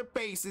skulls on their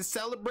faces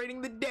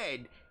celebrating the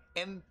dead,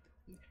 and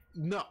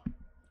no,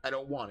 I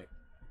don't want it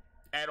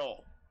at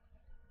all.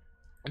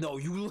 No,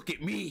 you look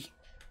at me.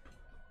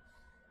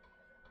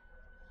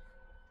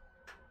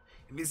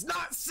 If it's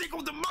not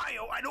Cinco de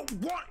Mayo, I don't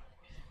want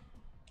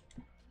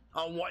it.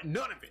 I don't want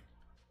none of it.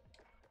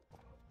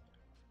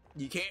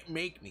 You can't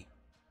make me.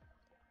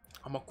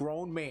 I'm a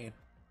grown man,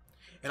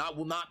 and I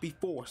will not be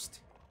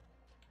forced.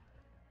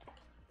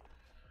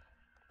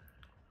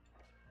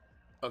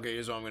 Okay,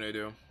 here's what I'm gonna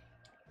do.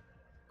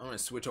 I'm gonna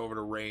switch over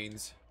to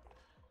Reigns,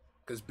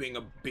 because being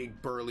a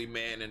big burly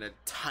man in a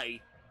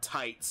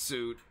tight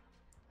suit,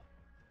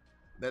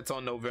 that's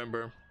on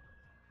November.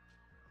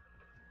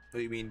 What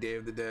do you mean, Day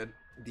of the Dead?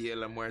 Dia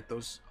de los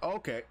Muertos.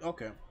 Okay,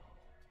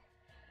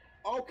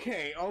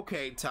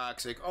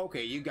 Toxic.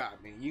 Okay, you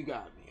got me,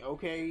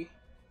 okay?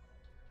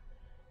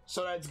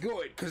 So that's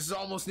good, because it's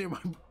almost near my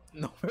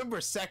November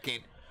 2nd.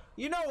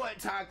 You know what,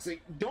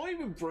 Toxic? Don't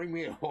even bring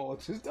me at all.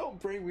 Just don't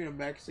bring me to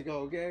Mexico,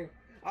 okay?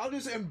 I'll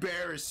just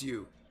embarrass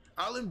you.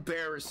 I'll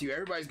embarrass you.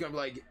 Everybody's gonna be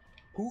like,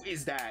 who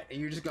is that? And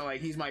you're just gonna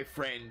like, he's my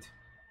friend.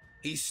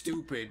 He's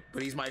stupid,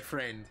 but he's my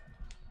friend.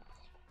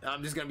 And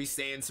I'm just gonna be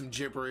saying some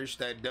gibberish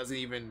that doesn't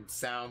even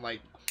sound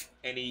like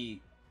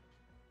any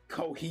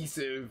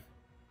cohesive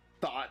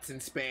thoughts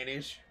in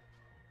Spanish.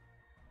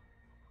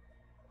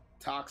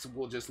 Toxic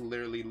will just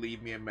literally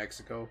leave me in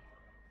Mexico.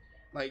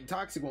 Like,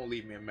 Toxic won't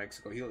leave me in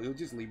Mexico. He'll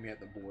just leave me at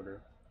the border.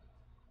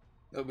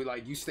 He'll be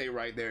like, you stay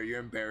right there. You're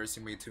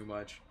embarrassing me too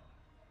much.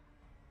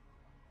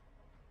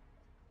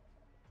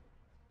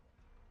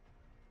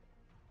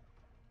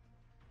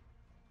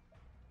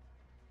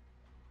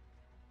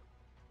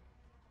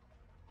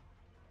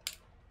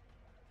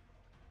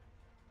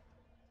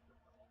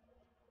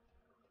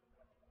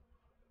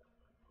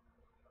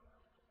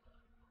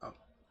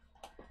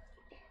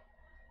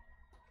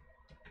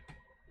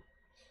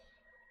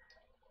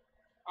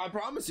 I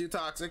promise you,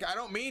 Toxic, I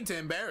don't mean to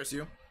embarrass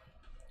you.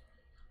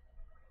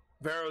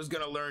 Vero's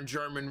gonna learn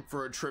German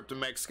for a trip to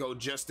Mexico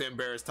just to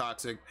embarrass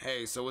Toxic.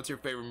 Hey, so what's your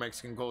favorite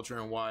Mexican culture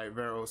and why?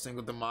 Vero,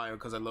 Cinco de Mayo,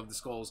 because I love the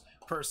skulls.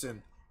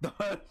 Person.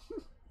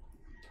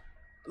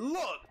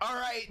 Look,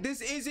 alright,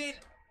 it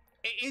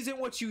isn't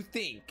what you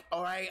think,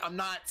 alright? I'm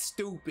not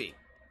stupid.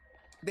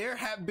 There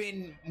have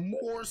been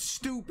more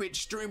stupid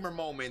streamer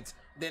moments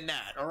than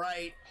that,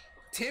 alright?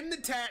 Tim the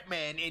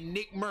Tatman and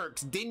Nick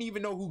Merckx didn't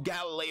even know who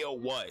Galileo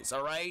was,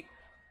 alright?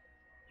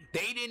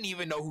 They didn't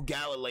even know who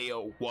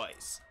Galileo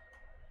was.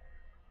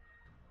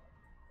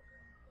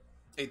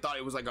 They thought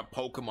it was like a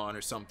Pokemon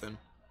or something.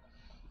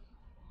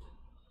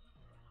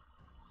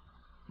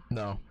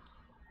 No.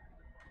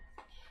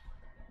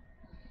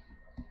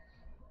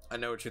 I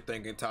know what you're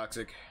thinking,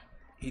 Toxic.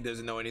 He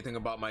doesn't know anything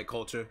about my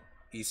culture.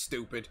 He's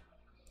stupid.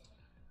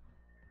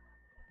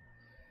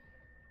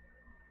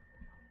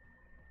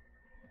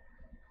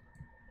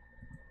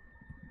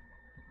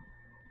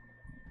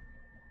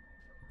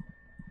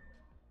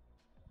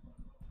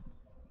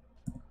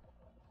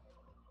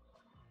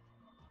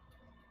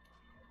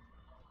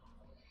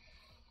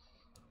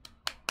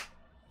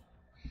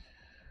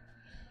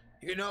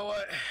 You know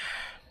what?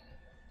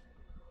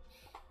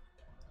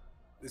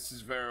 This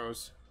is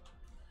Vero's.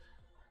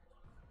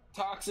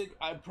 Toxic,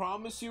 I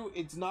promise you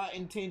it's not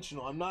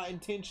intentional. I'm not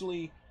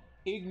intentionally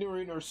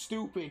ignorant or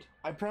stupid.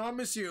 I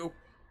promise you.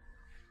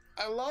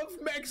 I love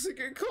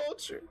Mexican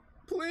culture.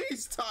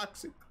 Please,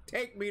 Toxic,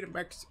 take me to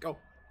Mexico.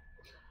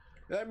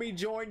 Let me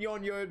join you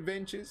on your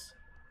adventures.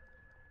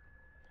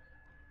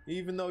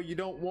 Even though you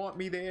don't want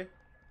me there.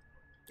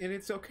 And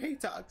it's okay,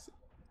 Toxic.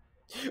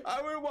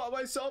 I wouldn't want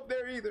myself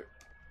there either.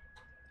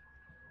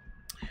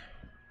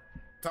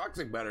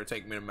 Toxic better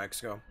take me to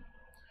Mexico.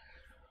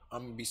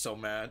 I'm gonna be so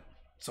mad,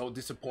 so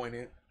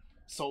disappointed,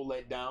 so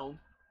let down.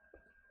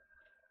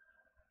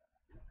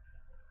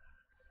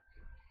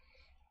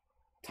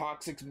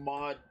 Toxic's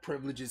mod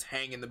privileges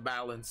hang in the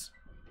balance.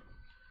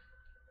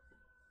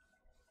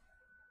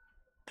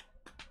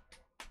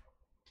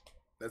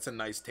 That's a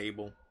nice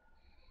table.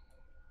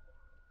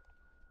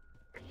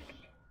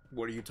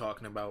 What are you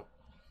talking about?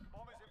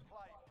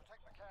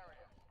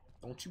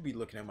 Don't you be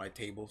looking at my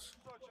tables.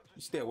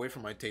 You stay away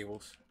from my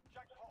tables.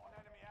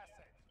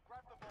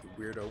 You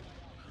weirdo.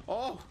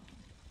 Oh!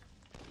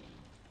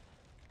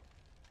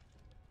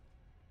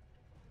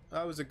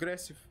 That was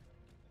aggressive.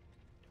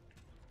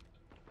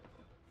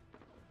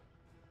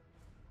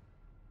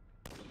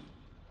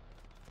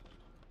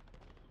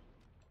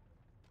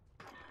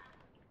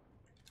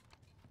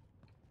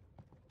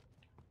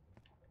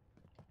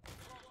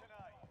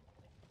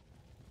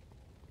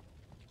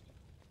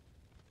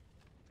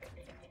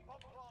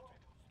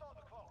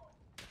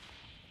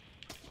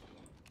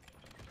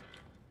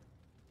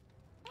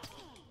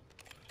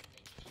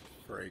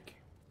 Break.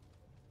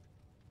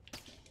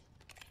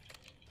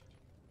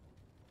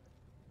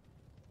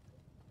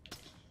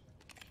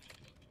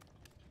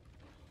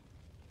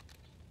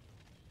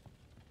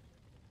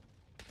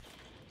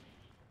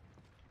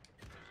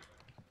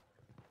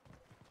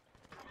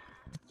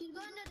 He's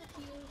going to the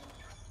fuse.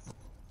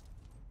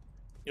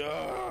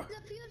 Ugh.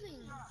 The fusing.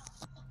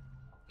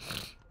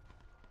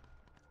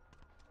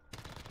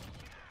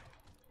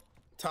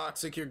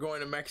 Toxic, you're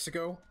going to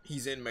Mexico?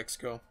 He's in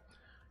Mexico.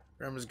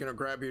 Grandma's gonna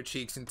grab your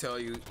cheeks and tell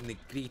you,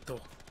 Negrito.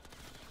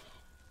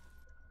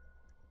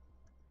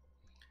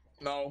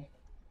 No.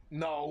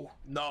 No.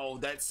 No.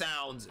 That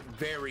sounds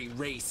very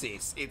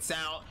racist.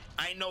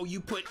 I know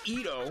you put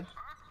Ito.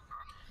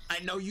 I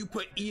know you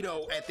put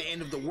Ito at the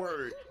end of the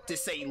word to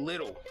say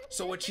little.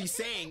 So what she's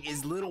saying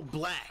is little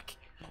black.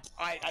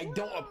 I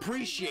don't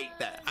appreciate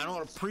that. I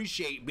don't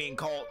appreciate being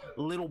called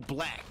little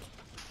black.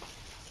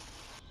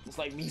 It's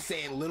like me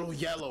saying little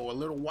yellow or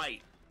little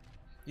white.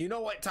 You know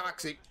what,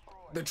 Toxic?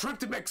 The trip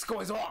to Mexico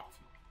is off.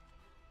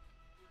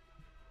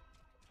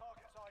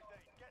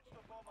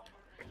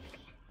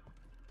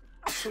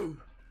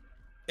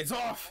 It's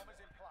off.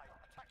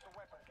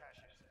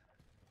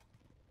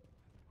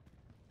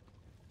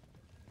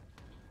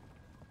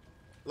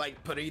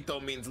 Like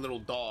perrito means little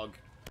dog.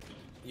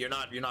 You're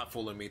not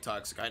fooling me,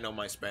 Toxic. I know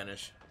my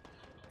Spanish.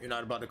 You're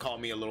not about to call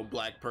me a little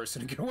black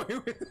person and get away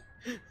with it.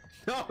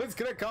 No, it's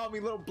gonna call me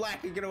little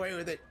black and get away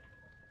with it.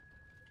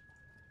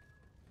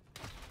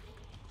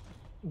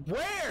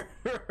 Where?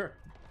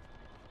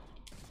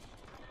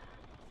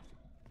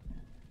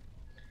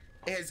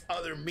 It has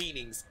other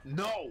meanings.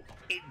 No,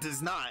 it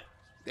does not.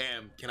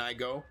 Damn, can I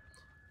go?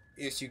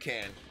 Yes, you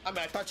can. I mean,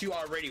 I thought you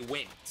already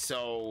went,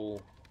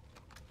 so...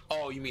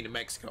 Oh, you mean to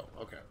Mexico.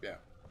 Okay, yeah,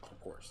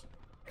 of course.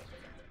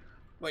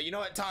 But you know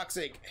what,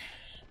 Toxic?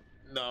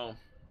 No.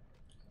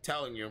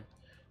 Telling you.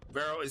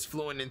 Vero is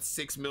fluent in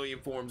 6 million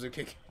forms of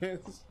kick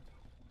ass.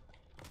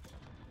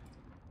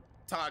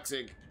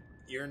 Toxic,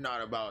 you're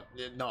not about...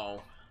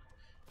 No.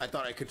 I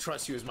thought I could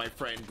trust you as my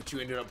friend, but you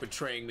ended up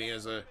betraying me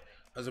as a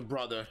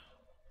brother.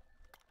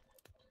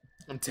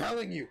 I'm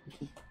telling you.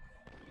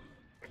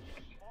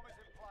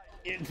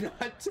 You're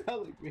not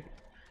telling me.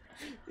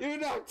 You're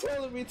not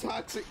telling me,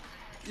 Toxic.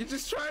 You're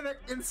just trying to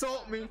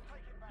insult me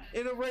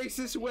in a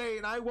racist way,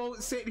 and I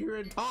won't sit here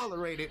and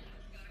tolerate it.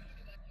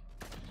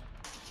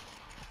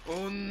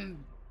 Un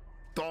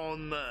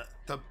don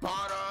te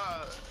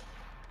para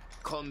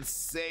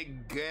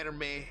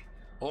conseguirme,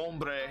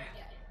 hombre.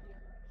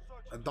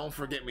 Don't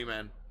forget me,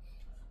 man.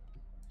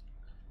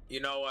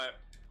 You know what?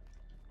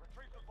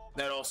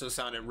 That also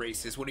sounded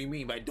racist. What do you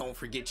mean by don't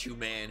forget you,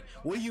 man?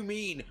 What do you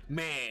mean,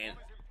 man?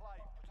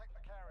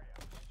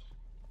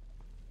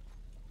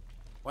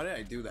 Why did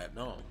I do that?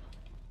 No.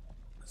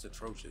 That's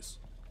atrocious.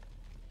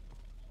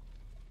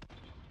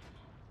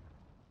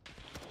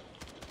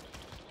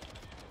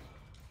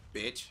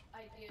 Bitch.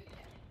 I do, yeah.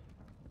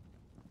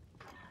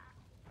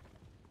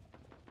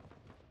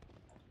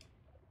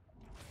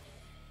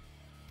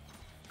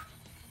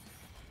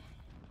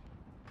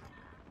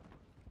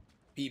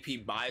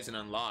 PP buys and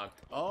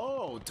unlocked.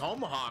 Oh,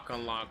 Tomahawk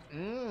unlocked.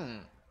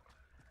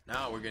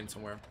 Now we're getting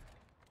somewhere.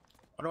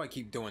 Why do I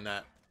keep doing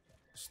that?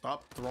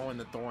 Stop throwing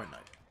the throwing knife.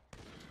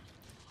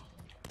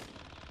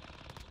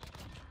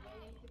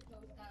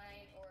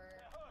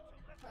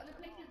 For other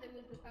places, it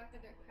was the fact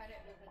that their credit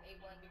was an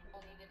A1, we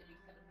all needed to be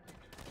 700.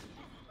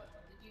 But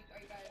are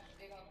you guys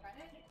big on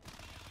credit?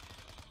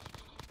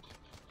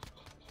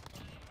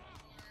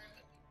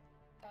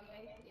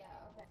 Yeah,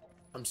 okay.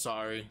 I'm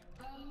sorry.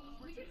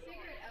 We could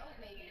figure it out,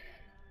 maybe.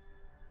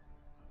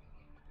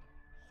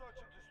 Search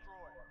and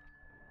destroy.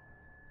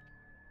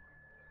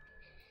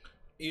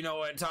 You know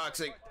what,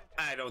 Toxic?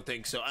 I don't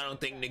think so. I don't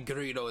think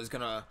Negrito is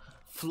gonna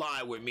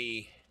fly with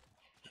me.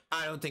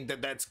 I don't think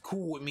that that's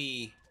cool with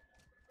me.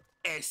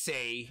 SA.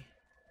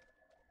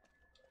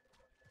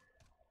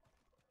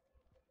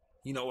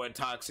 You know what,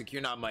 Toxic?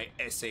 You're not my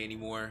SA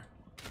anymore.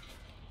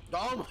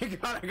 Oh my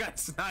god, I got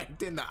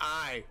sniped in the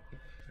eye.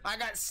 I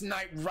got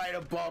sniped right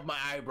above my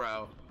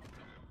eyebrow.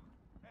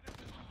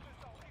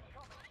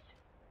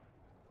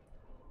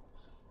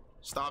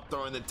 Stop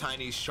throwing the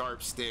tiny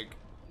sharp stick.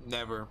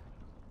 Never.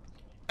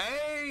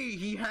 Hey,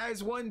 he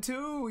has one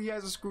too. He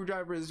has a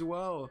screwdriver as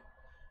well.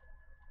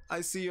 I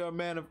see you're a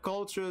man of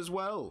culture as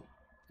well.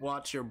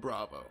 Watch your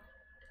Bravo.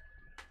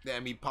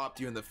 Damn, he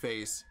popped you in the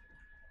face.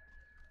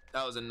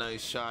 That was a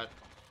nice shot.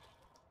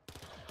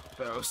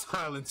 That was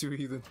silent too,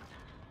 heathen.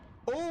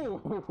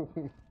 Oh! Oh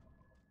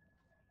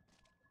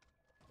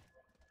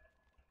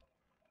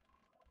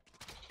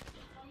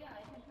yeah,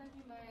 I can send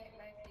you my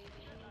saving.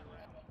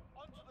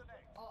 I'll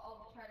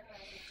try to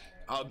find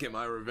it. I'll get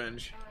my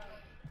revenge.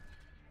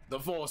 The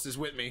force is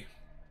with me.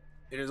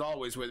 It is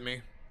always with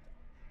me.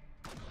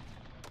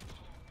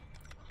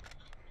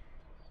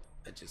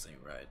 That just ain't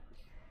right.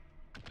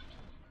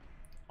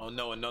 Oh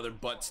no, another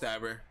butt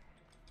stabber.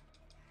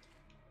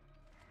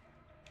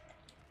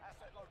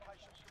 Asset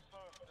locations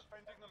confirmed.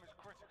 Defending them is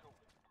critical.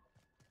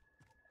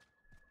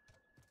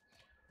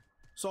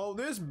 So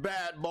this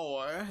bad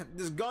boy,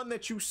 this gun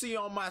that you see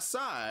on my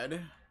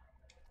side,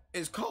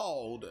 is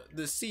called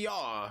the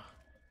CR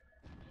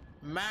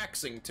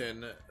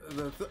Maxington.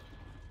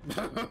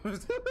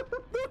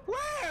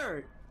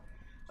 Where?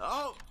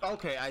 Oh,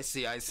 okay, I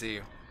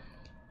see.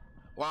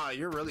 Wow,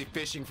 you're really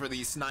fishing for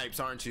these snipes,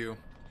 aren't you?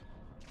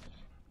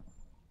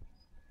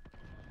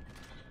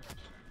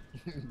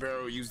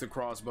 Vero, use the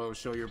crossbow,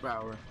 show your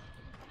power.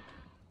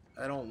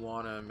 I don't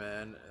wanna,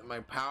 man. My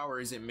power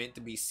isn't meant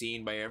to be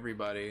seen by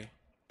everybody.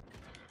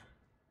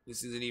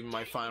 This isn't even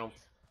my final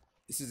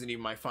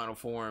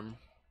form.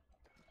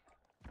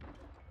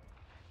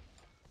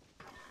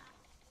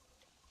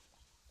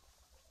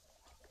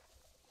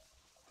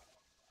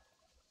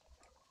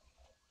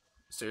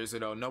 Seriously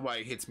though,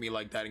 nobody hits me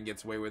like that and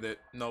gets away with it.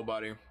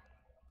 Nobody.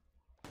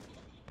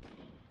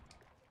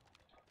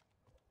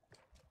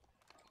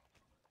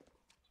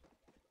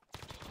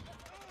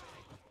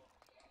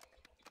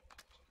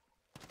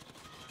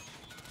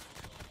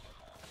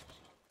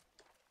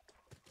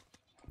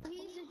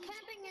 He's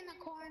camping in the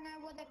corner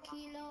with a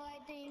kilo, I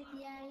think.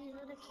 Yeah, he's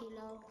with a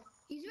kilo.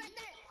 He's right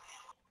there.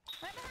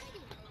 Right behind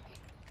you.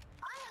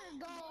 I gotta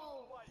go.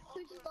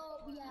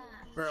 Phobia.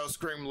 Vero,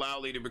 scream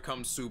loudly to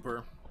become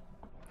super.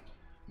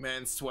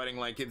 Man sweating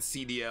like it's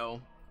CDL.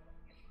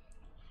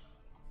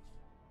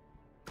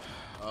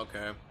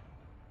 Okay.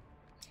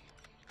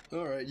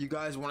 Alright, you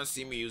guys want to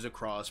see me use a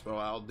crossbow,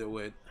 I'll do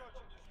it. Search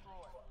and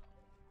destroy.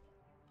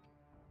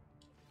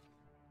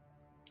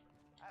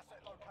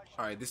 Asset location.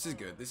 Alright, this is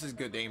good. This is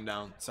good aim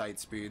down sight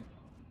speed.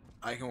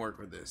 I can work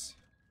with this.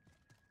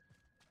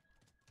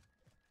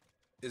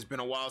 It's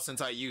been a while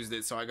since I used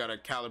it, so I gotta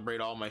calibrate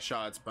all my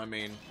shots. But I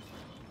mean,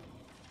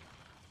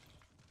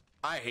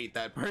 I hate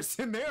that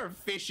person. They are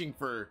fishing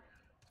for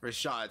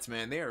shots,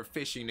 man. They are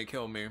fishing to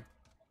kill me.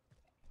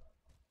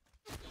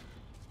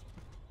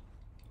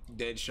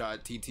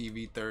 Deadshot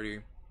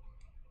TTV30.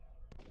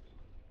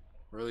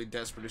 Really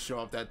desperate to show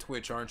off that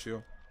Twitch, aren't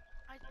you?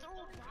 I throw a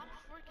bomb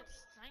before it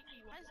gets snipe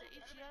me. Why is the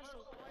ATR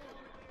so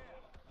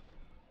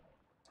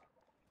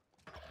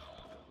good?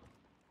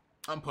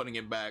 I'm putting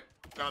it back.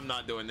 I'm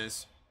not doing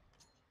this.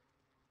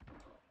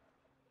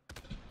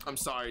 I'm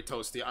sorry,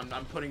 Toasty.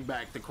 I'm putting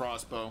back the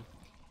crossbow.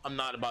 I'm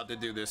not about to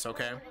do this,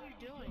 okay? What are you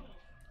doing?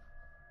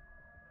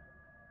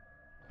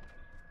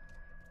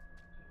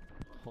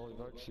 Holy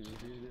fuck, she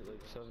repeated it like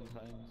 7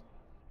 times.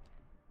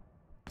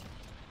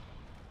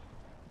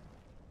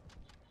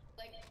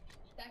 Like,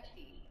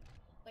 sexy.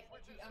 Like,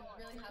 I'm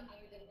really happy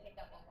you didn't take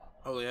that one off.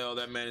 Holy hell,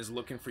 that man is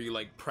looking for you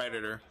like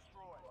Predator.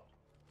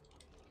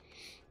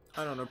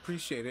 I don't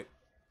appreciate it.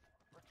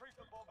 Retrieve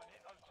the bomb and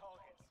hit those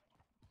targets.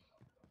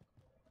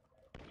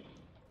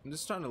 I'm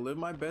just trying to live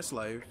my best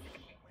life,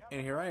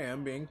 and here I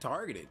am being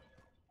targeted.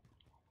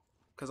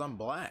 Because I'm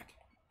black.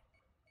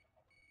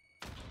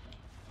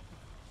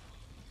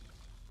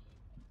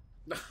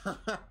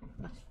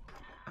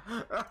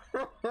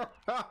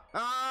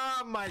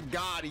 Oh my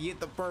god, he hit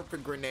the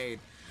perfect grenade.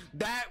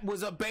 That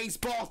was a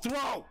baseball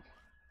throw.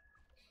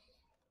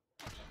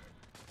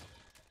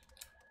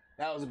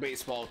 That was a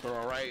baseball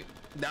throw, right?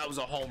 That was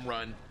a home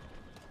run.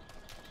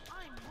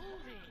 I'm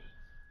moving.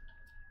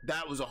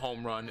 That was a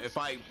home run. If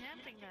I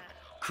Camping that.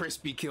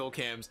 crispy kill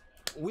cams,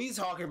 we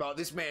talking about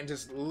this man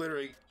just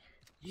literally,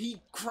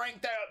 he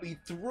cranked that up, he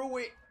threw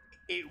it,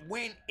 it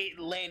went, it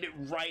landed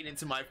right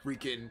into my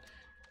freaking,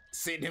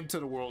 send him to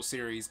the World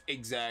Series.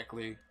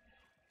 Exactly.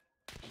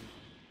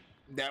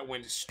 That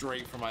went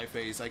straight for my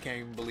face. I can't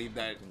even believe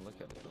that. Look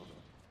at it though.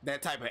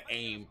 That type of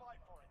aim.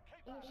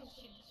 No,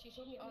 she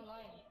showed me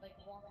online, like,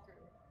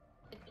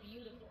 walkthrough. It's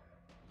beautiful.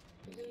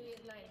 It really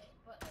is nice,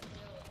 but like,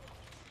 really.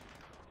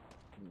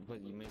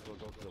 But you may as well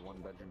go for the 1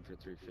 bedroom for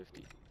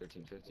 350,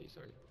 1350,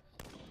 sorry.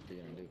 If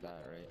you're gonna do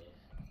that, right?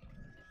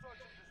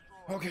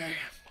 Okay.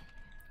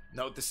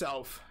 Note to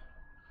self.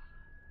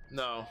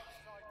 No.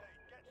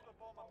 Get to the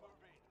bomb and move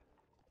in.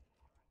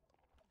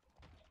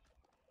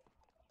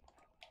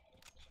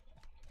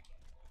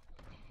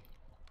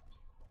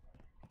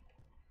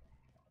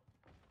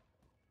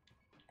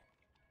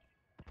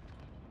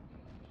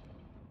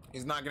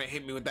 He's not gonna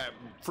hit me with that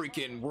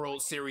freaking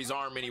World Series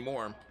arm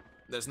anymore.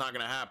 That's not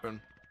gonna happen.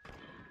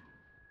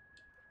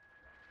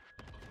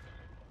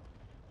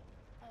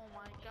 Oh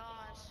my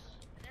gosh.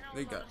 And I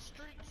They was got- on the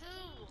street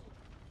too.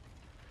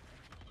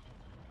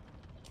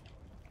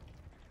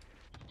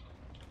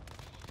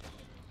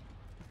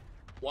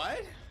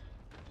 What?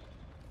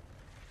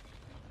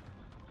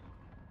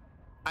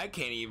 I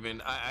can't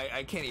even.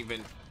 I can't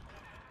even.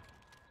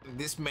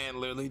 This man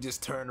literally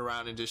just turned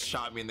around and just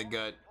shot me in the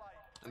gut.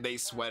 They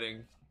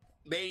sweating.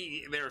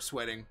 They're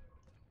sweating.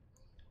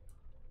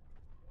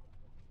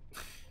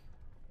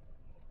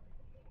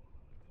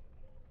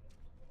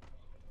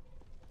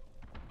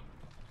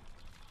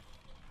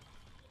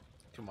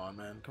 Come on,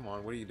 man. Come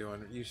on. What are you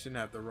doing? You shouldn't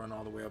have to run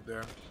all the way up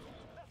there.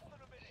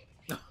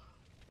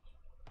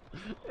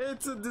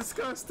 It's a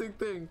disgusting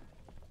thing.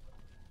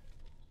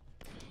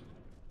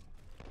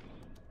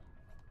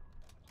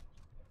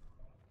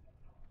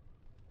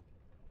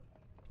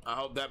 I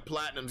hope that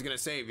platinum's gonna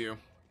save you.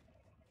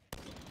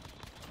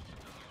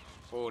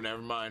 Oh,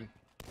 never mind.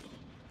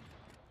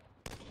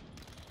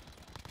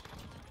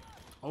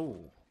 Oh.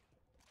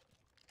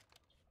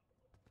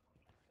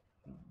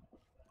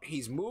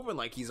 He's moving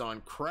like he's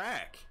on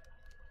crack.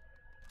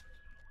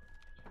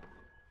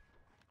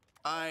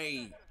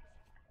 I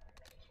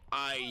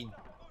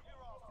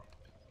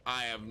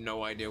have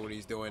no idea what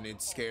he's doing.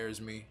 It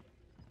scares me.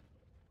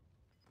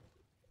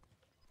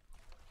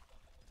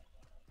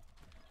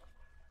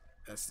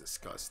 That's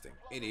disgusting.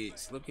 It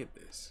is. Look at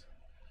this.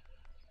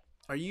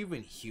 Are you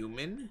even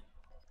human?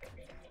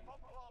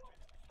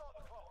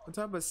 What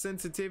type of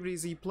sensitivity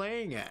is he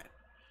playing at?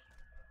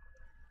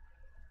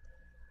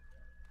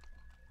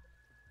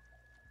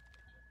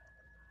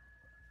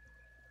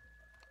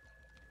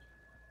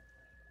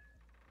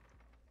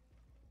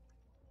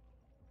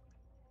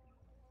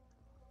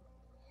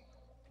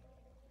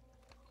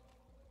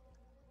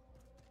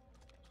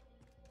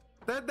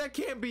 That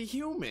can't be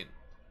human.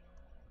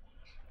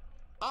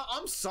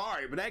 I'm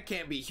sorry, but that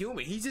can't be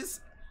human. He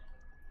just...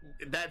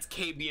 That's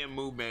KBM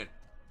movement.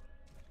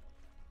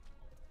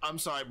 I'm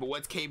sorry, but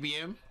what's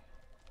KBM?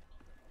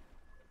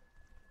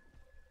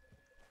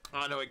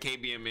 I don't know what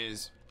KBM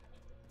is.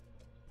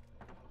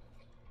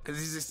 Cause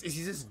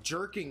he's just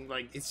jerking,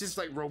 like it's just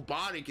like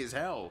robotic as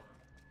hell.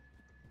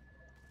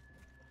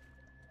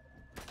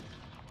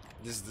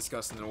 This is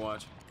disgusting to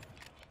watch.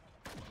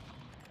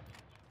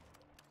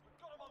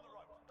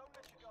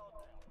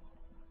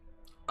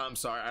 I'm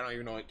sorry, I don't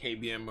even know what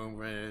KBM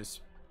movement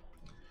is.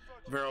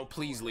 Vero,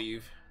 please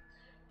leave.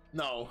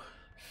 No.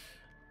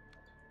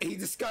 He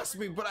disgusts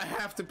me, but I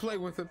have to play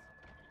with him.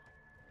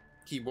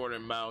 Keyboard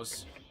and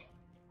mouse.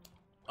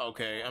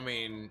 Okay, I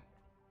mean...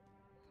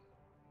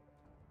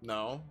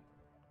 No.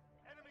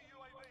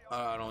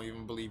 I don't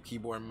even believe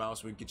keyboard and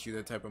mouse would get you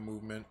that type of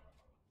movement.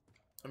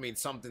 I mean,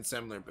 something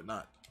similar, but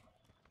not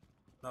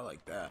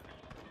like that.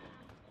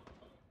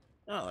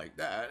 Not like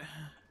that.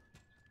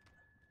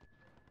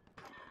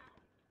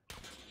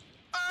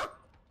 Ah!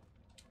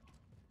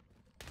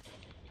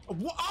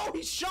 Oh,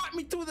 he shot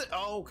me through the.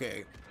 Oh,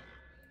 okay.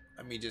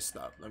 Let me just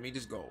stop. Let me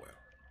just go away.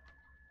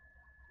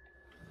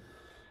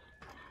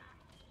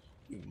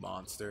 You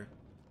monster.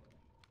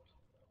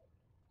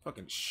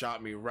 Fucking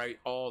shot me right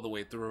all the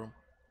way through.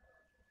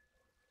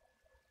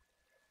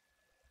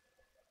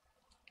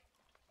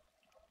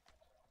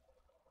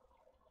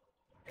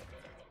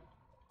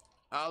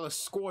 I'll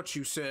escort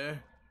you, sir.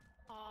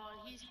 Oh,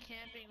 he's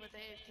camping with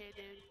AFK,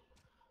 dude.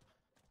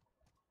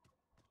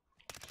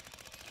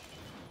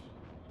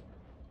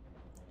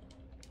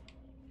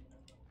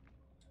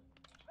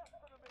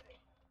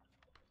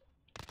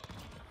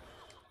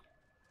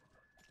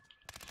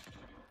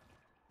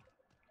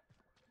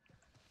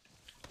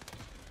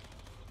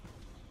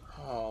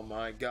 Oh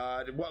my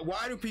god.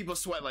 Why do people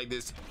sweat like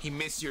this? He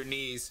missed your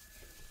knees.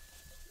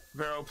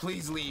 Vero,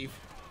 please leave.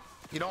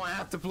 You don't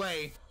have to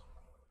play.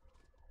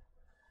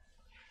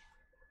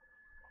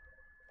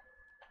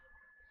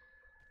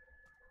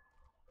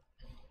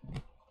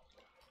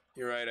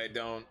 You're right, I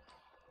don't.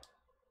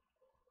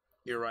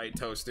 You're right,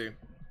 Toasty.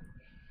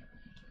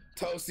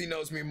 Toasty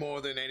knows me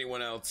more than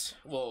anyone else.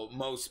 Well,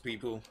 most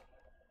people.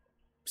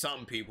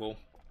 Some people.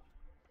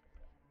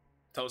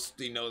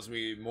 Toasty knows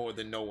me more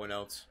than no one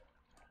else.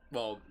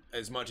 Well,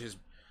 as much as...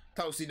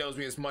 Toasty knows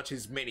me as much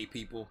as many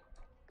people.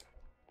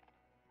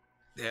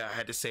 Yeah, I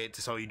had to say it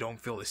so you don't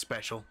feel as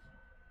special.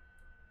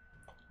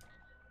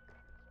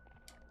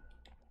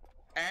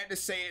 I had to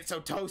say it so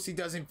Toasty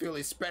doesn't feel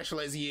as special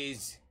as he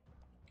is.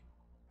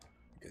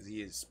 Because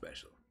he is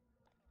special.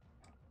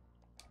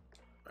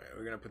 Alright,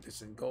 we're gonna put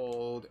this in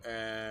gold,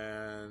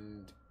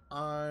 and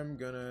I'm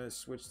gonna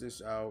switch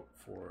this out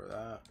for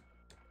that.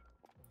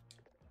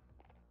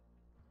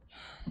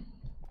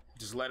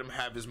 Just let him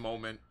have his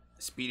moment.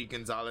 Speedy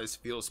Gonzalez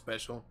feels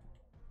special.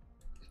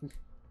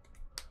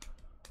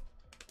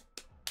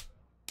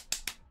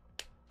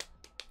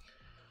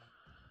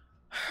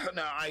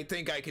 No, I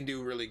think I can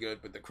do really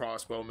good with the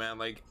crossbow, man.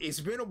 Like,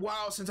 it's been a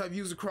while since I've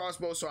used a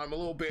crossbow, so I'm a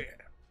little bit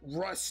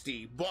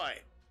rusty, but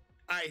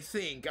I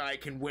think I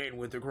can win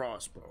with the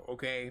crossbow,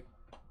 okay?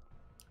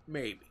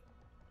 Maybe.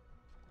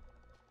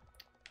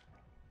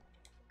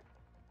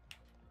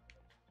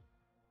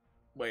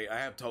 Wait, I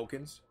have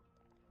tokens?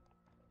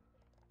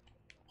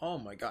 Oh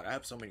my god, I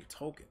have so many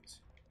tokens.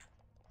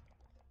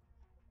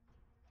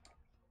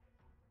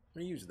 I'm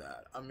gonna use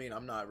that. I mean,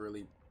 I'm not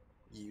really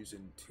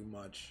using too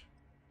much.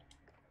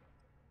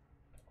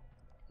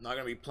 I'm not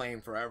gonna be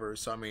playing forever,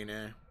 so I mean,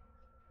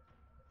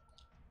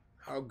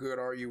 How good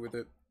are you with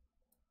it?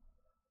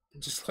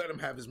 Just let him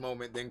have his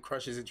moment, then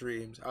crushes his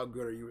dreams. How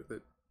good are you with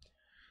it?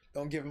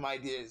 Don't give him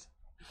ideas.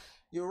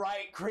 You're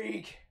right,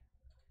 Krieg.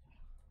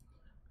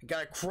 I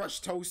gotta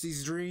crush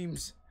Toasty's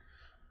dreams.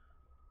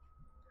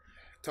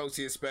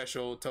 Toasty is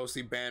special.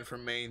 Toasty banned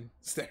from main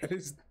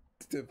status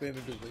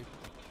definitively.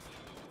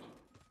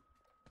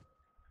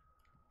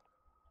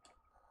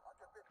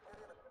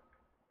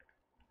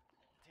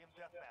 Team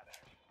deathmatch.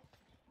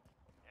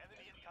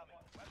 Enemy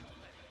incoming. Weapons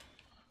ready.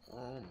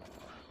 Oh my.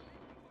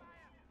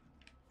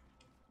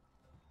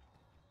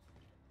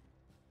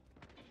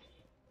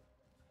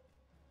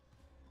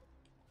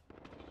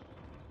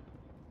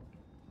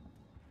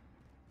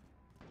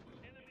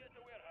 Enemy at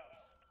the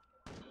warehouse.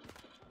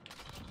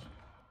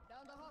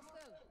 Down the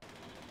hostel.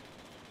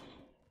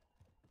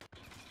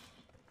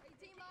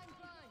 18 line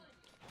climb.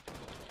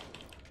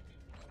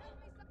 Help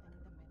me some. I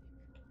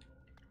need a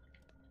medic.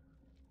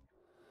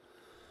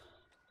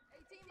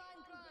 18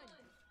 line climb.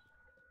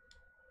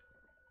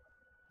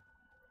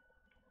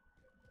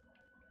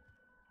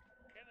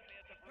 Enemy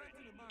at the bridge.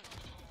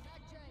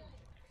 Tag change.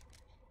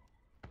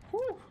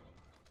 Whew.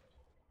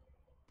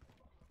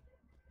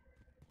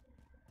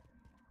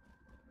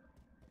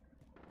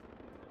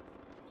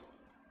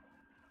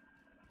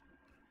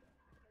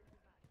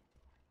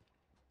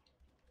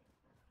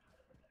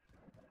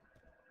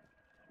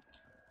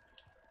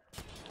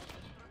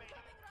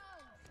 Remaining.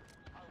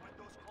 Our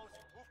window's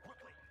closing. Move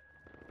quickly.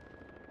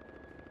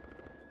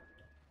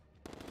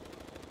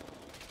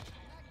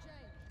 Tag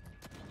change.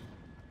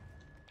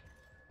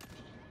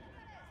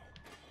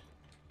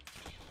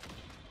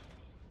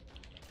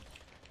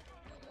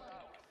 Good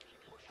luck.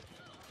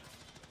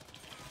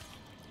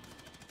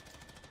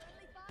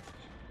 Friendly fire.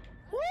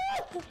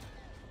 Woo!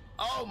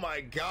 Oh my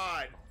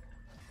god.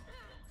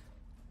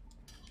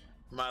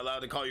 Am I allowed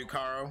to call you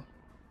Caro?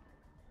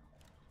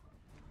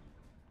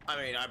 I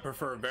mean, I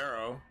prefer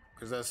Vero,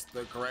 because that's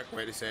the correct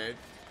way to say it.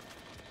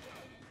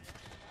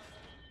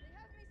 They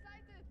have me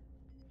sighted.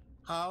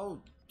 How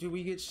do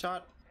we get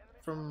shot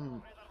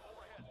from...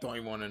 Don't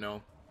even want to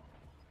know.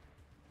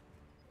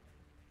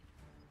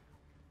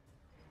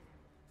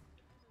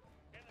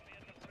 Enemy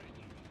at the bridge.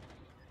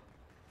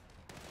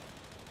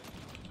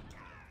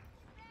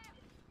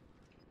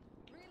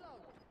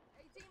 Reload.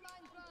 18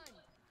 line climb.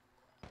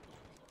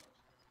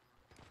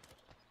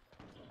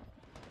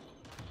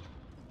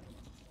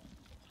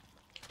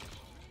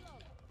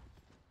 Reload.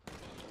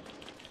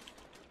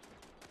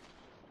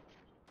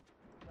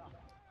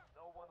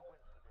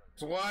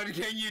 So what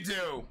can you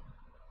do?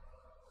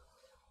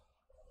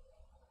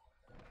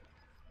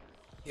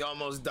 He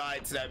almost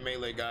died to that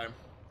melee guy.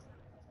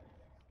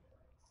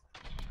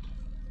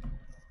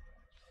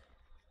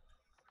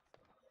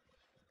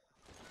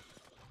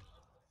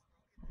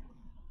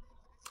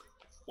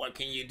 What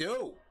can you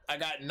do? I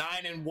got 9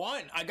 and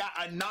 1. I got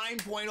a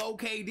 9.0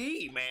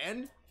 KD,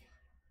 man.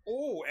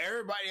 Oh,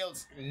 everybody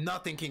else,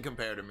 nothing can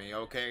compare to me,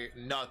 okay?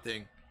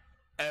 Nothing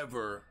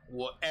ever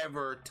will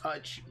ever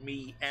touch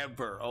me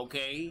ever,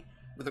 okay?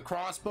 With a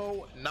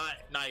crossbow, not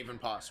even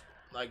possible.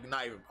 Like,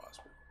 not even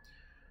possible.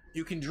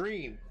 You can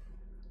dream.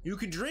 You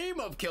can dream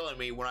of killing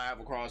me when I have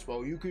a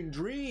crossbow. You can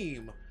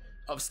dream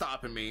of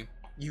stopping me.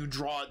 You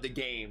draw the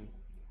game.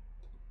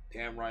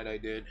 Damn right I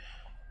did.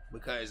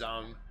 Because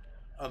I'm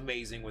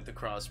amazing with the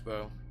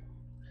crossbow.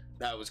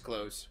 That was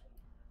close.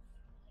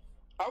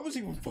 I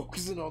wasn't even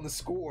focusing on the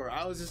score.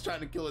 I was just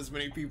trying to kill as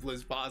many people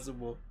as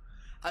possible.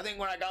 I think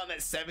when I got on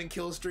that 7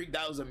 kill streak,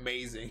 that was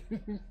amazing.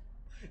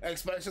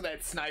 Especially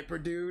that sniper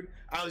dude.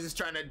 I was just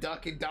trying to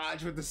duck and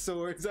dodge with the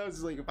swords. I was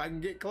just like, if I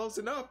can get close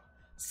enough,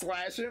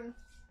 slash him,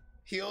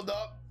 healed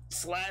up,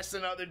 slash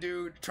another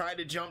dude, tried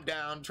to jump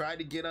down, tried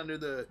to get under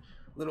the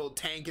little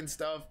tank and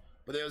stuff,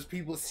 but there was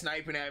people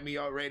sniping at me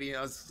already, and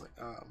I was just like,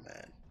 oh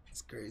man,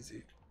 it's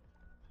crazy.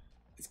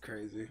 It's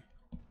crazy.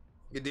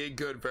 You did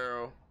good,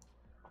 Pharaoh.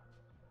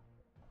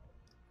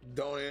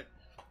 Don't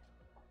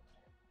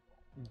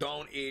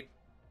eat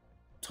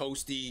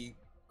toasty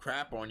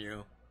crap on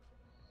you.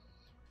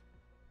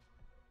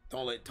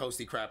 Don't let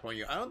toasty crap on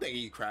you. I don't think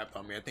he crapped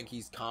on me. I think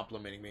he's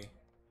complimenting me.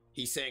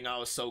 He's saying I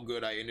was so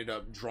good I ended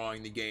up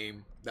drawing the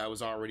game. That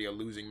was already a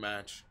losing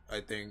match,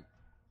 I think.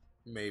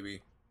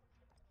 Maybe.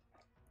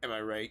 Am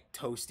I right,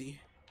 Toasty?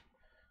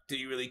 Do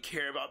you really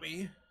care about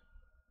me?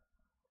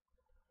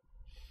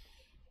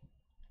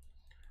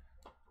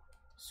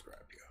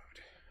 Scrapyard.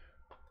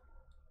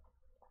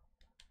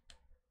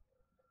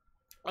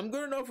 I'm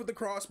good enough with the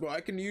crossbow.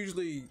 I can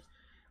usually...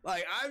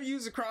 Like, I've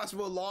used the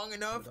crossbow long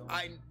enough.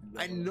 I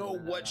know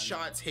what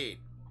shots hit.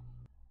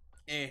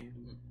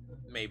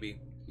 Maybe.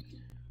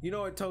 You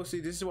know what,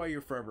 Toasty? This is why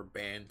you're forever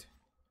banned.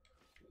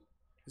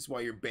 This is why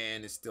your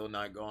ban is still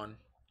not gone.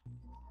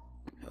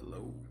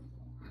 Hello,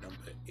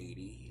 number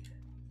 80.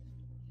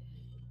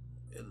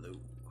 Hello.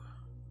 Team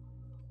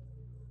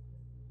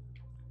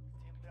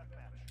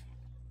deathmatch.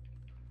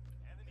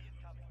 Enemy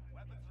incoming.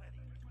 Weapons ready.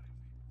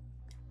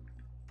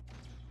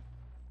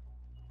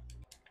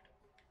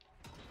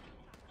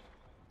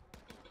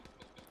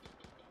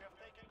 We have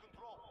taken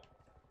control.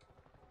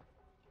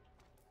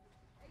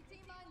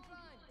 18 mine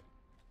run.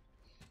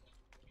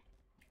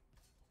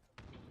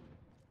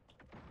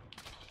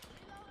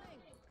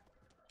 Reloading.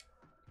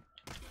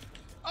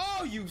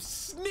 Oh, you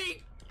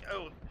sneak!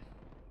 Oh.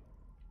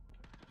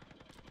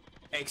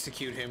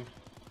 Execute him.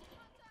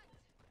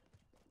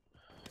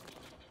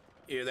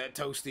 Hear that,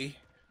 Toasty?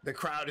 The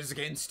crowd is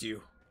against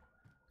you.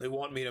 They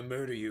want me to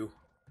murder you,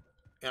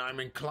 and I'm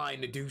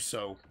inclined to do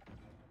so.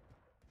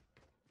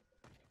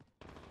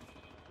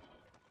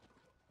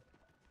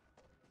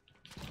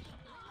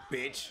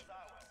 Bitch.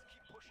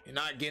 You're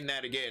not getting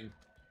that again.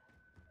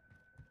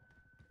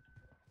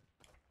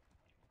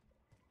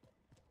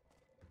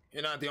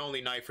 You're not the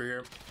only knifer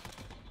here.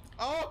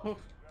 Oh!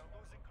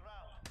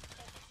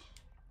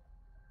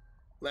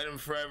 Let him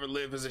forever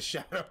live as a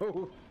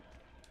shadow.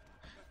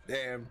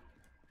 Damn.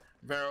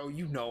 Vero,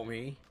 you know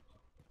me.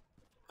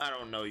 I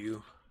don't know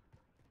you.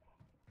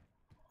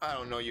 I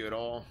don't know you at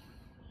all.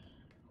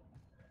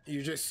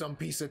 You're just some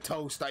piece of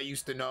toast I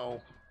used to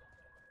know.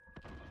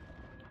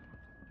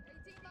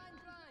 18 mine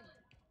run.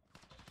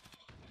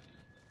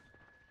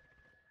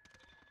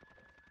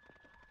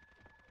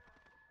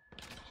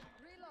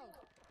 Reload.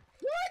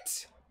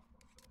 What?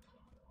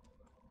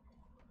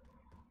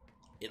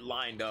 It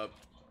lined up.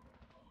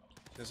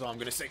 That's all I'm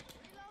gonna say.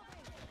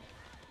 Reloading.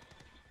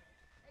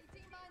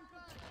 18 mine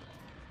run.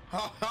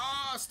 Ha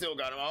ha! Still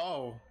got him.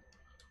 Oh.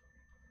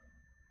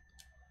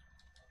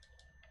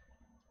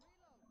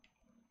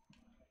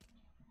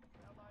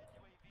 Allied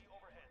UAV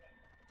overhead.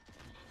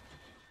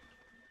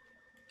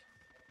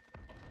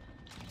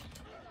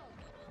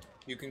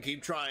 You can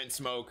keep trying,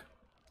 Smoke,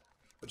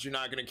 but you're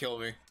not gonna kill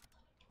me.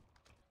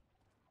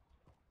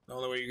 The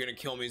only way you're gonna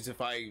kill me is if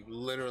I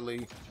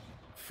literally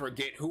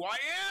forget who I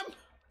am.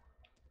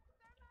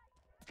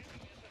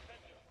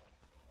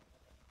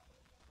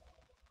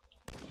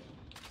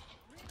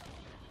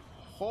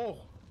 Oh,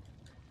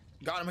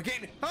 got him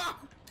again. Ah!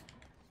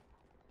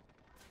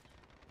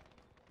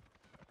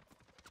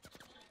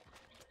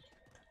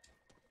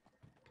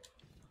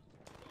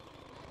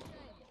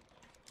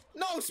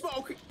 No,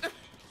 Smoke!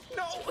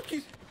 No!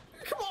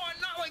 Come on,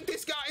 not like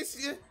this,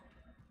 guys!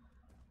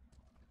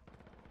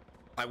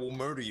 I will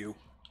murder you.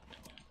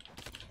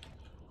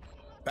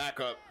 Back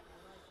up.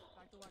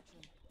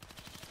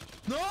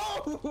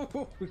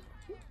 No!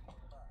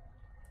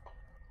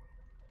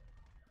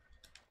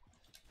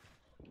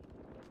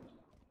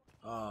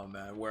 Oh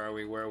man, where are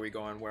we? Where are we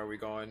going? Where are we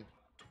going?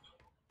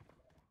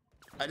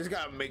 I just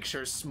gotta make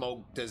sure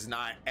Smoke does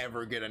not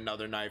ever get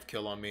another knife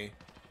kill on me.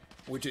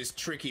 which is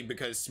tricky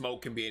because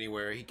smoke can be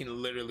anywhere. He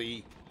can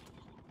literally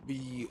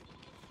be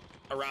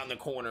around the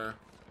corner.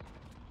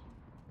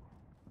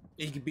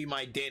 He could be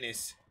my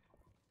dentist.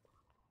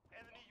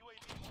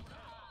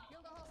 Kill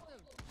the hostile.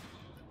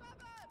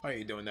 Why are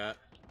you doing that?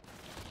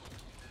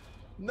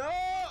 No!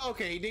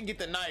 Okay, he didn't get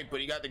the knife, but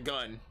he got the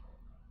gun.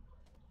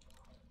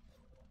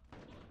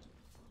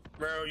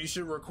 Bro, you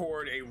should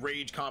record a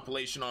rage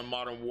compilation on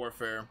Modern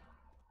Warfare.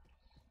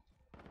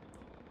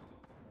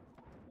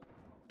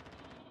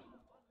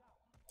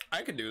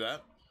 I could do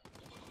that.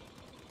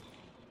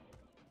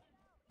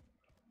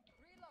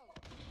 Reload.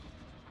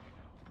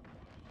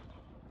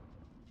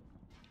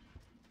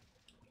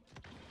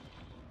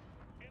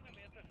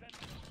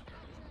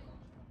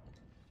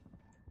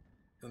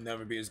 He'll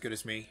never be as good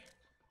as me.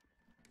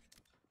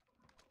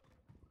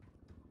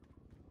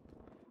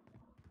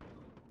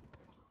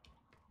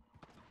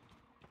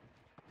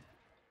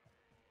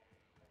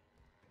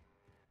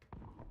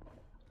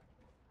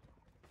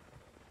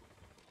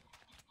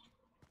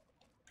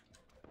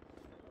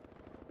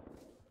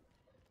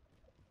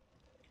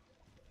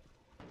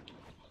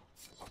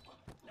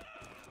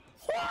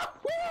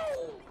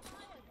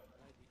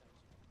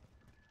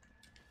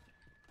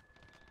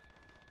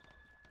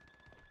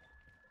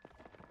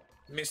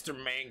 Mr.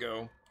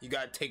 Mango, you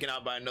got taken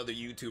out by another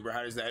YouTuber.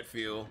 How does that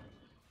feel?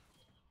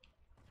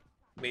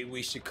 Maybe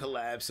we should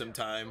collab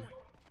sometime.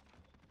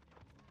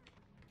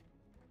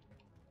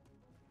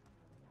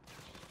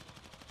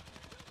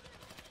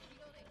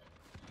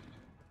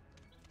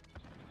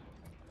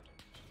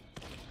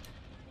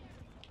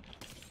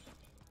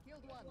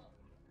 Killed one.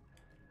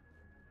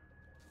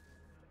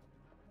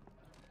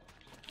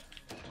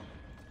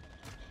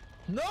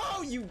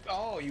 No, you.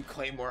 Oh, you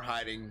Claymore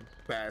hiding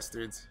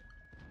bastards.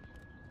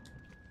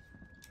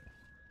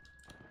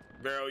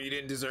 Vero, you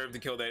didn't deserve to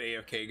kill that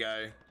AFK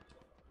guy. What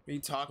are you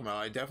talking about?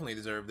 I definitely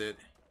deserved it.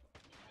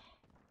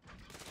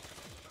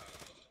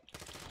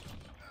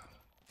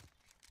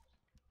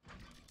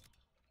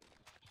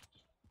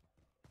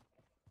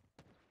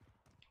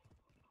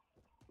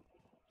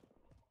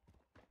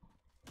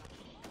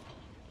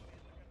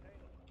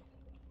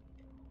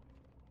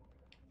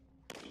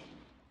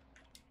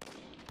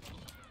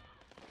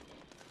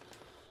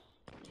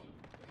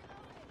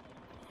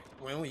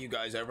 When will you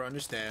guys ever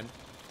understand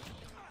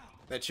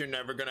that you're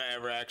never gonna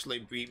ever actually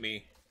beat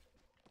me?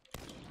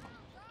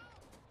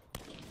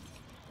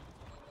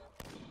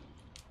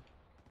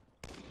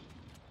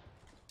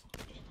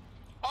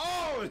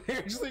 Oh, they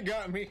actually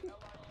got me.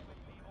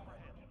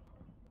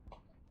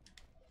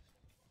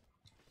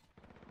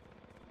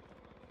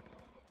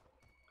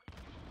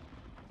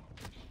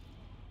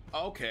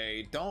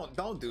 Okay,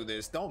 don't do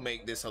this. Don't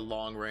make this a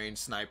long-range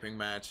sniping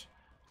match.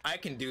 I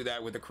can do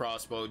that with a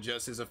crossbow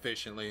just as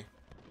efficiently.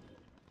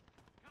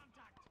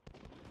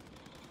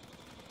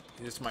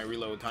 This is my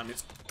reload time.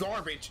 It's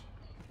garbage.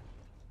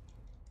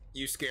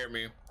 You scare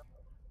me.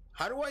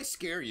 How do I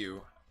scare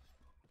you?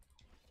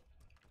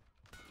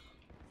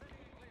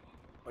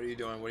 What are you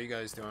doing? What are you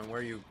guys doing?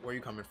 Where are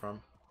you coming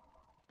from?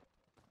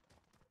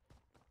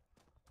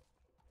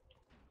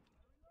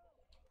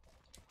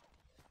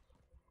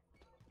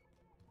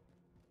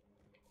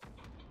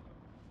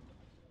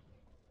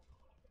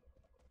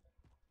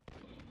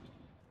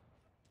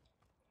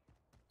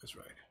 That's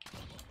right.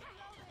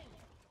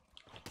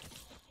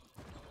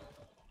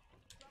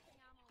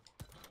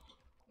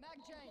 Mag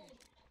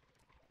change.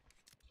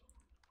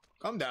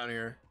 Come down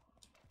here.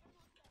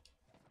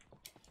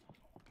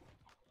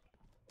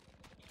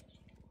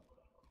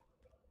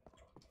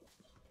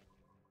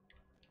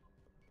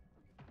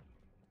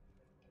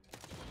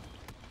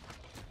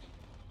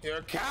 You're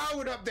a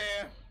coward up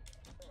there.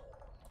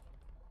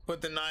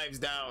 Put the knives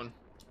down.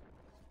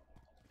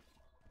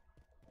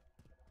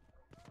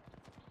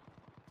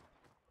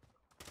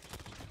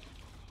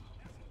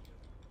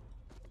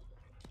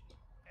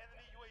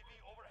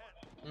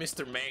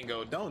 Mr.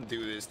 Mango, don't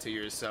do this to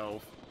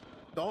yourself.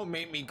 Don't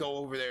make me go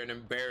over there and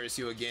embarrass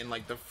you again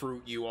like the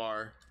fruit you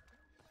are.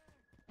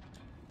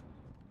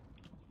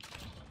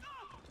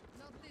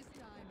 Not this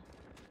time.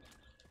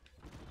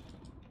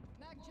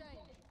 Mag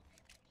change.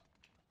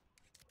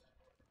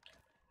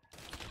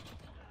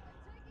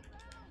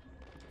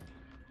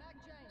 Mag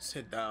change.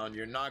 Sit down.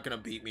 You're not gonna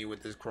beat me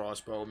with this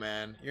crossbow,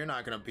 man. You're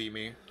not gonna beat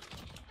me.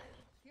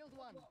 Killed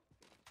one.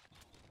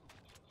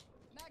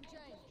 Mag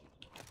change.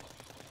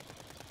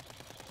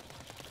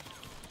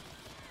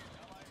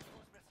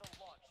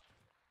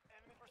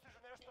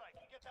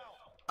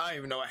 I don't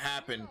even know what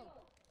happened.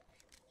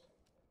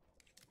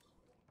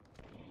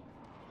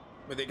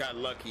 But they got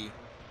lucky.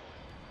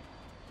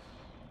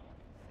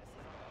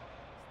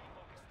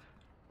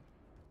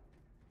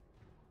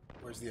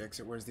 Where's the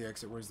exit? Where's the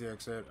exit? Where's the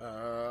exit?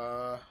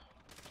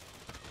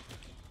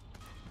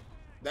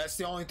 That's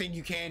the only thing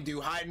you can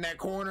do. Hide in that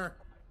corner.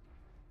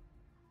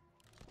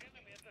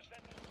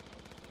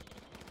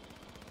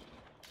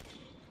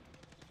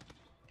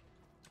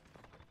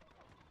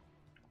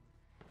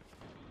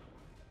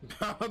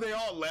 They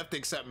all left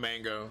except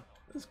Mango.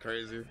 That's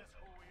crazy.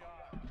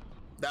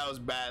 That was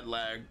bad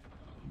lag.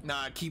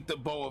 Nah, keep the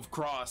bow of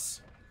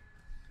cross.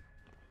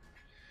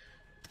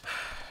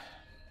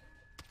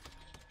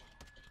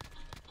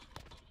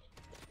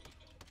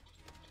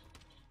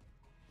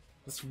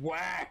 It's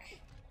whack.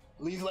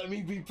 At least let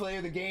me be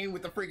playing the game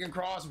with the freaking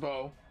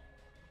crossbow.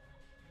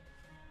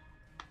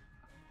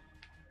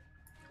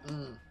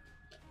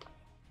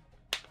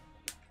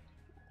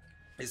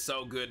 It's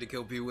so good to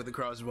kill people with the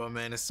crossbow,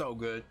 man. It's so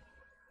good.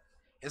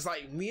 It's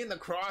like me and the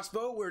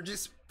crossbow were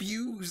just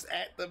fused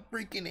at the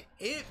freaking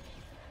hip.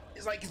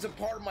 It's like it's a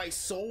part of my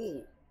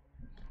soul.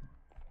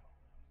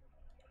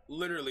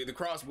 Literally, the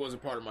crossbow is a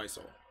part of my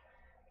soul.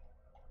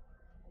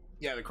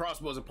 Yeah, the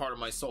crossbow is a part of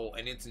my soul,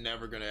 and it's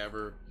never gonna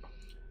ever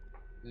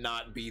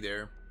not be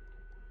there.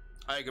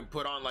 I could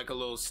put on like a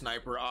little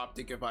sniper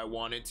optic if I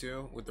wanted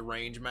to with the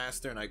range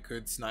master, and I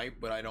could snipe,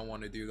 but I don't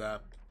want to do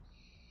that.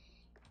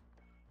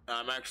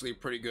 I'm actually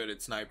pretty good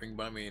at sniping,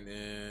 but I mean,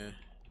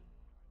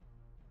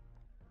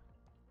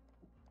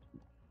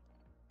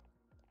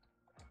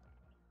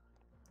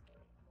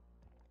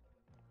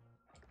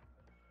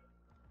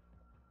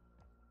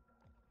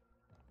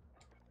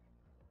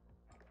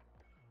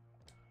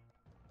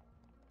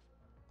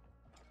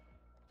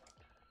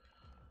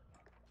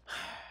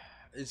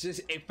 it's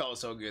just, it felt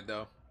so good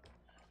though.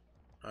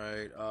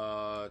 Alright,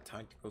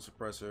 tactical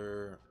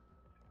suppressor,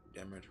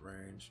 damage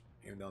range,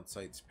 aim down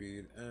sight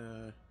speed,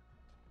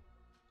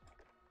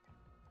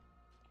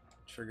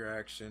 trigger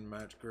action,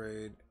 match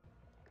grade.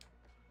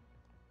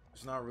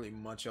 There's not really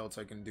much else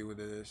I can do with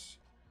this.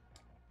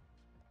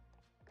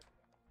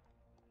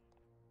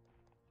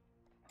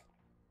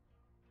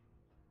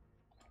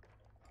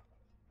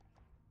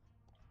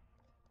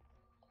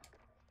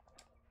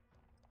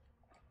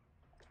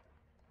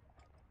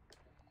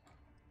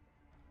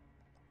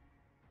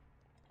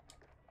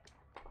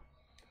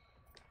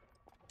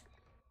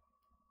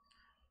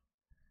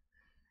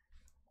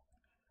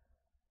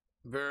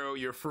 Vero,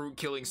 your fruit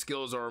killing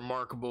skills are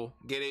remarkable.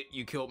 Get it?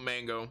 You killed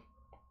Mango.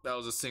 That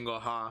was a single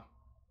ha.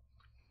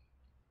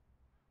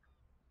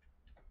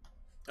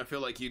 I feel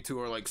like you two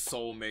are like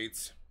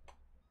soulmates.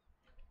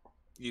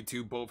 You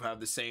two both have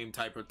the same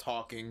type of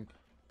talking,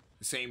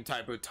 the same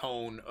type of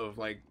tone of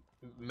like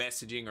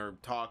messaging or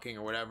talking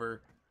or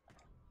whatever.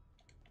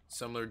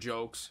 Similar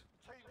jokes.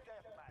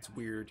 It's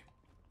weird.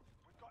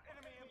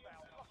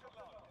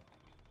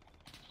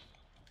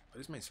 Why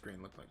does my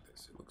screen look like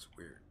this? It looks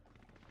weird.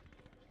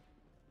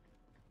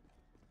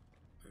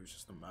 It was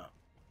just a map.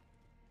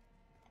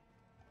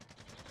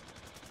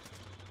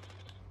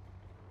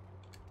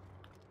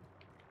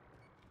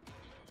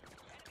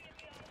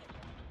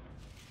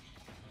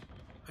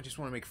 I just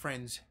want to make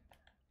friends.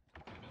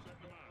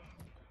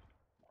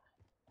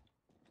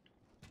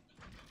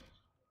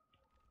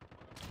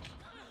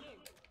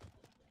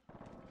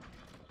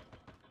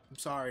 I'm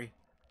sorry.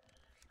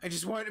 I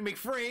just wanted to make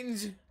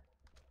friends.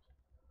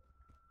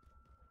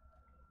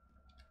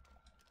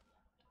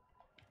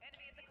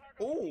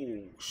 Oh,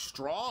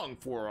 strong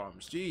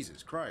forearms.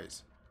 Jesus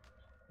Christ.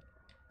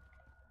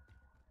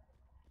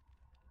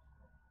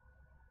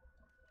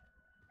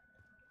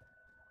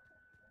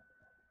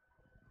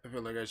 I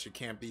feel like I should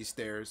camp these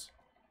stairs.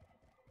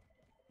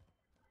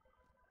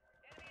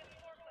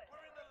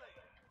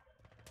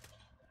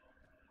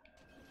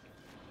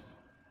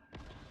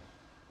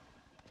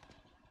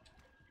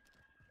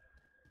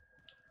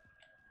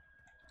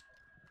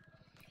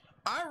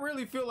 I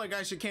really feel like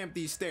I should camp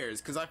these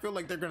stairs because I feel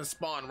like they're gonna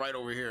spawn right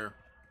over here.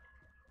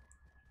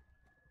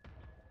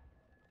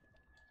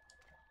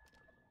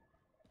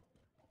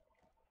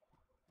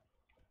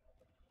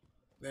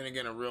 Then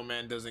again, a real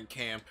man doesn't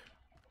camp.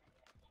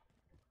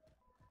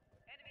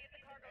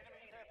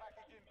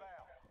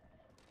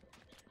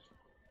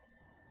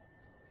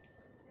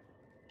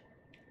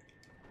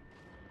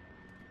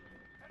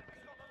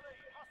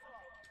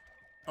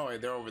 Oh,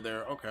 wait, they're over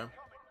there. Okay.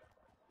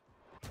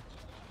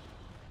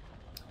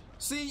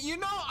 See, you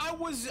know, I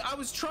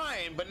was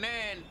trying, but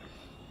man.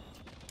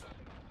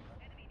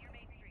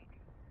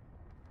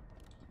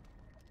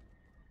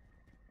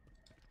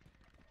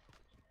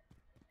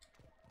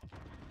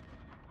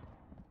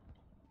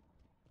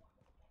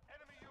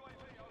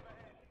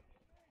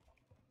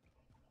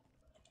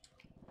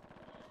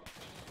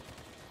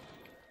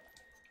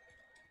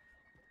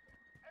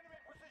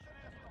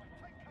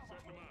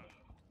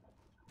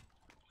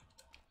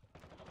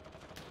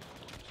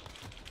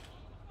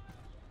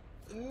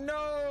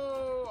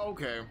 No.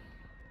 Okay.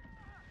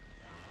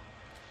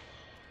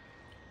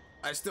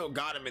 I still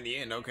got him in the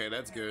end. Okay,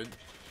 that's good.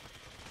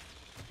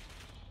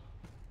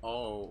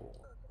 Oh.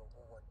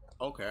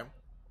 Okay.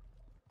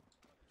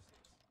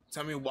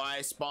 Tell me why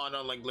I spawned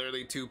on like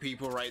literally 2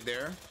 people right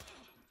there.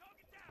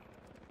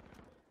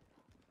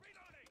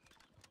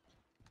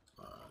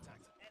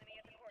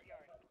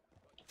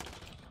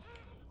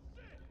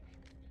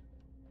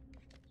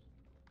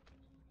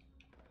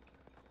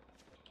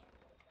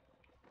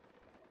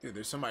 Dude,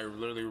 there's somebody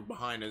literally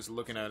behind us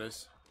looking at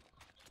us.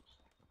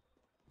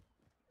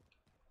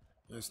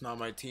 It's not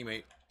my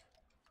teammate.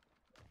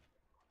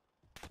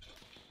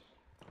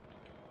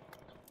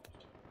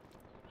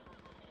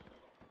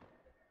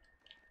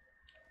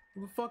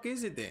 Who the fuck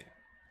is it then?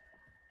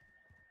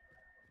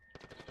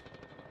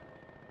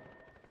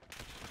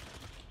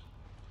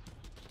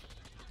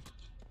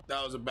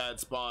 That was a bad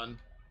spawn.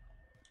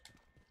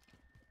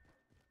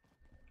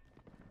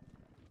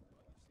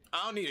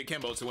 I don't need a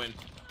Kimbo to win.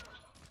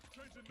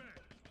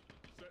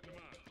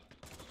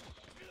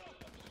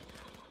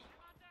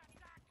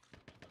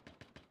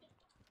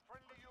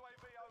 Friendly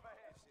UAV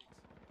overhead.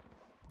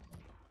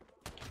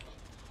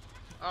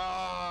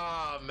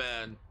 Ah,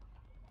 man.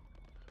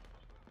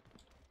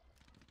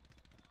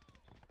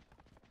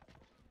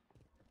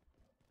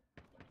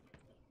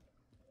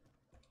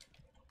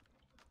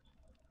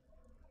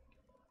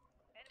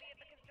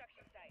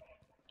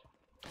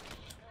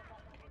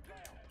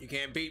 You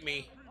can't beat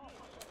me.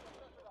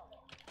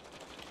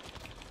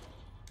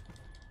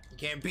 You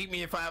can't beat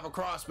me if I have a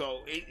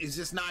crossbow. It's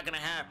just not gonna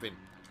happen.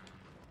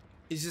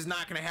 It's just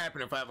not gonna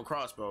happen if I have a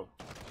crossbow.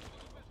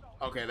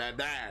 Okay, that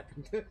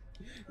happened.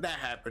 That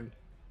happened.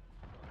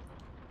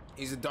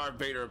 He's a Darth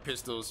Vader of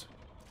pistols.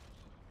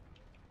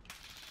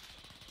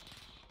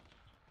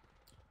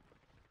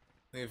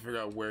 I need to figure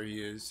out where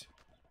he is.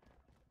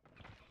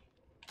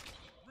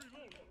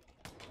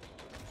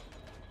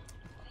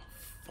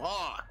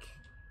 Fuck.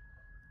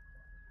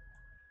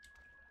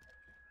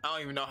 I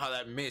don't even know how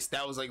that missed.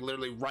 That was like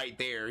literally right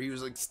there. He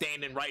was like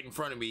standing right in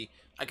front of me.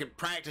 I could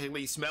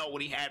practically smell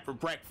what he had for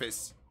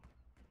breakfast.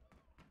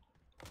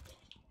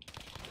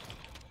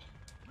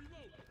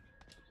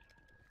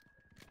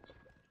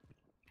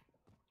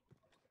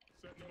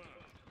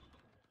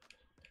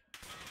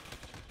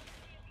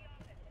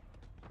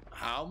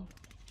 How?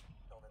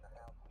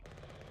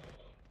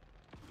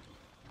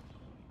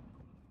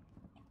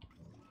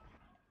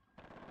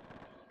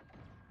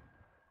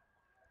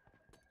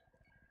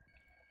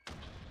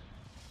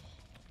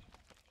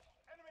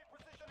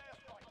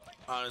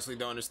 Honestly,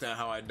 don't understand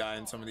how I die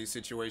in some of these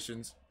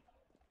situations.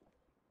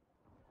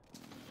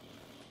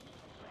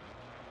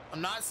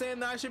 I'm not saying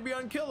that I should be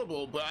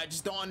unkillable, but I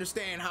just don't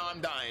understand how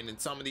I'm dying in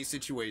some of these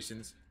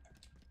situations.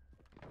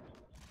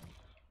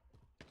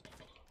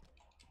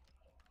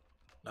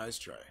 Nice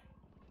try.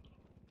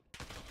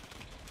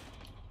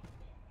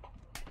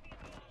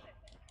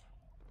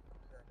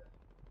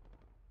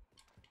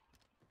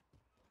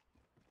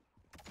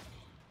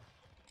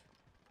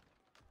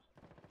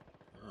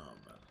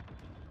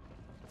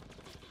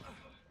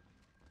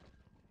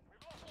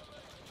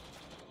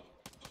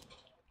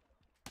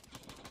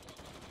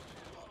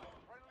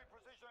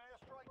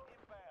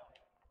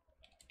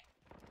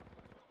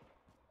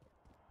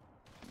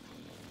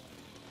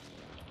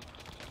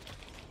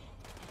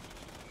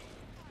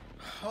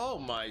 Oh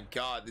my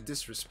god, the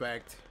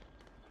disrespect.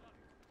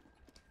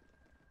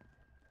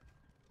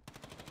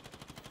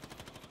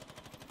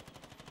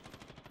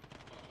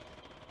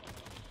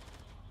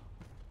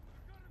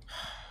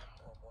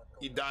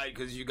 You died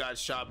because you got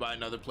shot by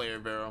another player,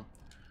 Vero.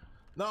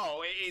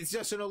 No, it's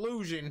just an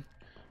illusion.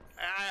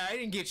 I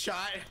didn't get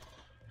shot.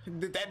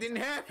 That didn't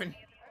happen.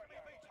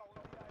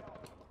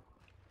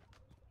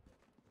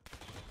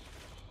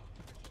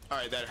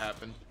 Alright, that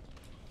happened.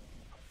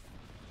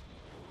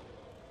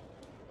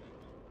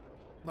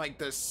 Like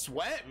the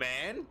sweat,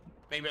 man.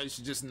 Maybe I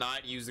should just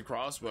not use the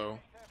crossbow.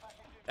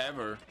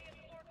 Ever.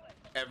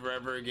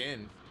 Ever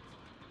again.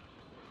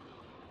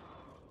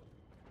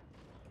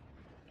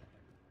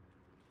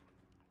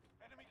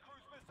 Enemy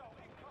cruise missile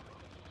incoming.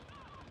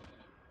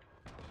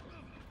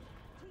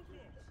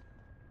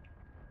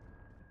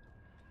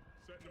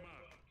 Setting them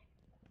out.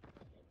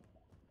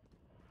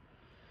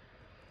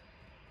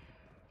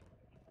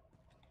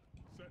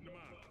 Setting them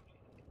out.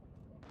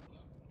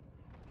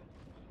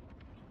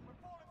 We're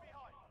falling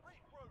behind.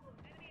 Regroup.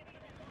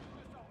 Enemy cruise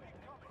missile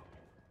incoming.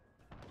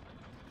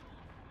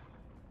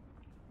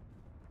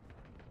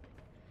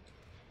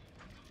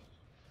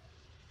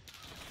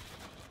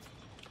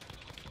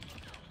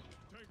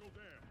 Tango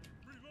down.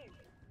 Reload.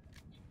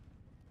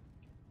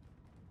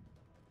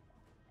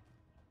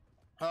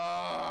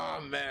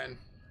 Oh man.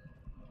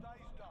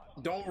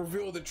 Don't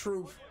reveal the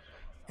truth.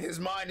 His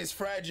mind is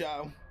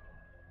fragile.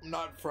 I'm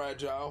not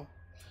fragile.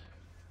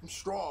 I'm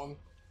strong.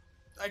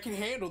 I can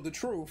handle the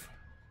truth.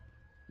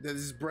 Does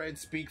his bread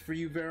speak for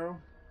you, Vero?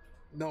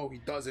 No, he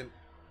doesn't.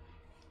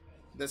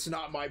 That's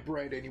not my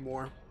bread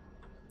anymore.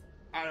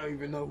 I don't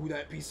even know who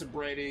that piece of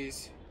bread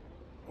is,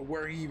 or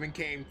where he even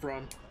came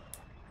from.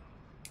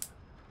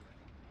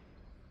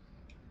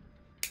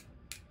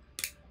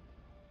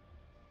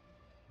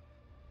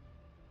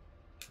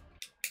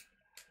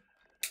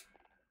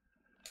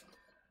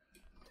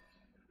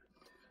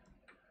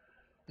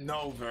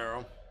 No,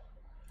 Vero.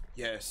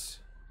 Yes.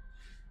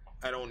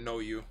 I don't know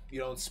you. You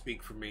don't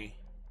speak for me.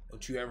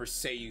 Don't you ever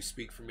say you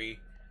speak for me.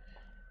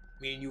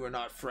 Me and you are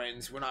not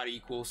friends. We're not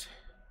equals.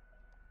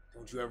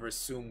 Don't you ever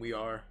assume we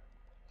are.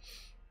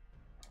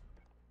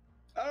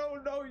 I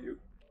don't know you.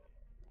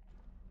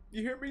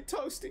 You hear me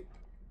toasting?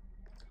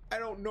 I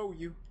don't know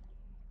you.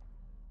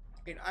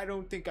 And I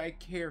don't think I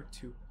care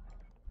to.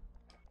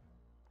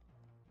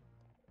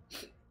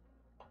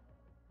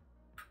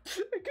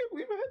 I can't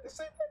believe I had to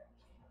say that.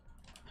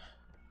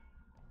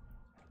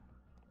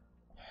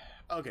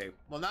 Okay,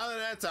 well, now that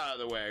that's out of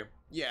the way,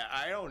 yeah,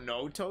 I don't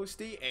know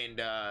Toasty, and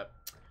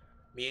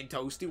me and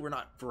Toasty, we're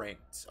not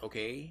friends,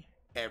 okay?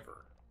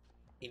 Ever.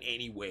 In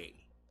any way.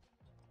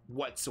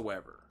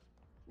 Whatsoever.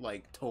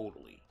 Like,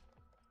 totally.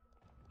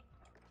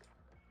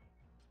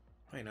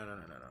 Wait, no.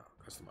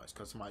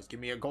 Customize. Give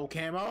me a gold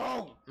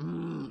camo!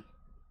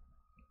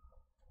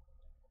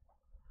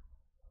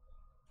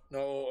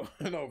 No,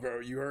 no,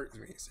 bro, you hurt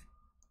me.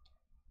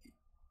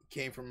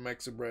 Came from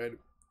Mexa bread.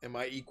 Am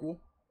I equal?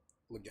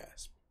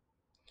 Gasp.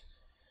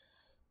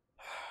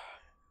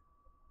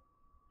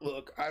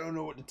 Look, I don't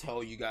know what to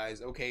tell you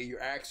guys, okay?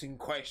 You're asking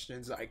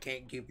questions I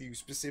can't give you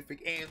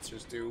specific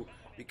answers to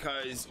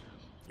because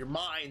your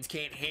minds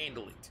can't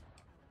handle it.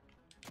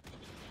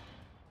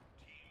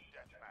 Team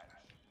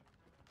deathmatch.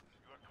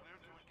 You are clear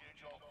to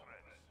engage all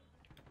threats.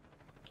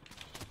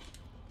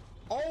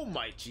 Oh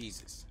my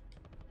Jesus.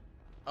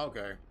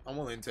 Okay, I'm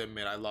willing to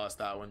admit I lost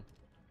that one.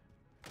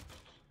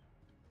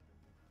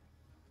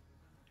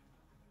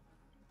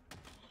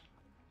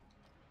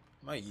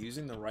 Am I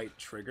using the right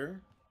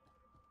trigger?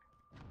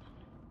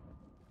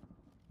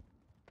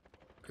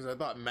 Because I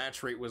thought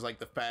match rate was like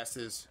the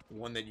fastest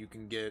one that you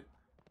can get.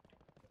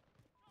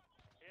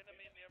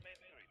 Enemy near main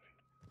street.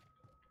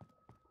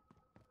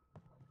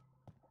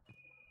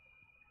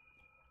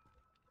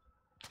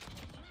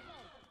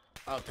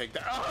 I'll take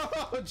that.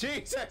 Oh,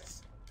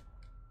 Jesus!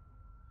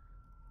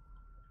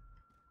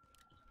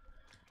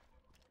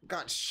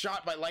 Got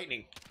shot by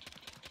lightning.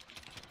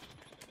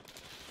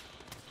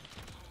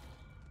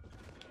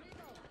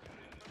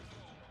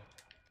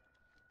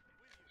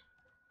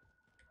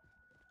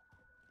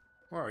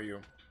 Where are you?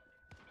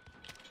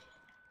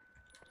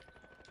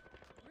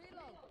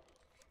 Reload.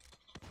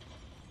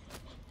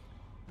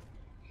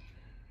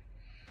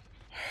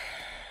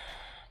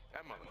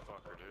 That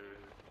motherfucker, dude.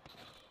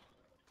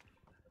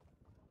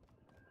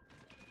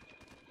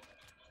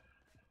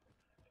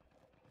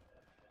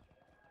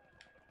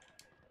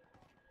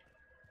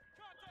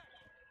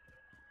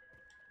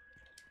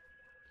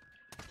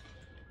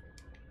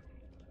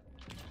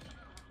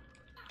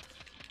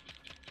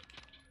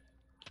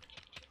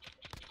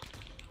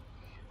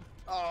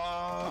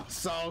 Oh,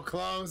 so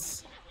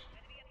close.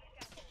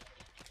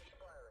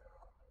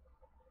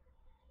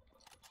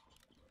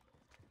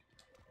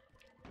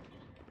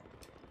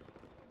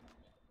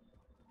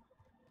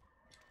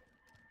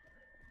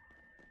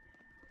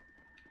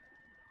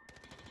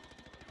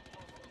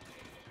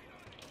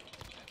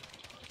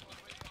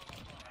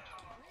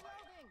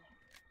 Reloading.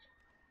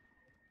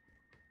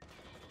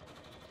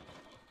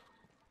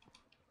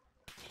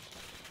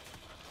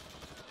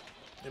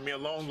 Leave me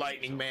alone,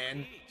 lightning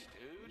man.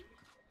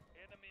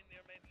 Enemy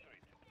near main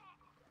street.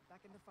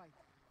 Back in the fight.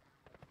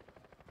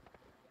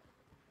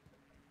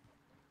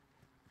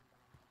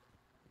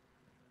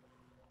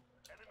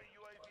 Enemy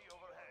UAV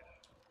overhead.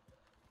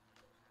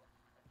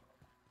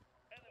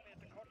 Enemy at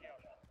the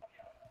courtyard.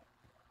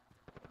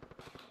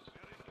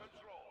 We're in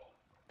control.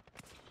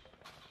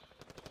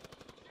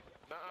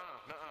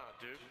 Nuh-uh,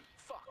 dude.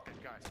 Fuck, that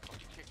guy's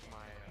fucking kicking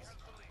my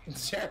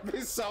ass. Jeff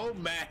is so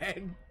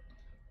mad.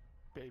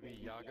 Baby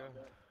Yaga.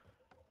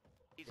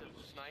 He's a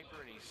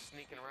sniper and he's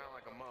sneaking around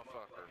like a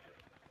motherfucker.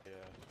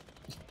 Yeah.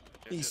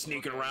 He's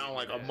sneaking around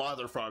like a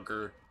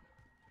motherfucker.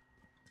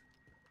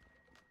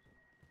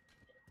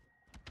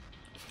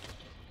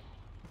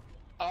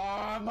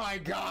 Oh my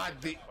God!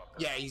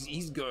 Yeah,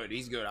 he's good.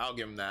 He's good. I'll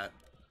give him that.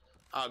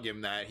 I'll give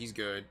him that. He's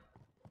good.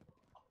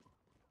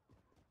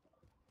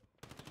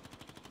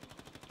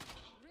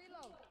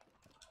 Reload.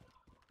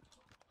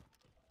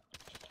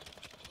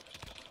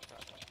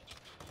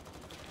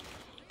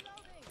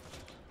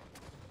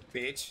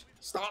 Reloading. Bitch,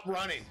 stop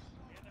running.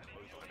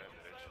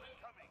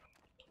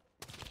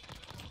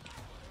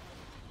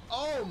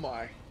 Oh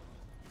my.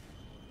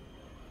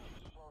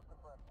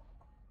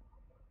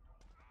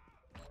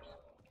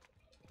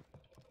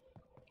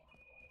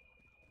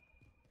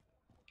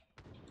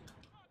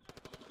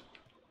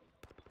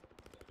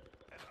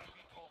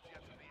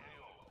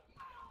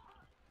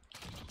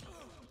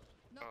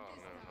 Not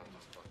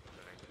this time.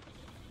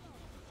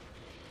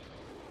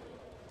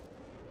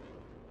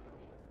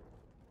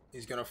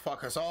 He's gonna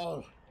fuck us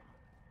all.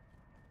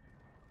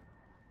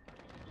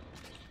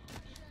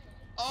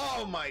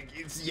 Oh my,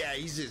 yeah,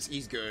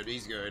 he's good.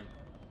 He's good.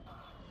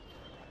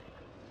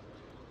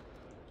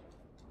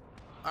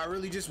 I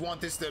really just want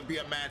this to be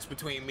a match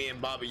between me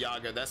and Baba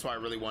Yaga. That's why I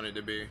really want it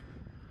to be.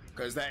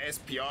 Because that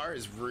SPR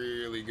is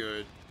really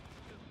good.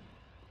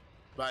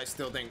 But I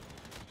still think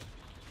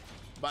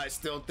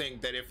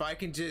that if I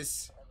can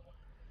just,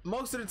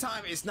 most of the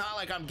time it's not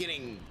like I'm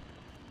getting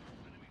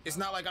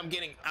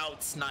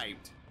out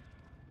sniped.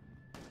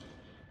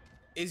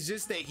 It's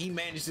just that he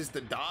manages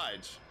to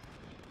dodge.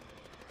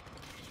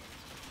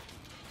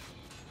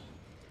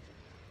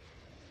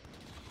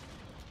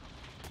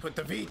 Put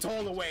the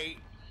VTOL away.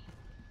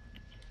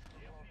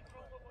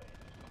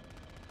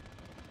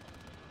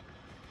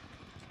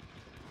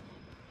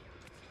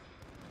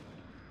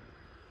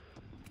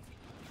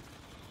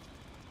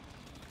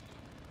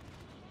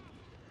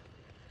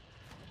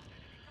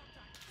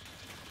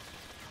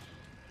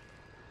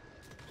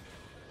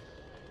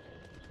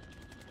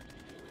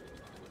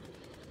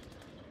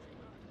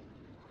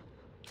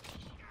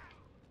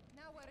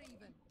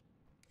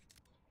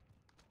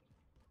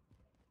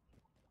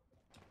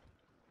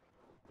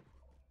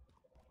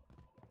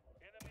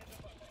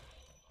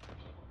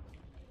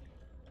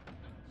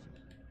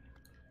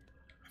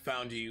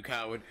 found you, you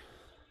coward.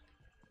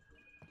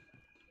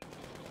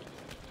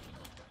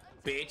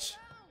 Bitch.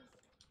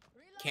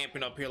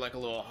 Camping up here like a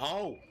little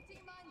hoe.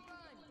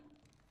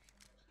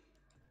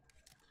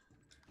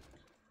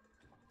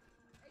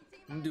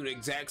 I'm gonna do the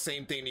exact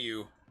same thing to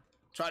you.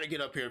 Try to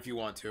get up here if you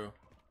want to.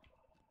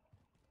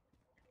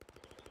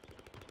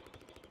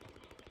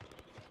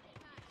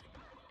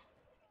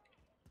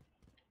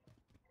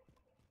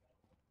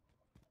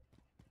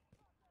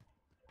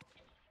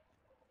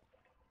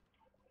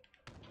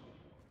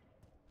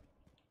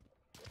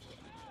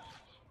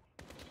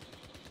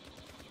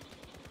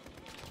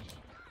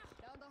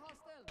 Down the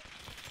hostel.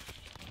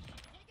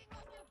 Taking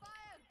hostile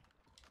fire.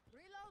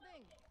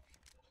 Reloading.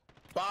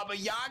 Baba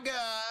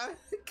Yaga,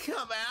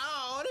 come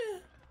out.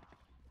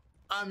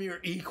 I'm your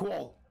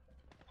equal.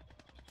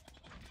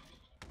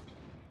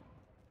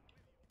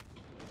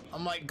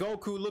 I'm like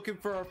Goku looking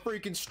for a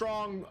freaking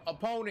strong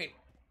opponent.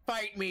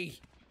 Fight me.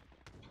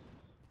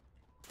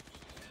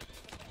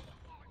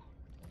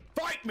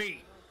 Fight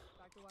me.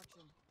 Back to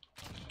action.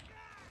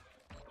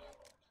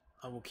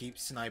 I will keep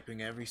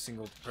sniping every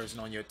single person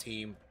on your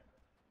team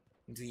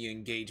until you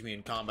engage me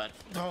in combat.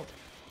 Oh.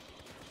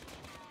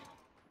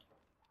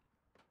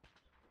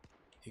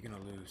 You're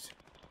gonna lose.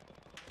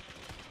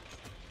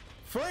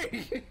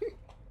 Free!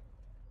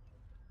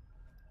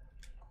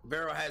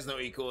 Vero has no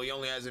equal, he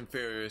only has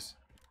inferiors.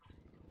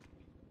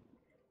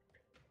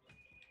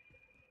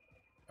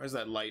 Where's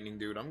that lightning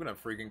dude? I'm gonna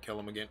freaking kill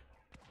him again.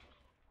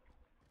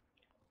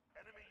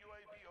 Enemy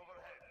UAV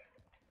overhead.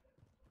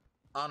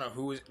 I don't know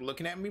who is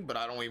looking at me, but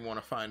I don't even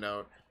want to find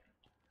out.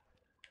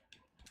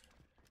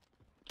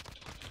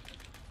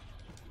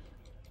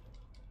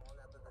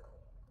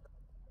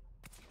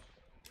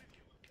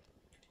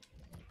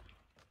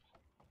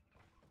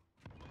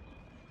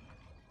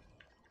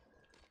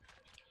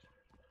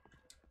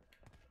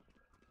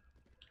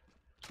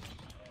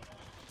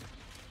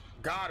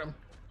 Got him.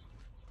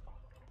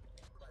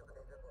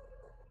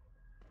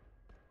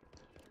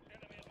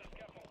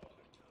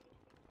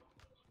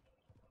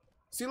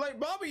 See, like,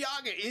 Baba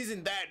Yaga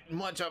isn't that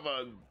much of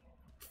a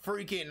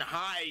freaking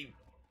high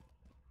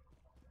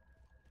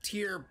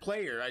tier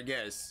player, I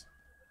guess.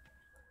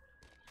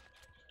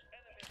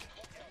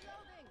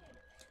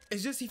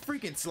 It's just he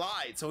freaking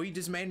slides, so he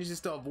just manages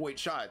to avoid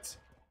shots.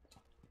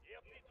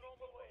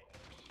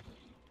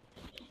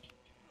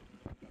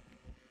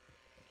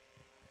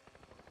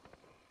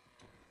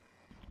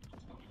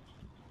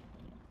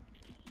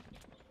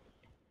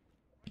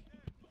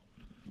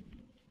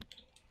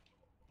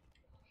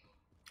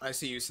 I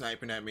see you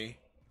sniping at me.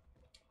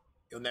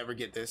 You'll never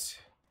get this.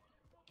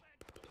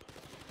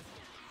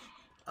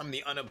 I'm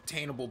the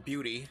unobtainable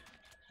beauty.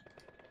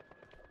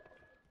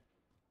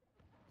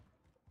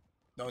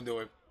 Don't do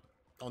it.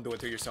 Don't do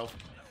it to yourself.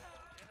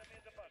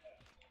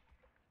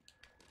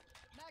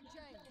 Mag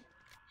change.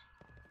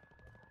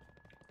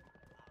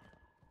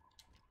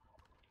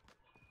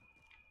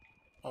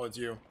 Oh, it's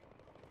you.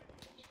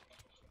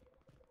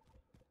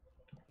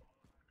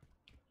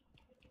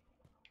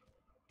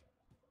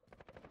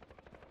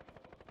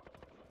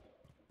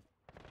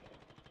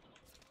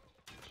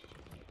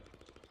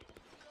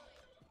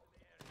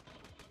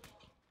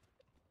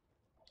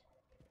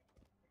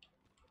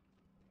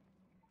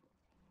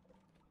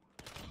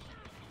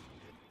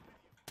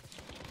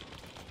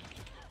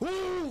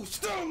 Woo!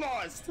 Still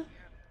lost!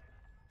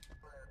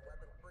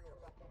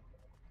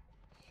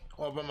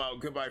 Oh, I'm out.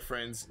 Goodbye,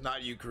 friends.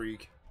 Not you,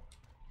 Creek.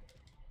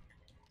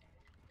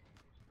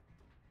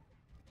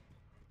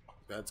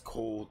 That's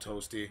cold,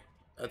 Toasty.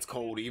 That's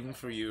cold, even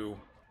for you.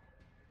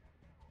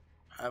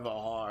 Have a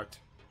heart.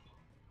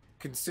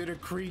 Consider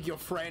Krieg your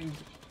friend.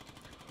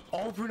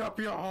 Open up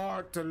your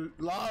heart to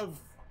love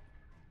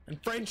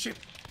and friendship.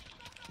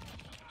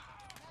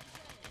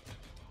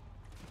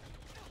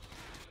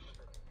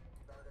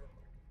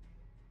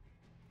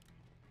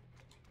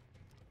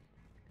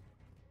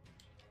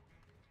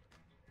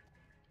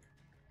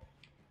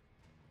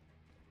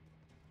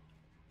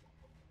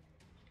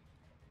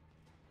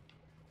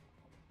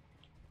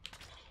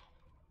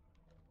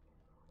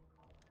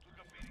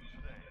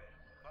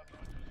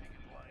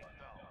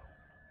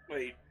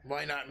 Wait,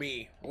 why not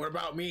me? What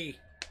about me?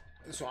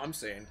 That's what I'm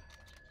saying.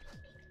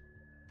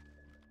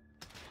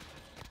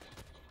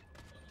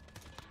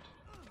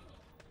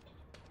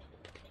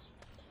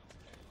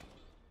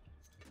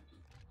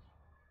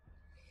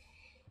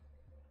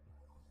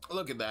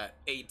 Look at that,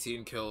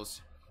 18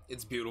 kills.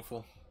 It's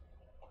beautiful.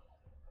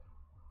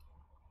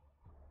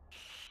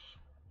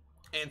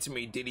 And to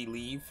me, did he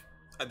leave?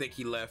 I think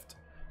he left.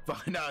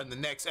 Find out in the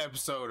next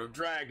episode of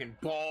Dragon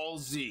Ball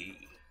Z.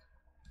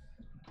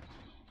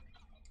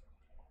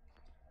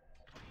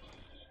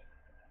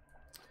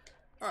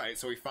 Alright,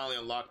 so we finally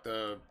unlocked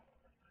the...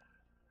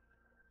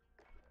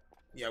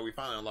 Yeah, we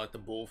finally unlocked the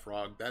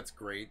bullfrog. That's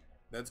great.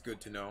 That's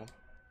good to know.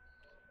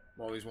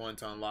 I've always wanted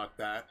to unlock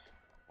that.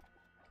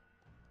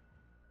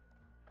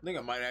 I think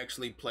I might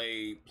actually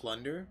play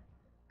Plunder.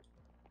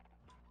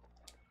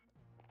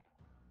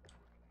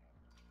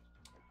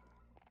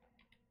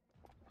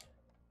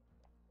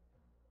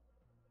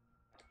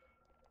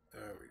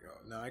 There we go.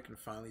 Now I can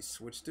finally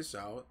switch this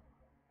out.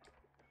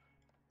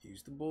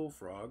 Use the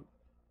bullfrog.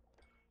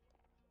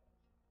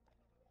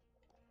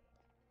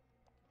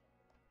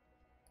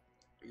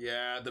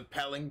 Yeah, the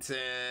Pellington.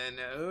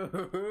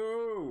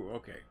 Ooh,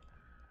 okay.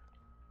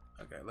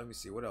 Okay, let me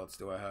see. What else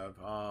do I have?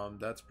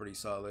 That's pretty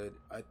solid.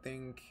 I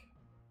think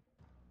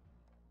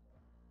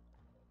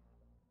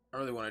I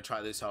really want to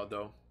try this out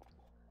though.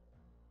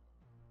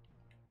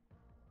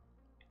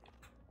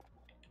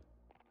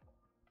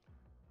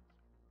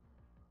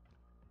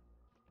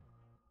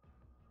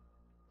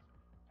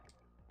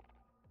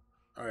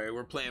 All right,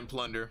 we're playing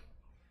Plunder.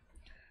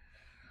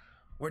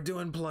 We're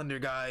doing Plunder,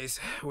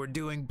 guys. We're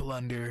doing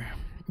Plunder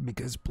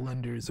because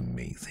Plunder is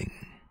amazing.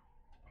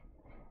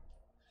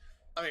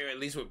 I mean, at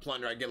least with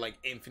Plunder, I get like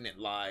infinite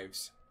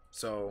lives.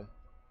 So,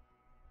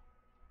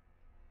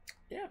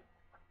 yeah.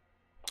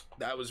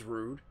 That was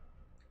rude.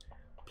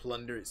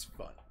 Plunder is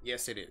fun.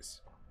 Yes, it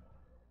is.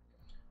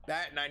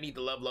 That, and I need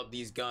to level up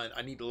these guns.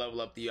 I need to level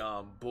up the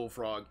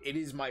Bullfrog. It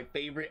is my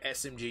favorite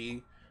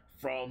SMG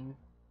from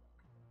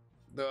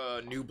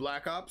the new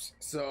Black Ops.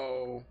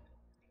 So,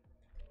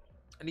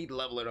 I need to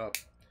level it up.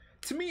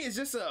 To me, it's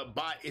just a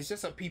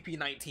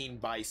PP-19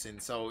 Bison.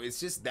 So, it's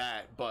just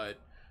that, but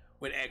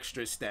with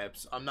extra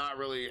steps. I'm not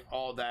really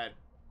all that,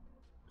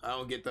 I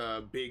don't get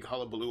the big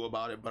hullabaloo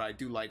about it, but I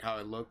do like how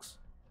it looks.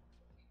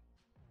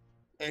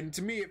 And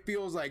to me, it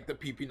feels like the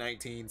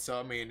PP-19, so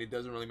I mean, it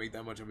doesn't really make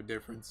that much of a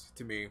difference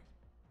to me.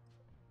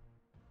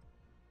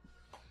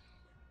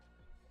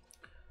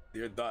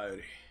 Dear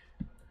diary,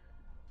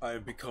 I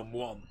have become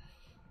one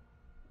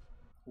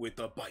with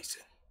a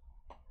bison.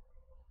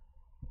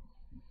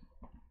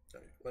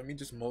 Okay, let me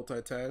just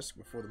multitask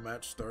before the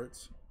match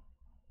starts.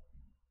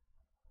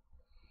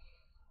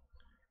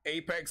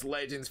 Apex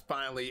Legends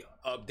finally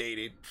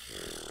updated.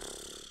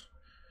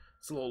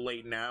 It's a little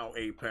late now,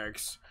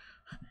 Apex.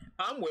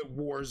 I'm with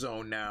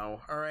Warzone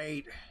now,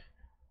 alright?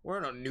 We're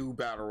in a new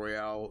battle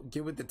royale.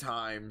 Get with the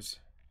times.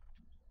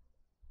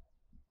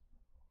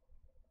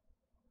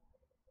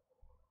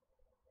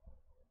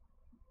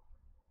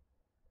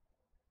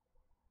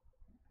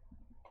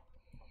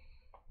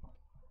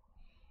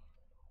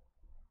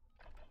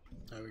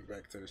 I'll be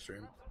back to the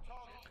stream.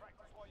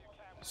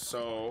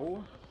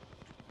 So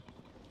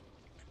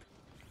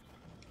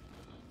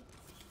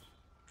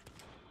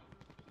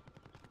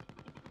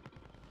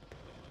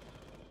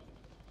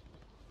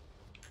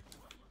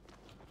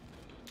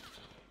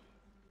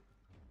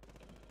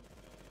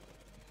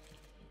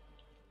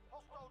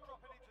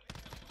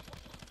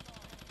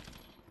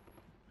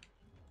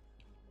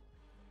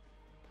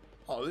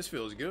oh, this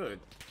feels good.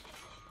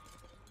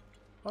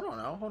 Hold on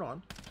now, hold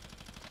on.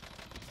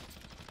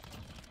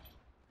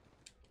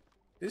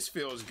 This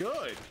feels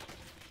good.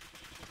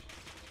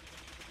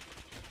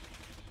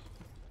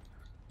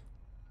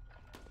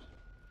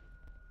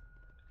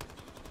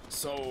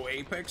 So,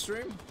 Apex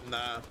stream?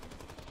 Nah.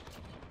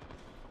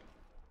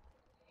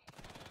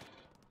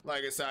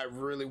 Like I said, I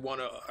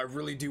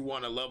really do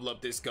wanna level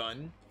up this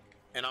gun.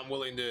 And I'm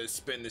willing to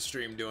spend the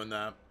stream doing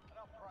that.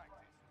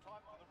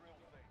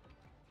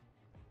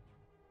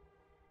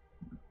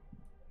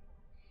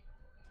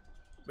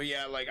 But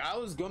yeah, like I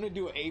was gonna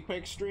do an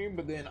Apex stream,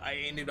 but then I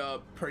ended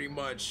up pretty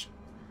much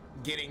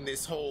getting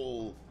this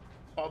whole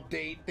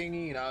update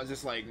thingy, and I was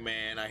just like,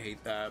 man, I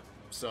hate that.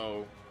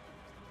 So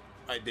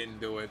I didn't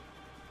do it.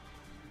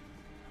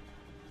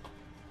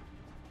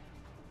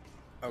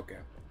 Okay.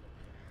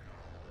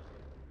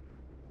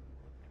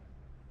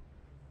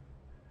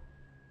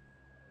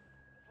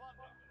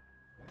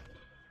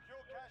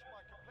 Secure cash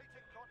by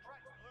completing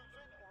contracts,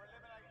 looting, or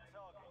eliminating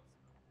targets.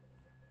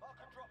 Mark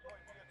a drop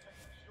point for your team.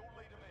 You'll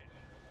lead them in.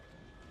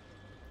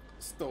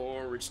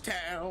 Storage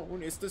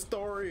Town, it's the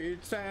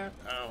Storage Town.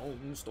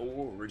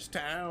 Storage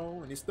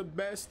Town, it's the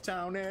best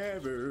town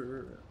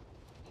ever.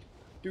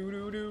 Do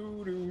do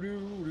do do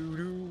do do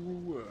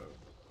do.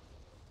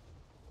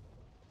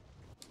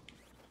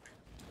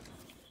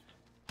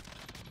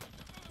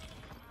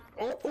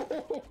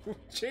 Oh,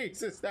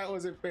 Jesus, that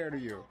wasn't fair to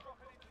you.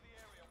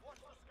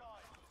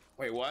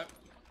 Wait, what?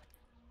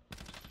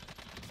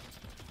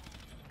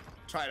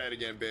 Try that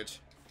again, bitch.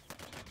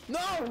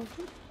 No!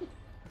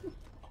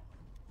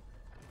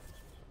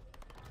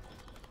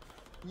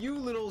 You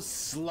little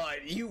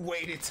slut. You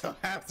waited till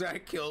after I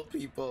killed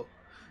people.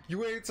 You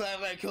waited till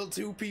after I killed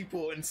 2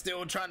 people and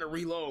still trying to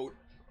reload.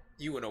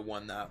 You would have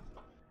won that.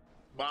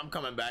 But I'm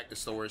coming back to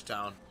Storage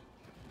Town.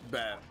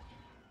 Bet.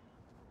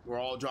 We're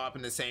all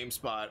dropping the same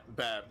spot.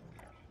 Bet.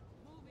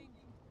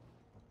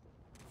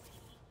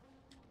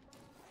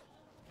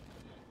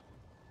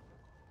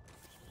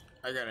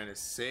 I got an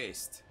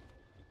assist.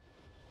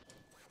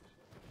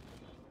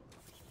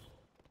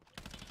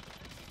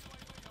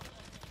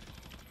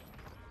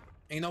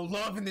 Ain't no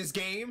love in this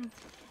game.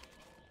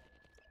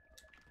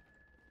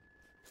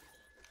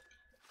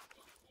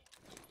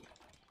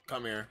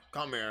 Come here.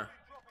 Come here.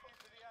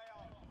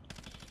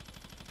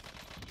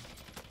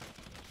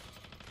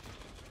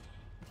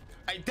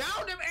 I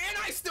downed him and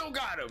I still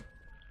got him.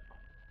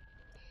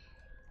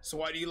 So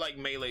why do you like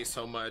melee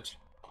so much?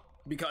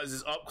 because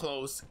it's up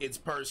close, it's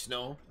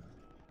personal,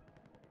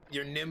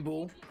 you're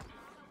nimble.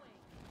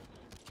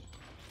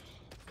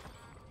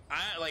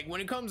 I like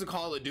when it comes to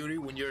Call of Duty,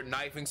 when you're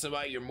knifing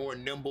somebody, you're more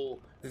nimble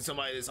than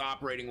somebody that's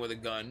operating with a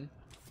gun.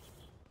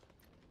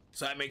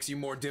 So that makes you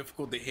more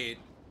difficult to hit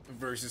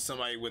versus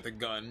somebody with a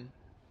gun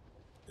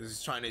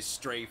who's trying to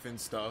strafe and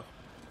stuff.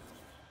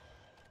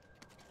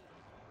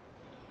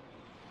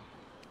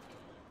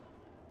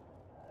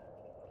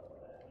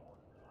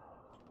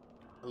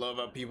 I love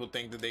how people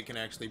think that they can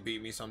actually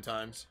beat me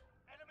sometimes.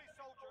 Enemy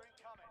soldier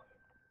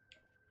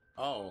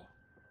incoming.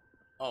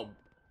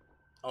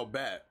 Oh,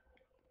 bet.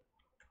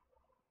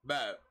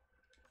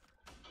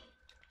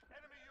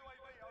 Enemy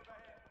UAV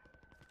overhead.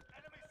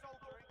 Enemy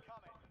soldier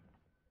incoming.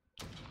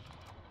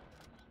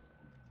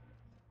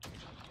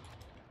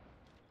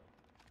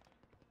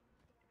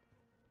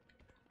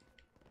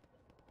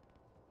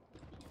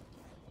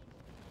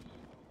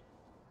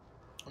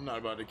 I'm not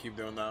about to keep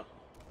doing that.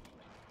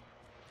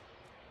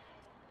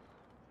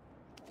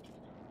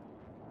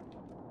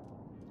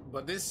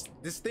 But this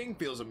thing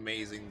feels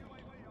amazing.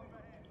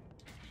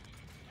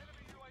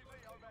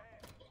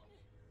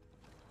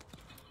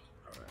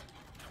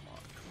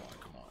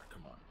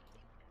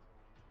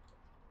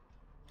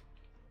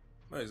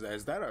 What is that?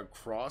 Is that a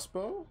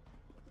crossbow?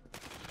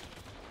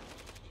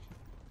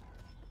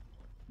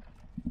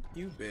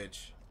 You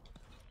bitch.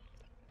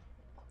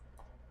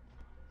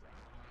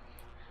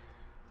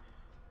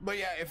 But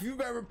yeah, if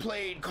you've ever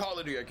played Call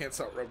of Duty, I can't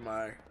stop rubbing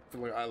my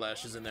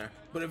eyelashes in there.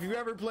 But if you've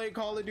ever played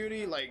Call of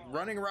Duty, like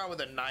running around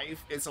with a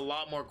knife, it's a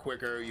lot more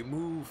quicker. You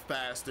move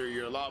faster.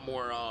 You're a lot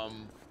more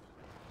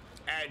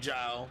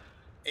agile,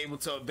 able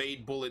to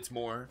evade bullets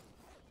more.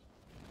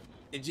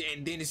 And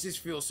then it just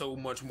feels so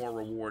much more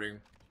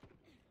rewarding.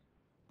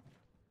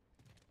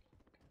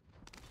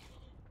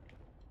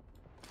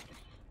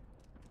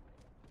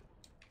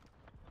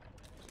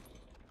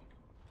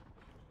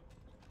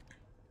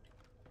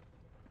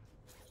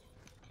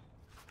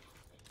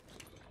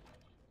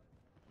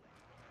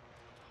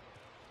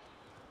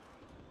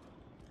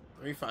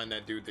 Let me find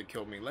that dude that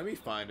killed me. Let me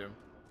find him.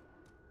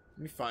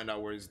 Let me find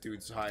out where this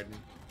dude's hiding.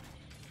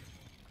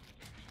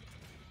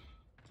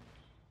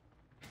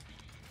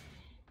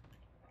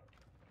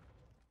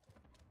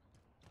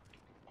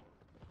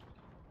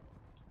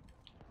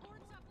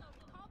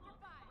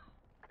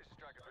 This is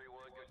Striker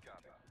 3-1, good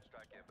copy.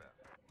 Strike inbound.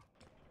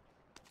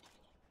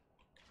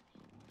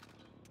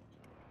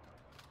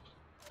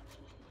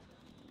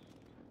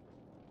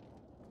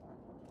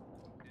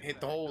 Hit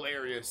the whole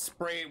area.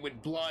 Spray it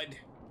with blood.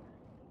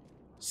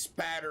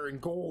 Spatter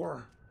and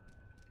gore.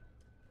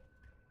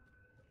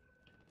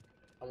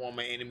 I want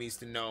my enemies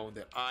to know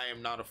that I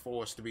am not a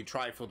force to be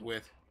trifled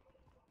with.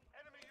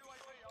 Enemy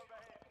UAV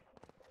overhead.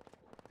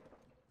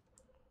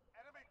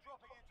 Enemy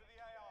dropping into the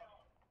AR.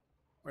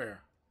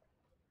 Where?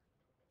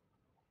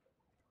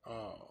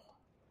 Oh.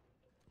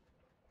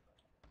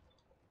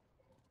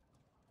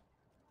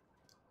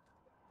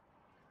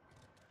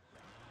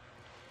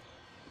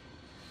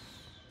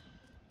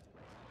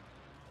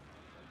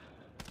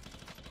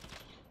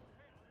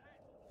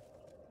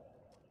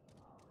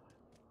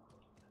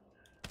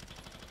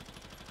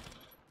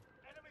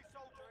 Enemy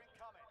soldier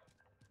incoming.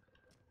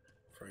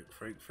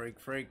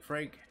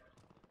 Freak.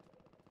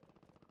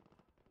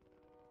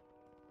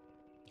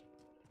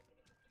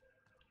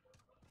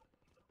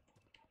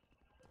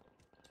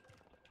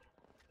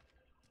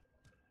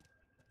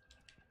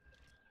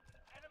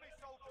 Enemy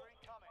soldier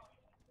incoming.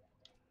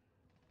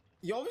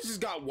 You always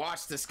just gotta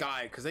watch the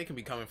sky because they can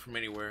be coming from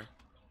anywhere.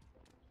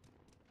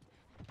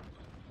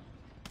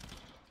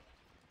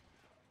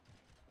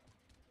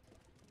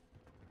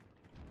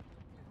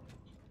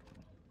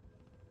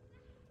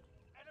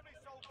 Enemy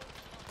soldier.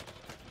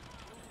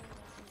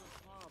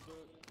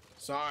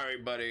 Sorry,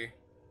 buddy.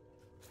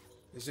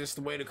 It's just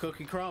the way the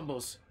cookie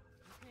crumbles.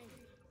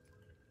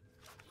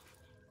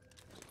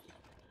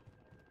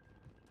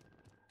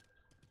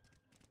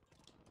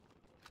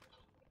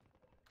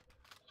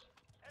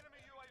 Enemy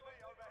UAV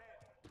overhead.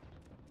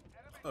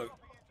 Enemy Look.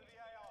 dropping into the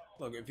AR.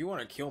 Look, if you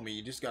want to kill me,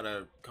 you just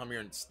gotta come here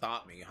and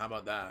stop me. How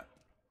about that?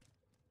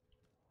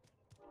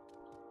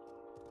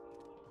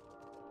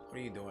 What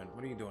are you doing?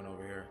 What are you doing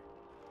over here?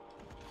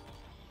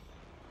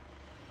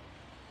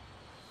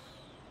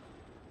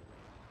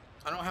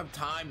 I don't have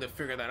time to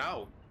figure that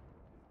out.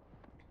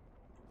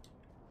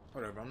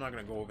 Whatever, I'm not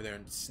gonna go over there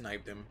and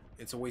snipe them.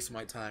 It's a waste of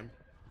my time.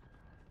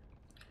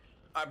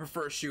 I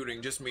prefer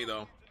shooting, just me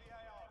though.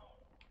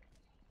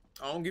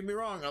 Don't get me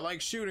wrong, I like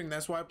shooting,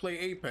 that's why I play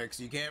Apex.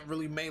 You can't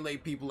really melee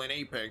people in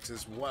Apex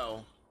as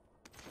well.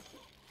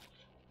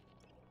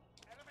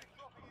 Enemy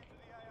dropping into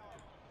the AR.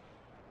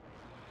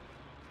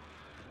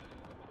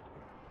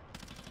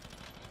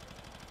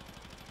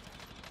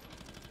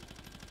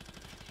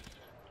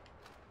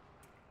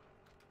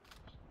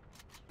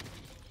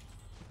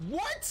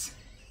 What?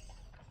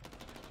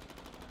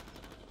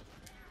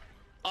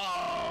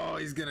 Oh,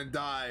 he's gonna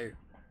die.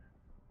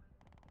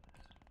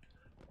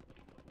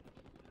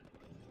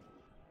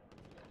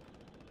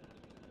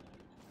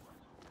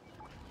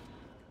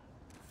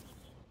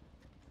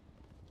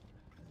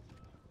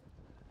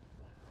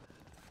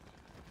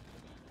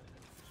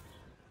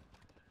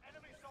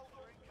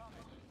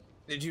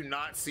 Did you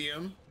not see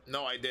him?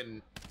 No, I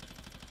didn't.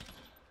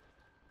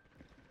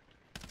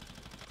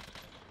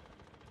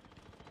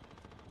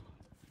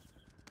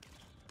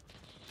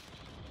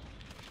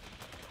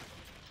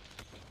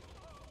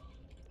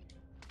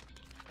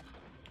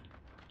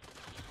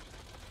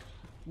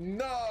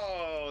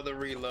 No, the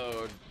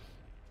reload.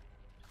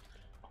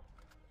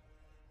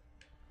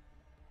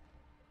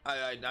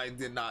 I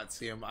did not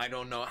see him. I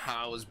don't know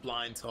how I was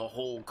blind to a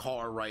whole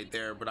car right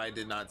there, but I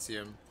did not see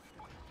him.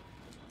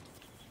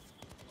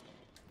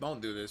 Don't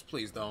do this,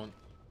 please don't.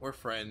 We're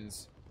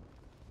friends.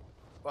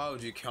 Why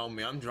would you kill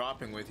me? I'm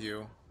dropping with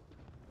you.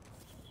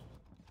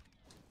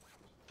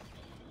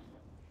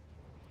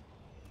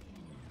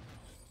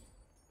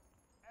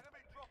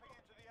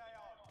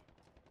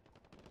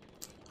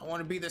 I want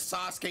to be the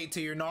Sasuke to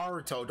your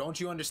Naruto. Don't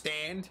you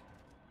understand?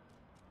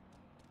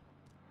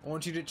 I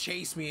want you to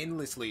chase me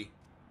endlessly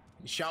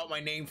and shout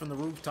my name from the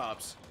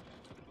rooftops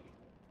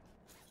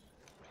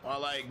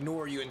while I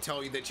ignore you and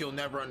tell you that you'll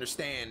never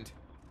understand.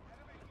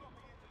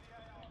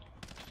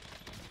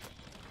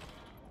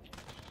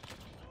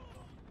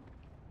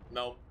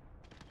 Nope.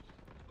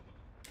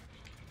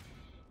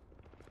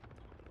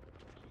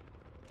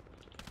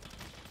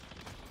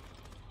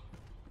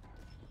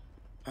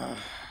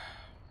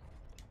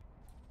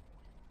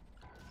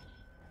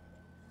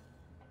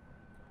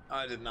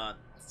 I did not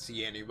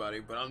see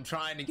anybody, but I'm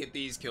trying to get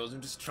these kills.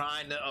 I'm just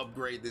trying to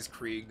upgrade this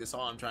Krieg. That's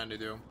all I'm trying to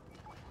do.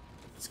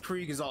 This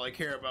Krieg is all I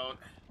care about.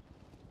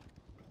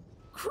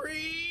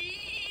 Krieg!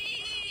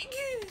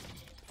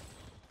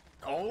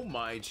 Oh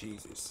my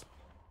Jesus.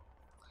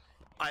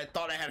 I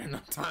thought I had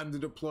enough time to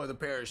deploy the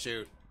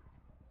parachute.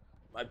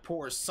 My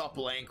poor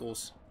supple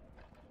ankles.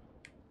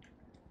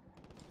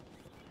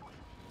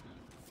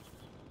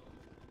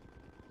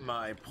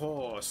 My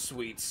poor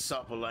sweet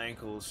supple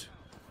ankles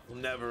will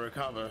never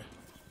recover.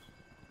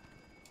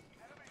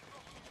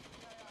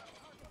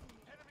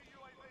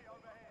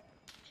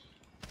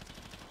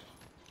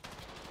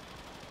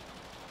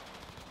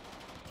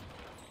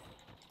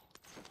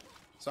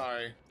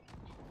 Sorry.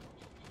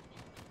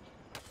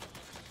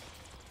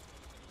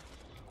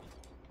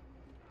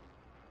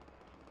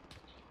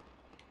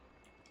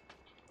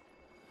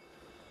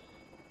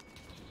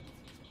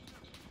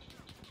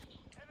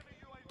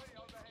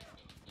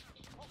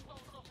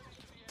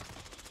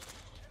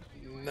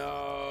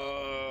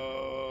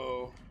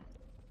 No.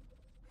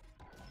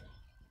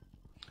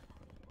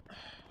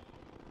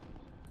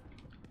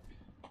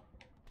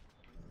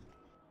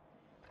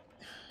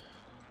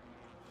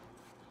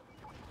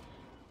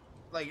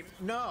 Like,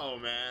 no,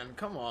 man.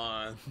 Come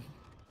on.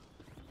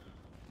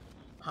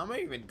 How am I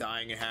even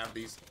dying to have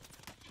these?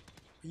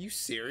 Are you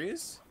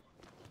serious?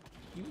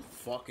 You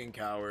fucking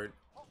coward.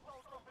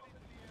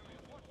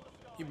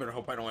 You better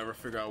hope I don't ever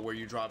figure out where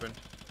you're dropping.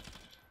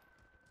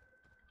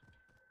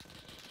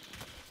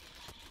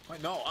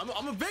 Wait, no,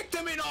 I'm a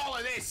victim in all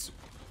of this!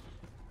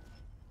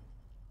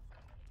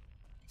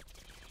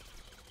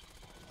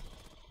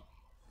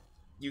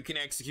 You can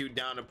execute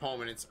down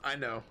opponents. I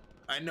know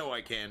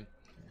I can.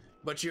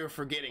 But you're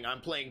forgetting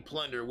I'm playing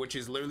Plunder, which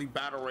is literally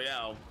Battle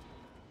Royale.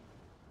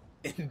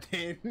 And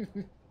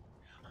then,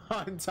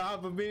 on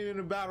top of being in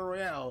a Battle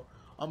Royale,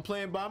 I'm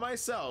playing by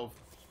myself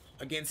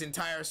against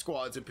entire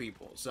squads of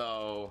people.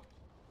 So,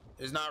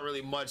 there's not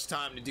really much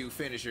time to do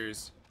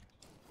finishers.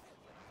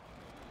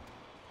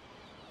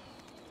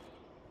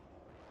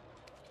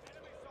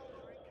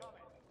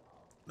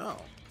 No.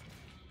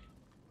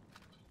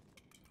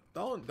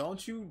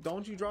 Don't you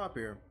drop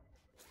here.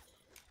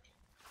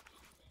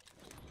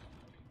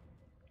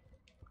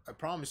 I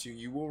promise you,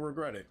 you will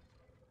regret it.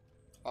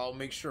 I'll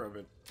make sure of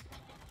it.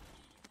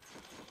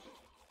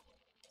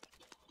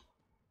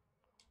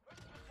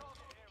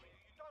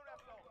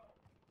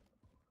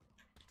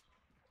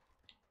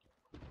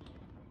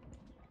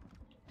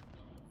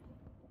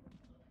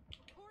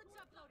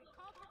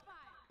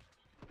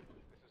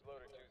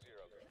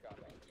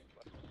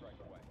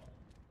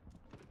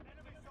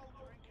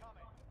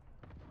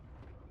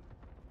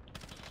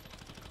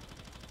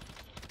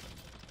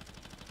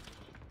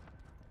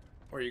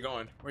 Where are you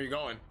going? Where are you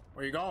going?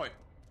 Where are you going?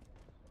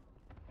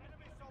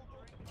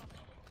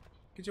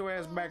 Get your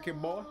ass back here,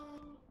 boy.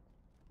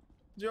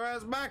 Get your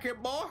ass back here,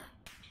 boy.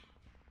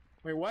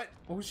 Wait, what?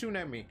 Who's shooting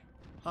at me?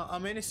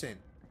 I'm innocent.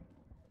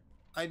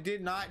 I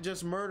did not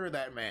just murder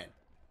that man.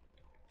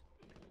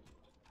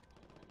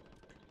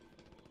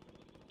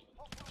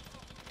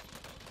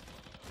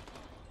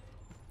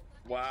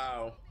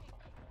 Wow.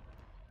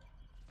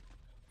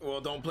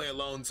 Well, don't play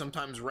alone.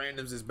 Sometimes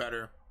randoms is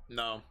better.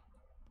 No.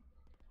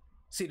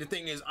 See, the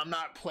thing is, I'm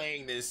not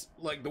playing this,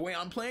 like, the way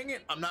I'm playing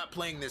it, I'm not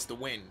playing this to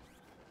win.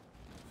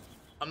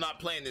 I'm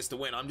not playing this to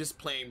win. I'm just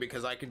playing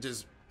because I can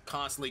just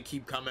constantly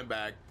keep coming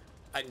back.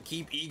 I can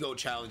keep ego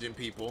challenging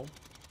people.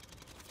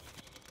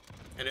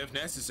 And if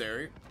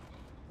necessary,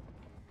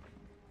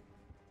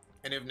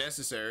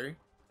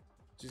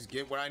 just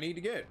get what I need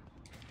to get.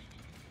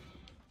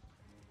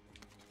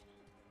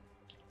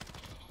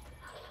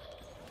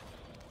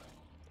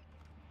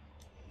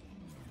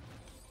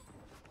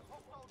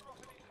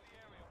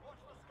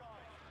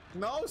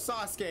 No,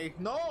 Sasuke.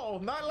 No,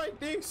 not like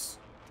this.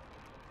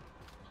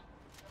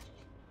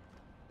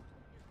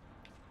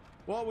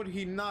 What would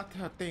he not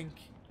think?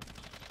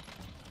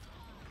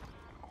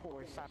 Of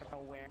course, out of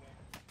nowhere.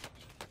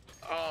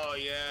 Oh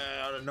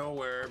yeah, out of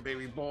nowhere,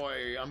 baby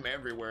boy. I'm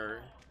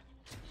everywhere.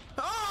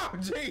 Oh,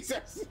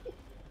 Jesus.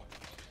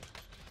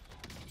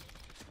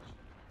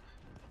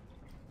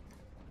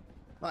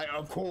 Like,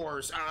 of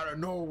course, out of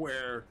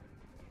nowhere.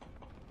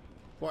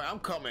 Boy, I'm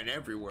coming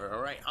everywhere,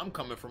 all right? I'm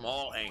coming from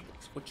all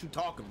angles. What you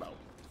talking about?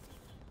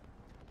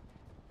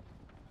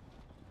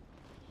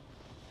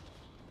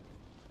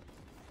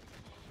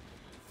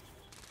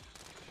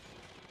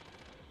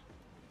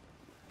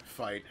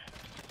 Fight.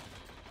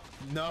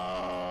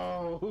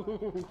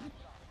 No!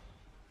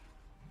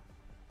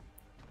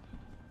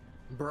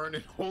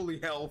 Burning holy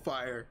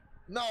hellfire.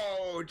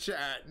 No,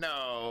 chat,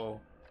 no.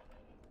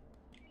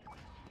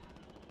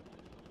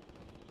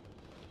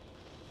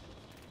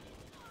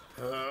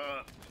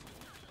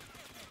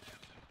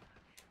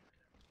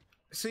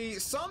 See,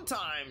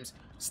 sometimes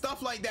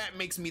stuff like that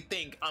makes me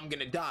think I'm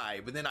gonna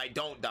die, but then I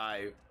don't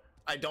die.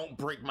 I don't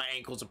break my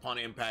ankles upon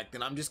impact,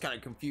 and I'm just kind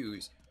of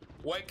confused.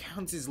 What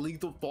counts as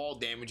lethal fall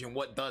damage and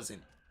what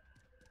doesn't?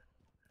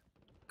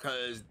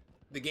 Because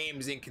the game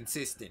is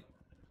inconsistent.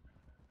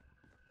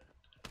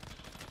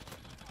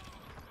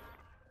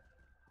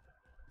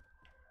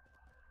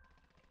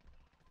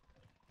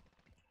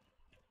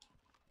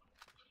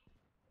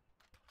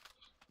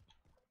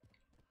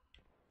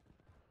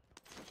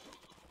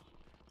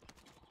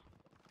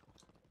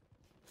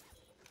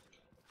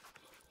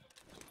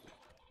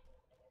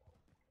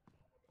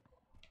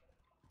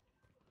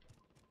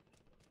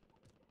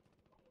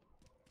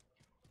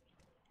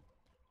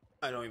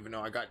 I don't even know.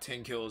 I got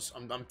 10 kills.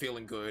 I'm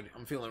feeling good.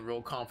 I'm feeling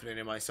real confident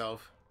in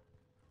myself.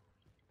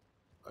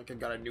 Like I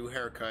got a new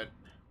haircut.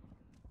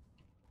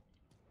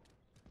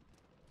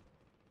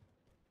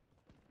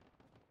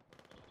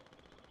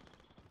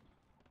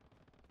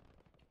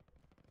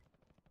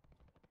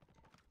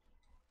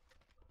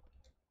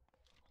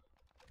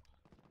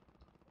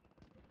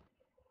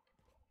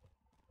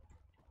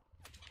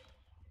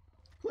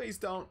 Please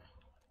don't.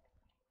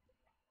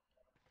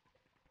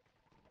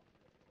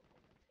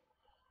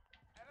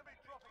 Enemy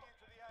dropping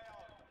into the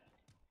AO.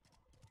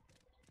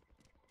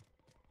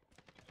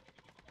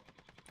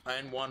 I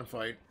didn't want to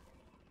fight.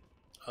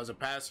 I was a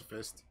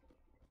pacifist.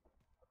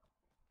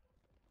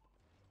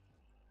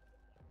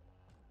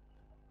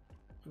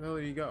 Where the hell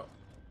did you go?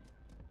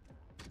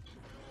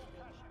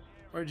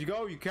 Where'd you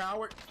go, you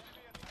coward?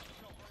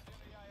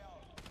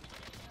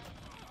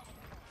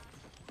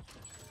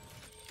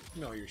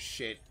 No, you're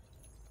shit.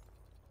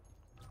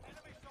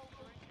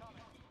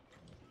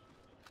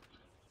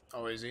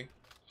 Oh, is he?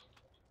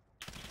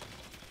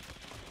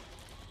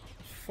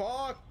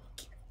 Fuck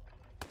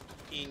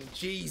in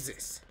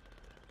Jesus.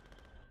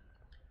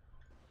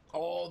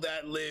 All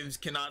that lives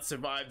cannot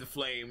survive the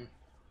flame.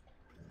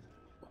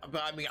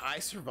 But I mean, I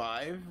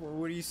survive.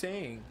 What are you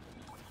saying?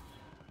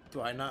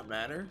 Do I not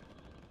matter?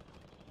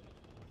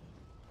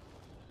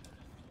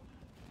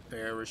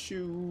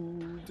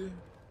 Parachute.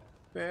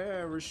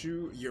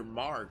 Parachute. You're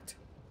marked.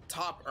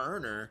 Top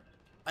earner.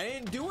 I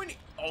didn't do any.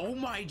 Oh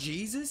my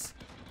Jesus.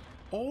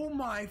 Oh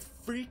my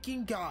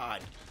freaking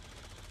God.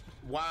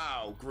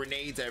 Wow.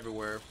 Grenades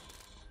everywhere.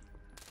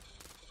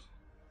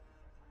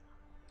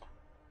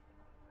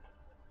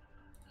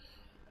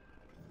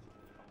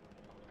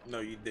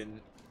 No, you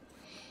didn't.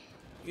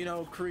 You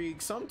know,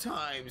 Krieg,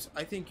 sometimes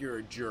I think you're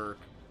a jerk.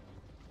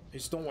 I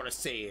just don't want to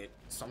say it.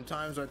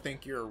 Sometimes I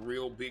think you're a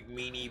real big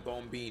meanie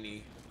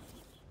bombini.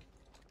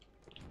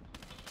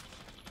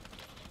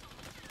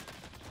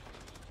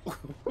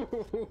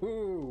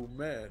 Oh,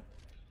 man.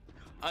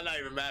 I'm not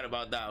even mad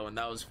about that one.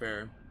 That was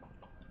fair.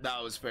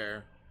 That was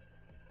fair.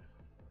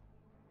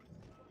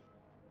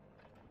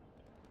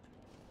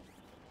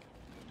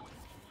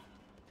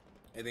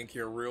 I think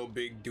you're a real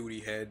big duty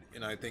head,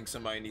 and I think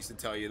somebody needs to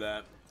tell you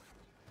that.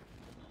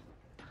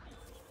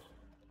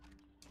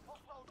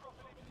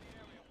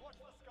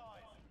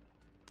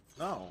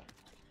 No.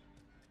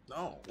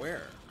 No,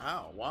 where?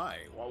 How? Why?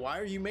 Why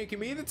are you making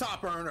me the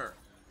top earner?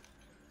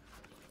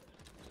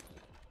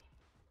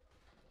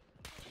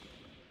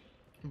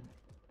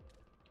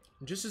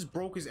 I'm just as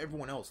broke as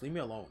everyone else. Leave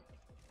me alone.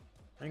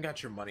 I ain't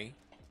got your money.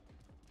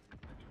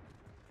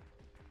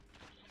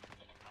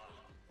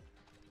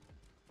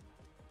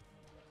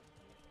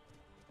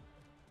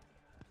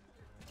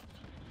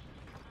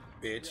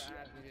 Bitch.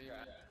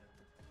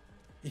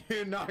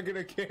 You're not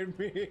gonna get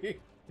me.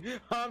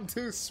 I'm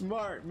too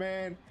smart,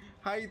 man.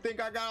 How you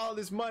think I got all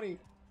this money?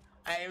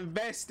 I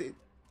invested.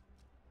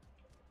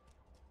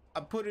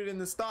 I put it in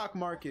the stock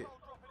market.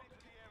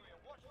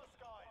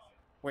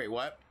 Wait,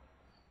 what?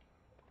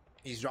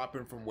 He's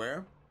dropping from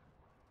where?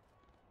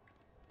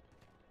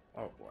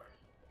 Oh boy.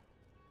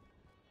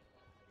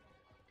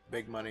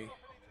 Big money.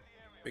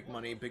 Big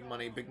money, big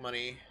money, big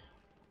money.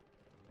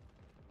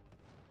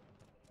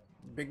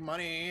 Big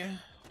money.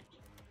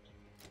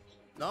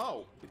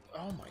 No.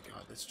 Oh my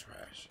God, that's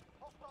trash.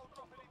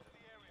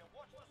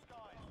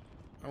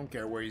 I don't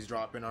care where he's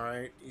dropping,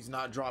 alright? He's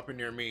not dropping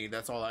near me,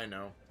 that's all I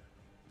know.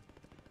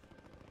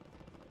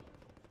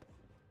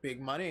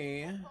 Big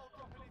money.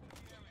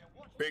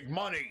 Big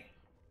money!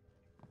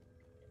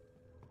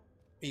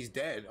 He's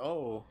dead.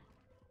 Oh.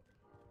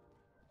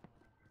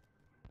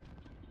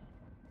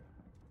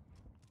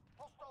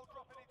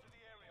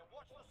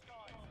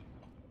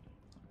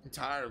 I'm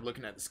tired of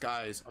looking at the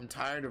skies. I'm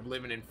tired of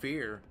living in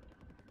fear.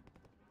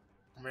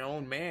 I'm my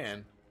own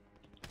man.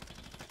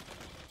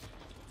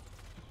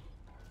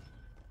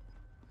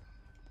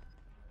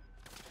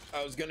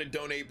 I was gonna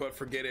donate, but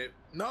forget it.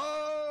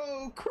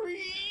 No,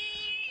 Krieg!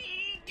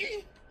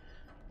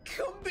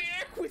 Come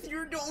back with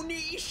your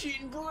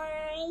donation,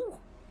 bro!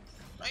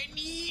 I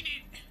need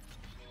it!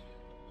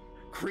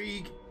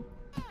 Krieg,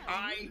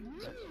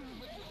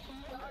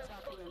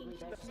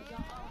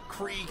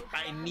 Krieg,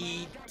 I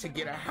need to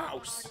get a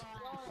house.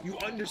 You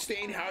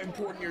understand how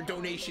important your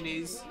donation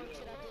is?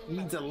 It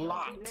means a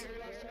lot.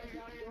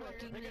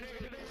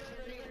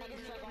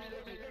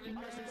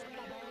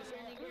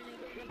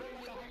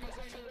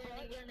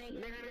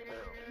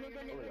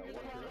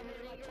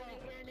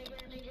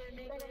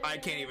 I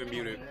can't even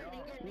mute it.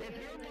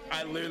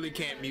 I literally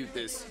can't mute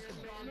this.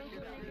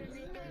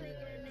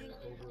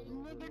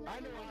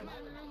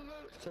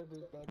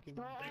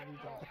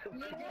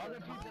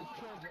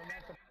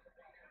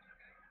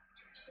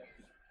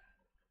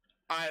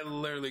 I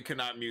literally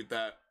cannot mute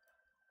that.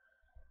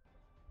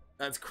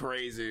 That's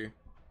crazy.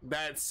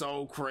 That's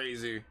so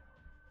crazy.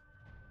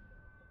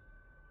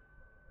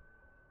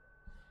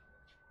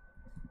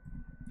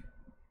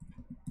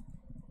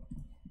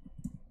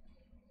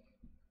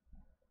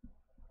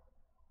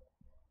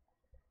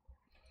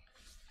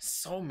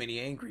 So many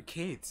angry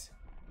kids.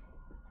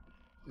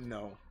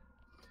 No.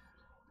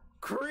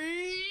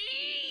 Krieg!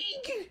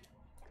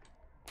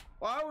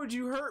 Why would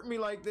you hurt me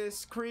like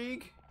this,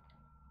 Krieg?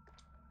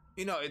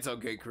 You know, it's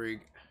okay,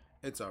 Krieg.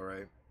 It's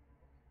alright.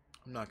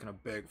 I'm not gonna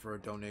beg for a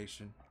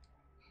donation.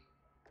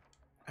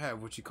 I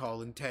have what you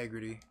call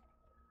integrity.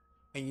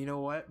 And you know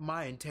what?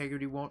 My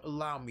integrity won't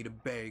allow me to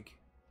beg.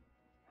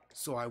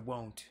 So I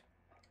won't.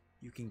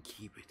 You can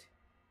keep it.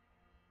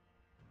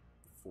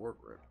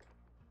 Forward.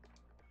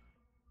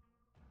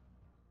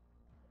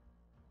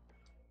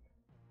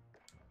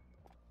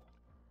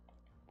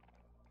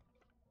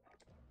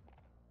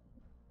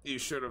 You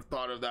should have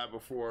thought of that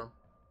before.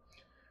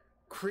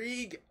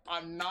 Krieg,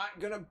 I'm not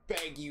gonna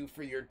beg you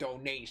for your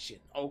donation,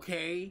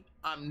 okay?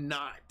 I'm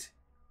not.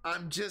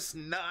 I'm just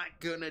not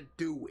gonna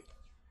do it.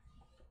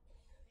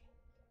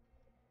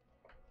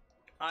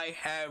 I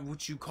have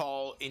what you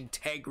call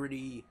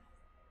integrity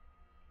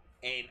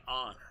and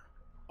honor,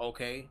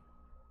 okay?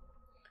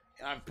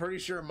 And I'm pretty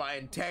sure my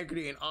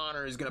integrity and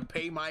honor is gonna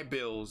pay my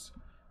bills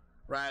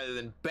rather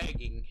than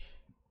begging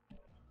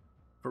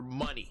for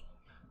money.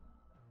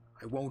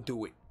 I won't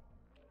do it.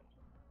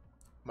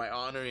 My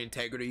honor and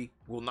integrity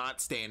will not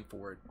stand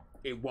for it.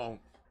 It won't.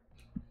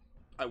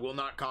 I will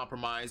not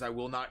compromise. I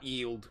will not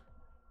yield.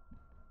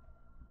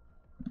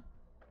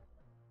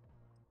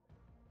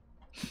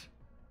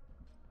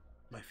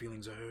 My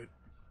feelings are hurt.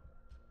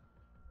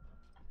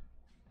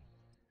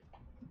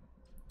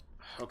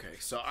 Okay,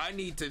 so I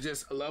need to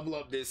just level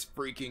up this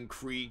freaking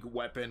Krieg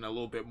weapon a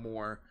little bit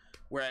more.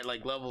 We're at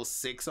like level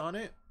 6 on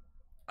it.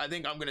 I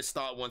think I'm gonna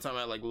stop once I'm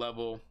at like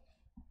level...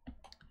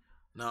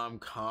 No,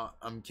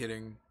 I'm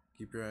kidding.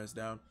 Keep your ass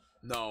down.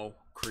 No,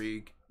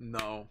 Krieg.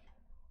 No.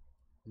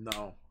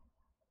 No.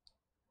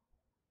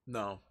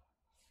 No.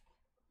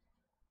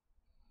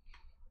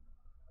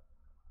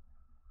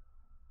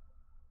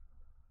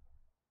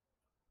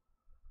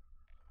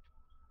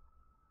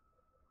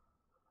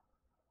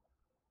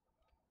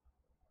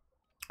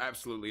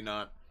 Absolutely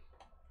not.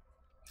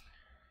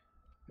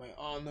 My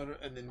honor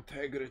and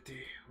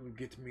integrity will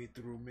get me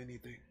through many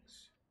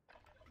things.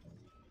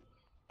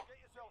 Get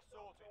yourself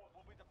sorted.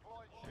 We'll be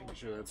deployed shortly. Making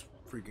sure that's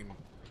freaking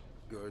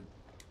good.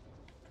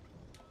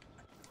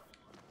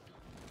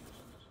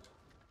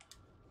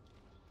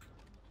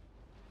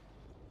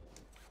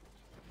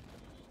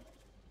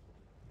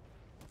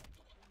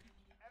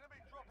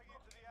 Enemy dropping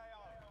into the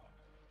AO.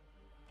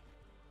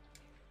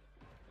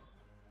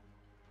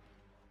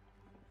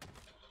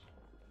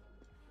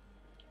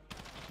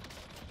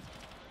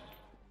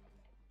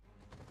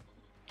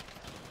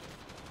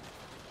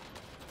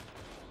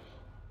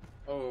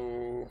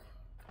 Oh.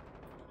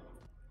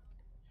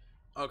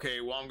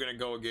 Okay, well, I'm gonna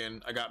go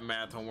again. I got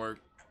math homework.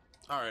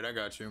 Alright, I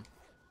got you.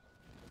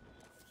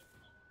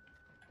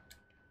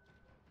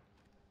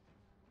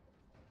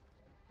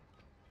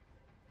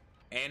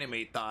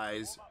 Animate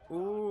thighs.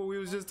 Ooh, we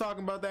was just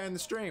talking about that in the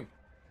stream.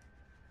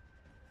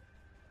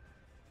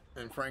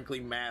 And frankly,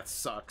 math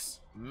sucks.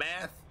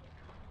 Math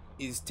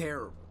is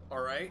terrible,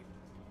 alright?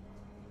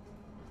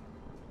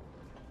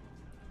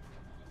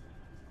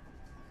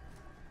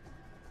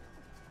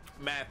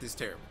 Math is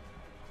terrible.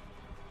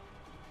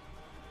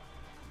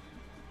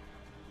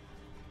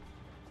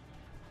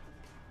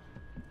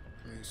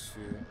 Let me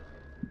see.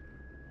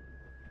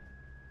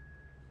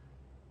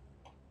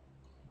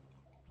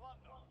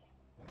 Plunder.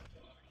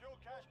 Secure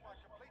cash by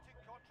completing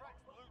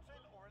contracts,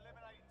 looting, or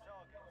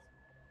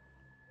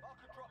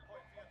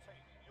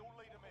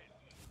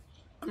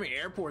I mean,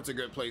 airport's a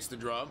good place to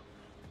drop.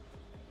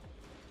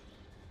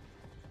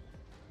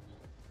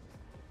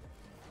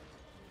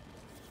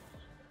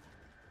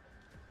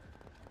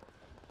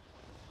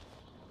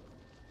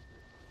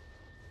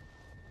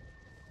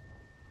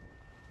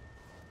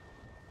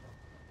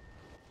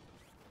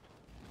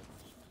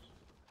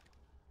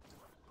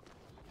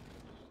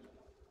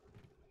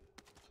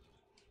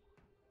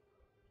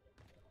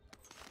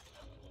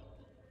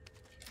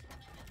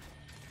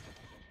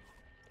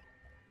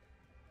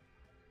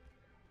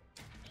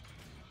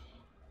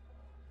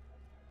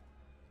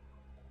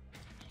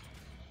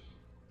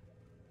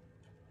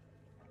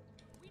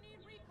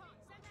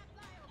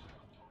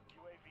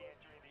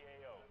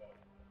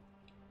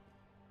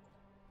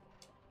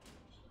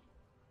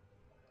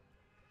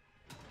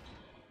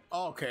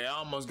 Okay, I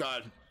almost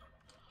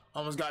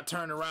got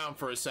turned around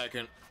for a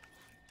second.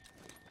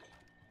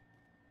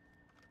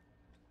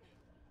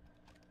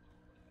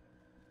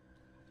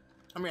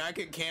 I mean, I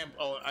could camp.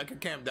 Oh, I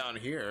could camp down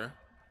here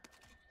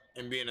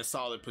and be in a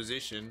solid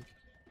position.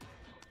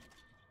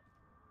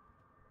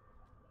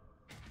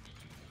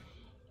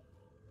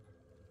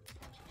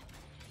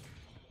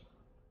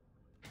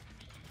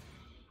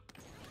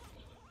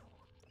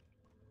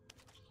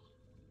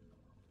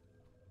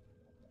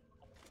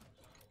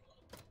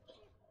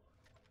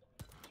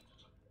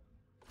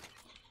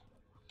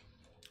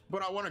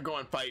 But I want to go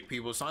and fight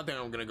people, so I think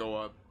I'm gonna go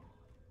up.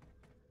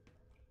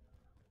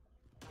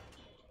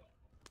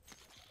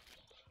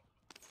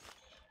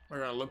 We're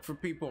gonna look for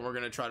people and we're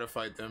gonna try to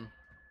fight them.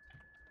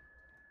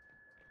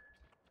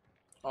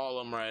 All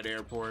of them are at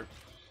airport.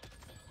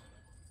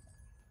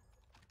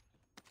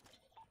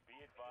 Be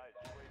advised,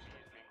 UAV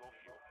is bingo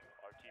fuel.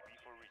 RTB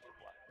for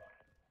resupply.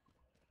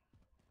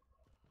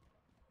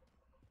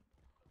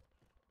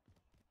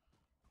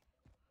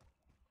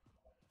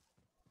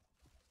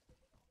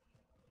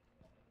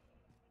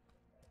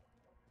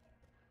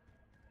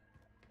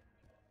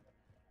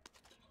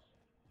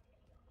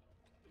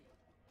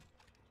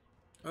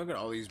 Look at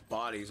all these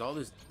bodies, all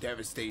this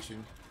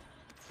devastation.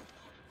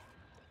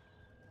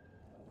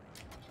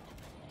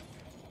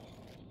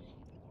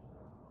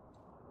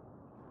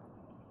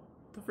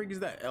 What the freak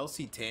is that?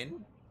 LC-10?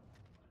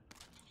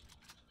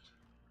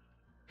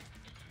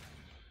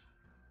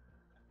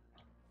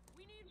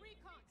 We need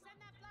recon. Send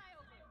that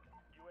flyover.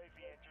 UAV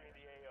entering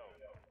the AO.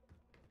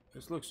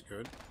 This looks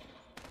good.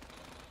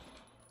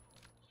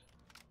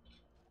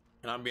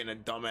 And I'm being a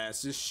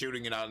dumbass, just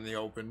shooting it out in the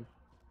open.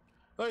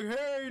 Like,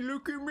 hey,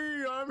 look at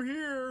me, I'm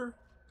here.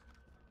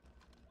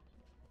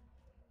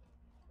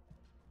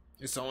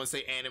 Did someone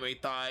say anime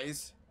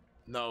thighs?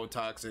 No,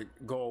 Toxic,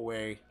 go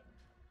away.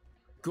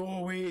 Go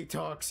away,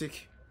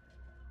 Toxic.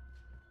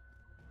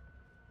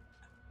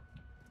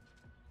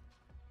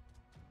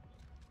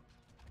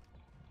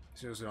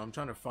 Seriously, I'm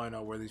trying to find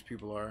out where these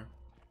people are.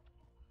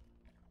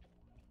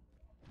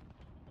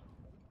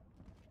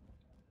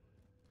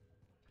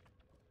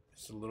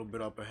 It's a little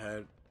bit up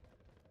ahead.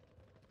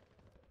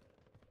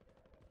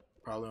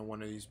 Probably in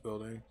one of these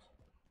buildings.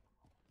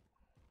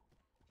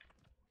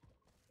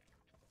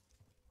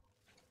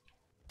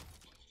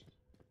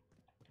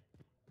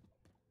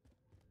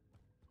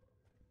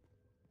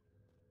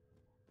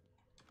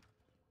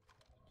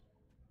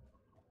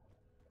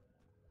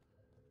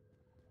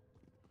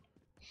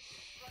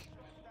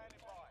 Extraction is standing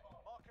by.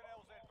 Mark and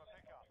L's in for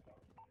pickup.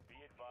 Be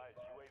advised,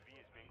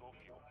 UAV is bingo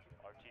fuel.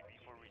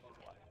 RTB for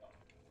resupply.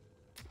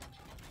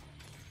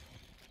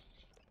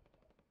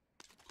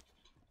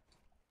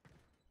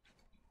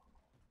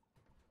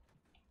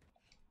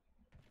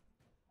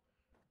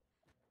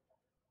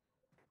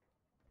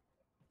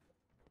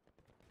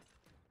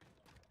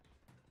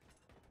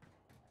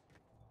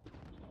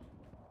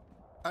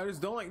 I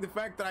just don't like the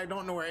fact that I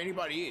don't know where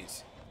anybody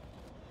is.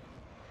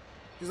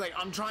 He's like,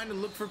 I'm trying to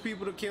look for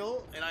people to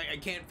kill, and I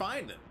can't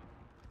find them.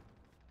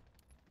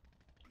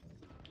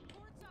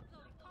 Ports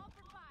uploading. Call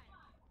for fire.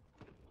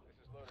 This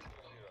is loaded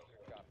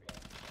 2-0. Copy.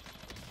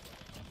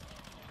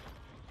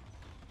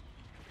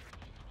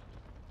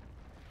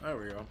 There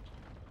we go.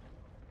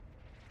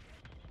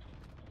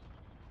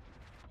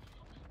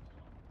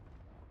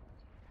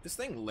 This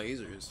thing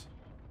lasers.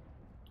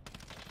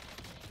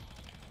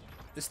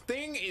 This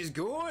thing is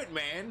good,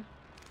 man.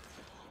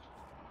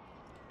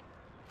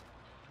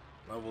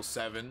 Level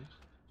 7.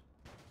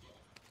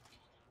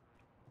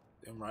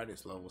 Damn right,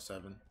 it's level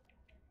 7.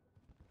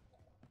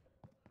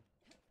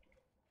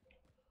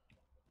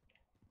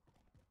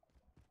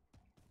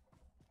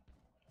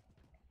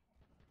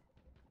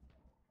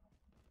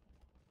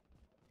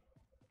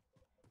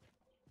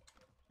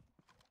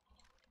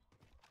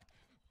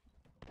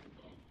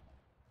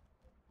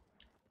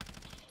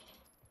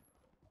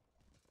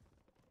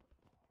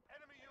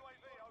 Enemy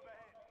UAV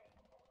overhead.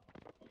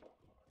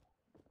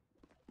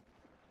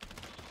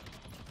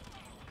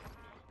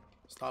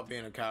 Stop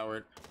being a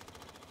coward.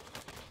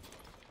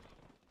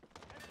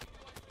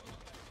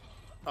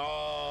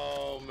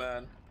 Oh,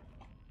 man.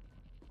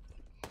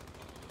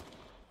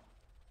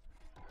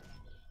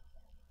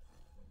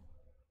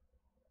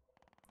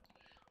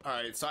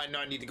 Alright, so I know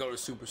I need to go to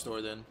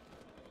Superstore then.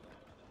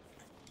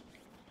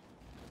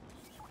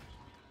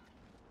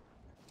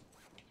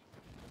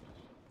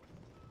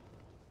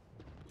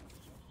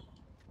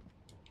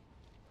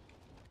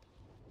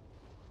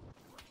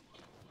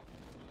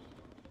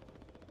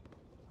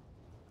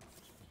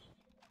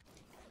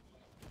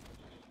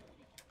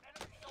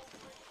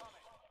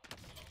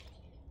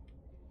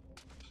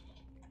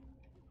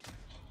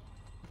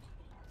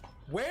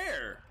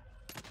 Where?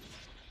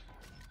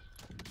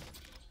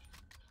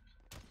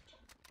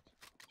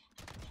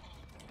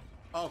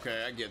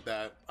 Okay, I get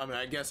that. I mean,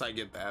 I guess I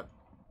get that.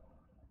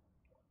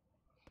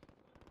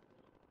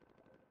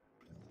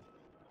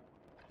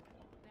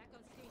 Back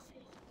on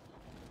station.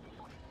 Enemies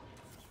dropping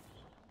into the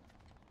AR.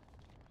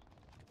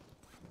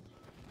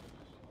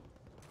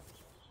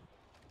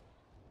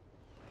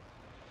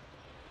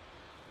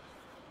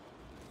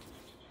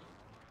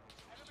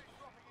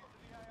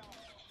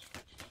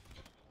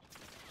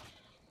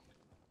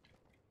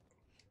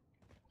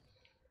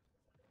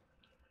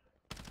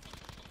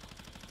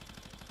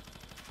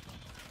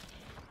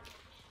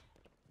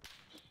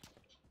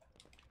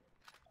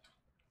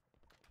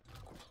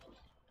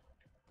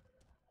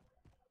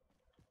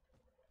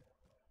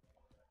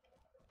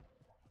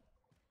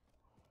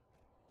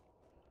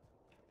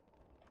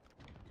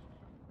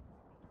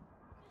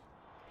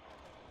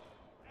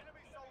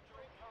 Enemy soldier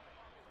incoming.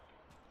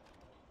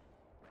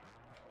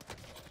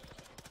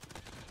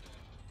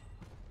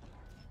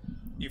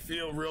 You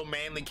feel real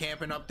manly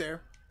camping up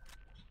there?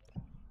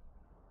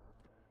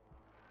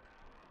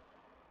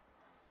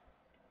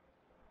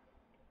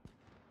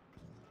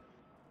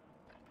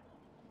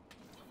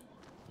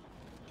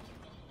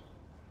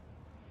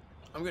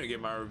 I'm gonna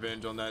get my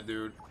revenge on that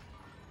dude.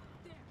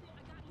 There,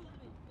 I got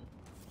movement.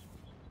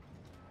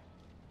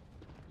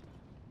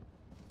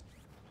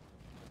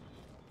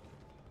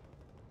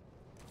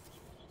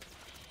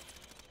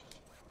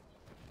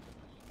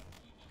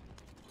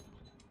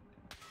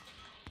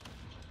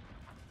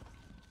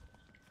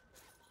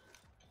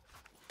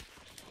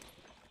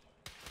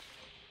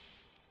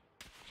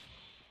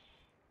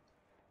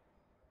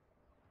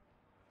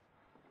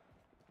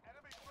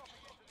 Enemy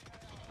dropping into the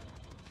AR.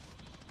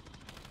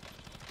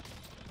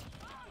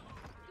 Got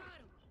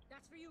him.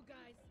 That's for you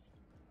guys.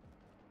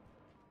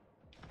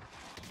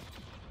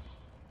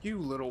 You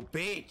little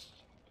bitch.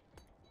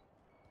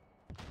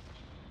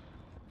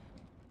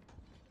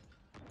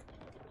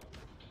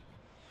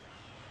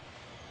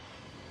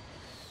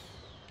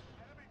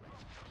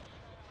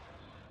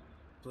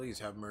 Please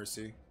have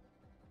mercy.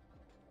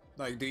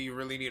 Like, do you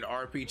really need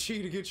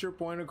RPG to get your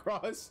point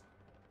across?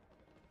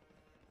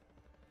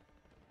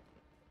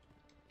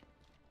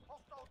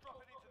 Hostile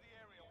dropping into the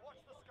area. Watch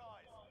the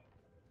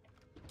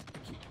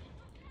skies.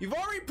 You've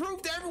already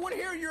proved to everyone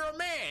here you're a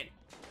man.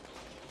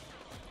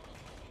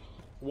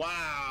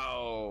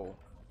 Wow.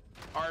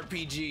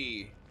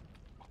 RPG.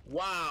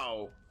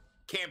 Wow.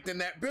 Camped in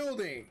that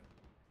building.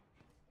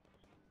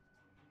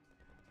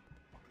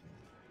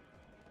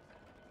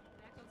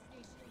 Back on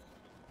station.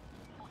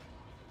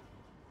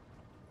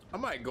 I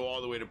might go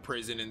all the way to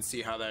prison and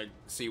see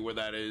where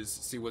that is,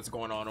 see what's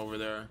going on over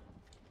there.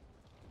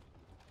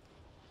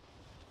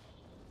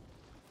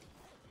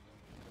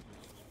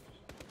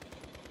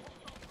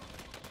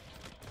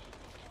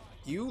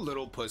 You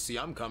little pussy,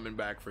 I'm coming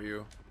back for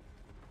you.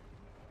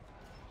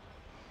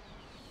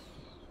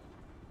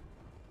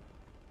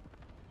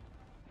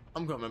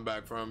 I'm coming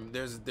back for him.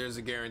 There's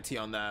a guarantee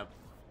on that.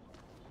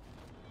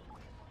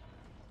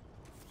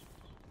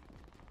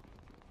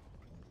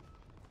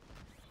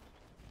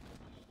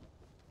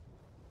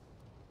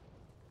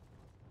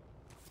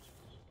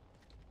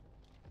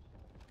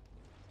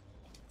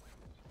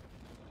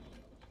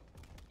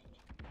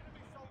 Enemy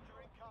soldier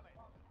incoming.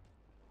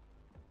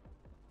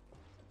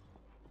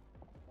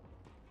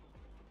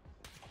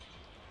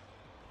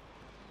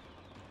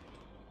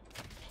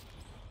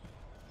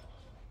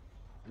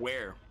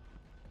 Where?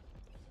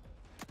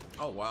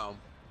 Oh wow.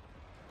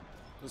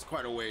 There's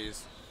quite a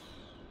ways.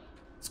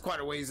 It's quite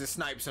a ways to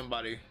snipe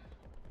somebody.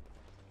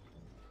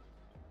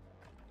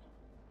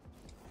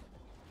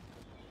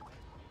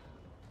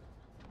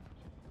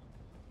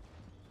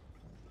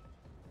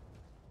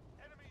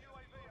 Enemy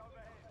UAV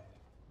overhead.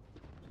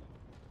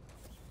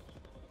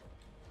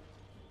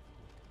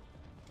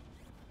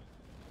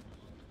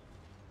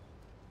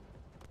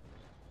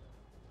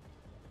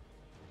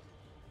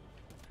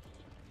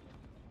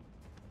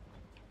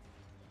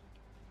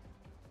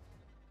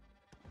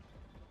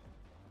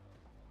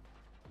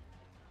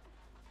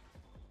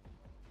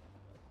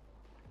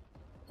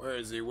 Where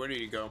is he? Where did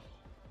he go?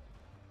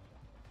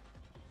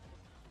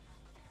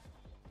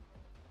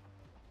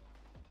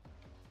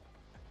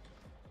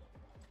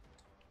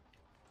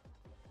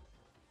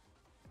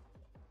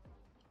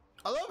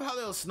 I love how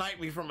they'll snipe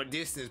me from a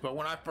distance, but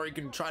when I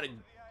freaking try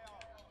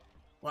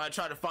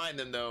to find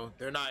them though,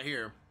 they're not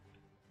here.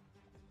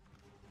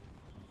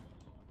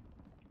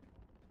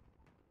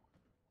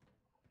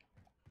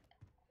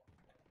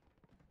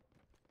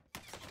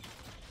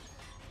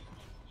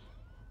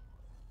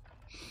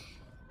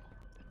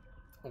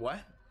 What?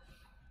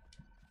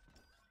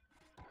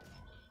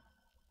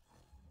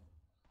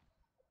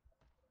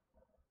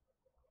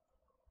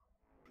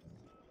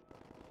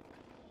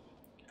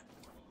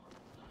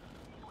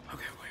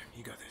 Okay, wait,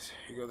 you got this.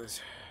 You got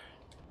this.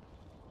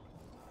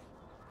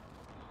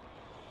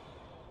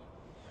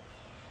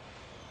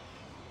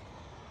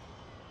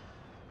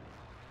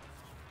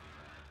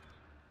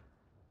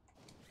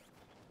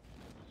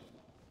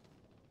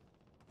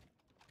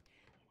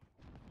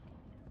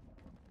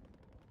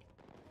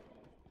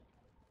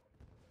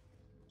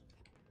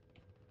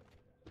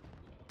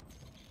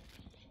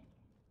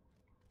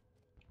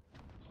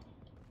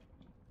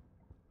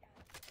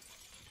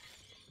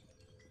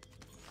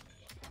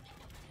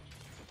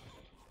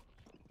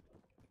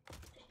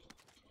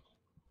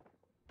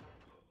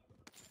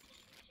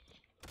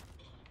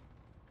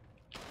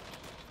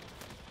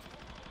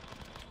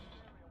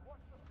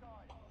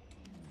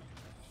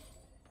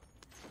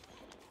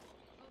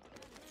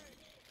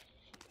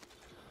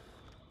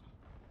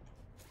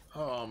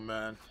 Oh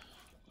man.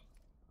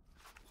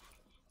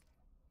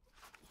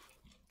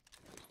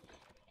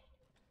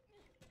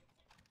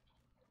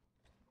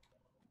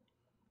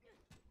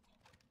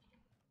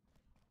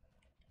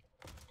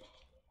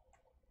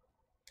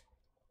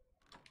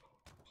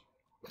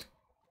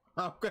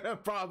 I'm gonna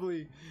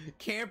probably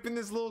camp in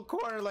this little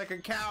corner like a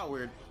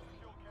coward.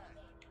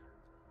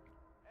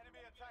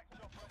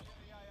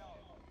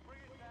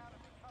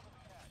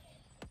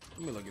 Let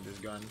me look at this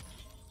gun.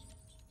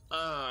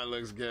 Oh, it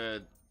looks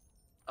good.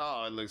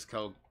 Oh, it looks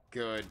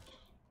good.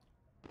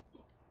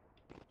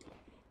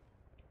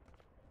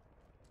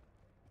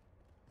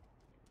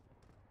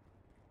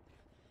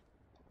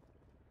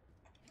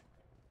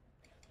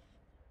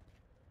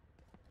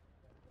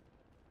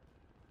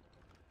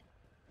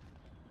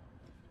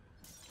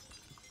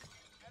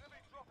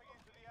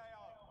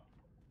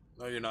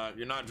 No, you're not.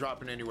 You're not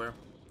dropping anywhere.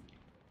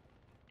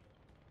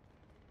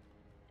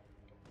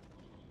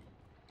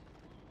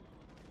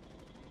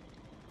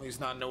 At least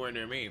not nowhere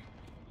near me.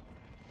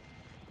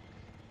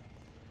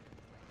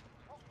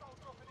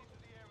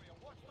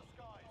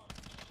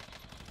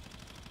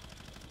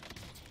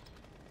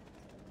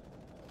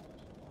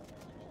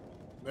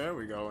 There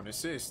we go, an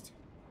assist.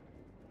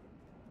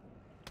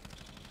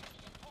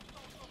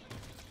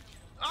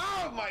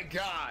 Oh my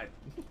god!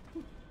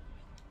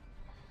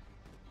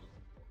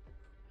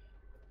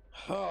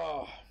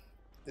 Oh,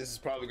 this is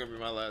probably gonna be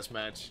my last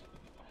match.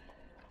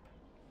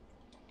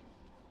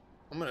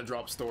 I'm gonna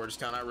drop Storage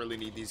Town. I really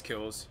need these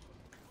kills.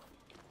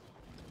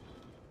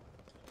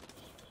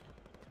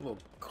 Little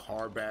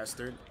car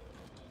bastard.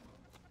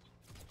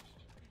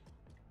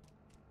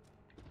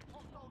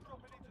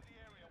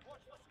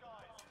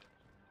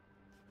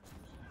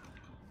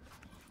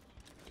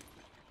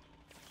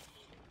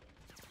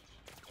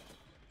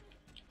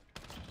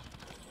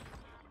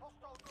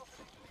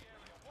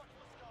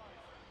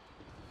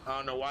 I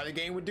don't know why the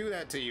game would do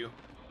that to you.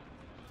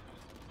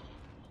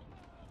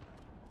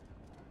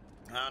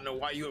 I don't know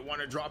why you would want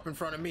to drop in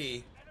front of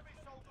me.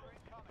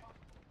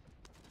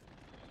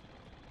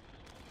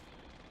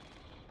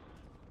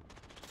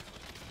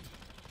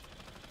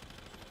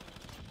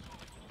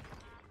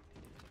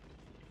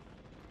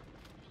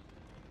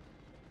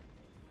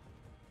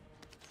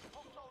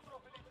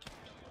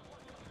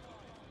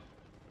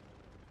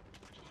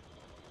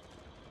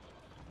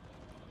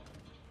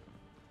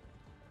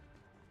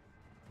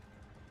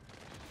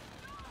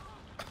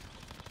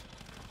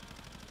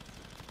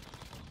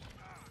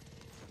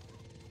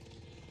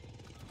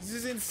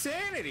 This is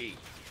insanity.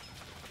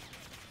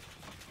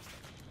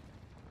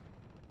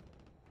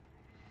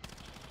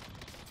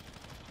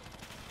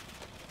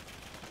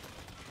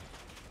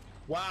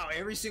 Wow,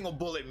 every single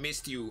bullet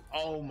missed you.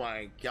 Oh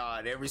my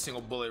god, every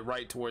single bullet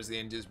right towards the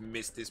end just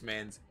missed this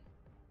man's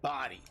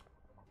body.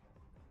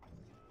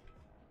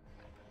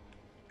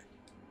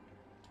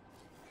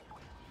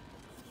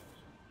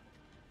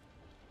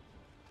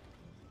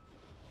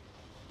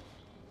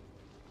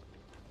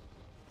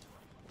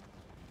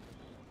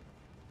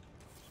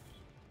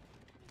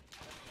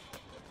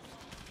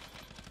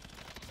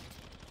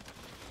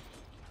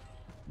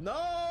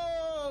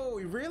 No,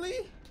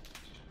 really?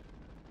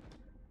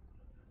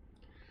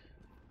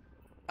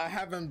 I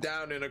have him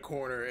down in a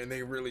corner and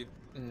they really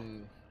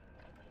can't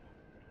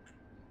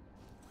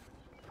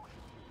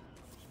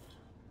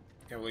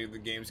believe the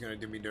game's gonna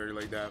do me dirty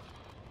like that.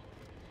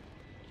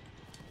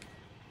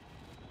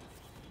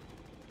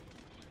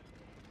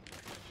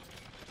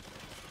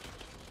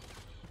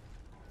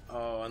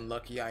 Oh,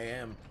 unlucky I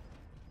am.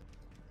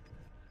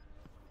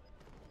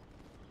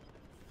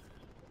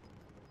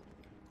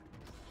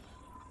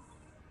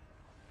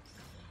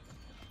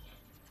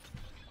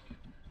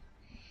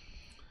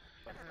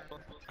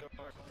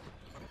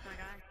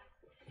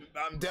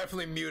 I'm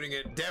definitely muting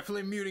it.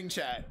 Definitely muting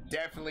chat.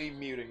 Definitely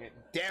muting it.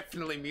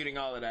 Definitely muting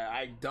all of that.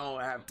 I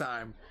don't have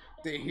time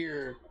to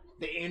hear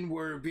the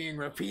N-word being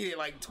repeated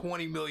like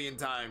 20 million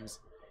times.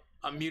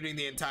 I'm muting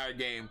the entire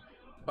game.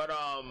 But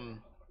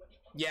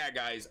yeah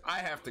guys, I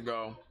have to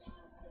go.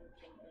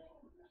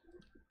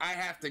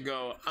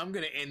 I'm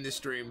gonna end the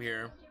stream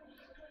here.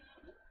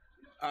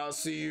 I'll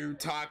see you,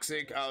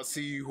 Toxic. I'll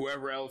see you,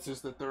 whoever else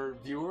is the third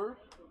viewer.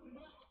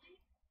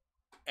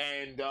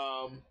 And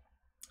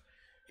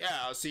yeah,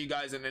 I'll see you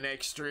guys in the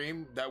next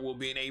stream. That will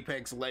be an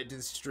Apex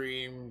Legends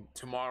stream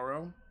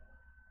tomorrow.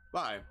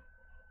 Bye.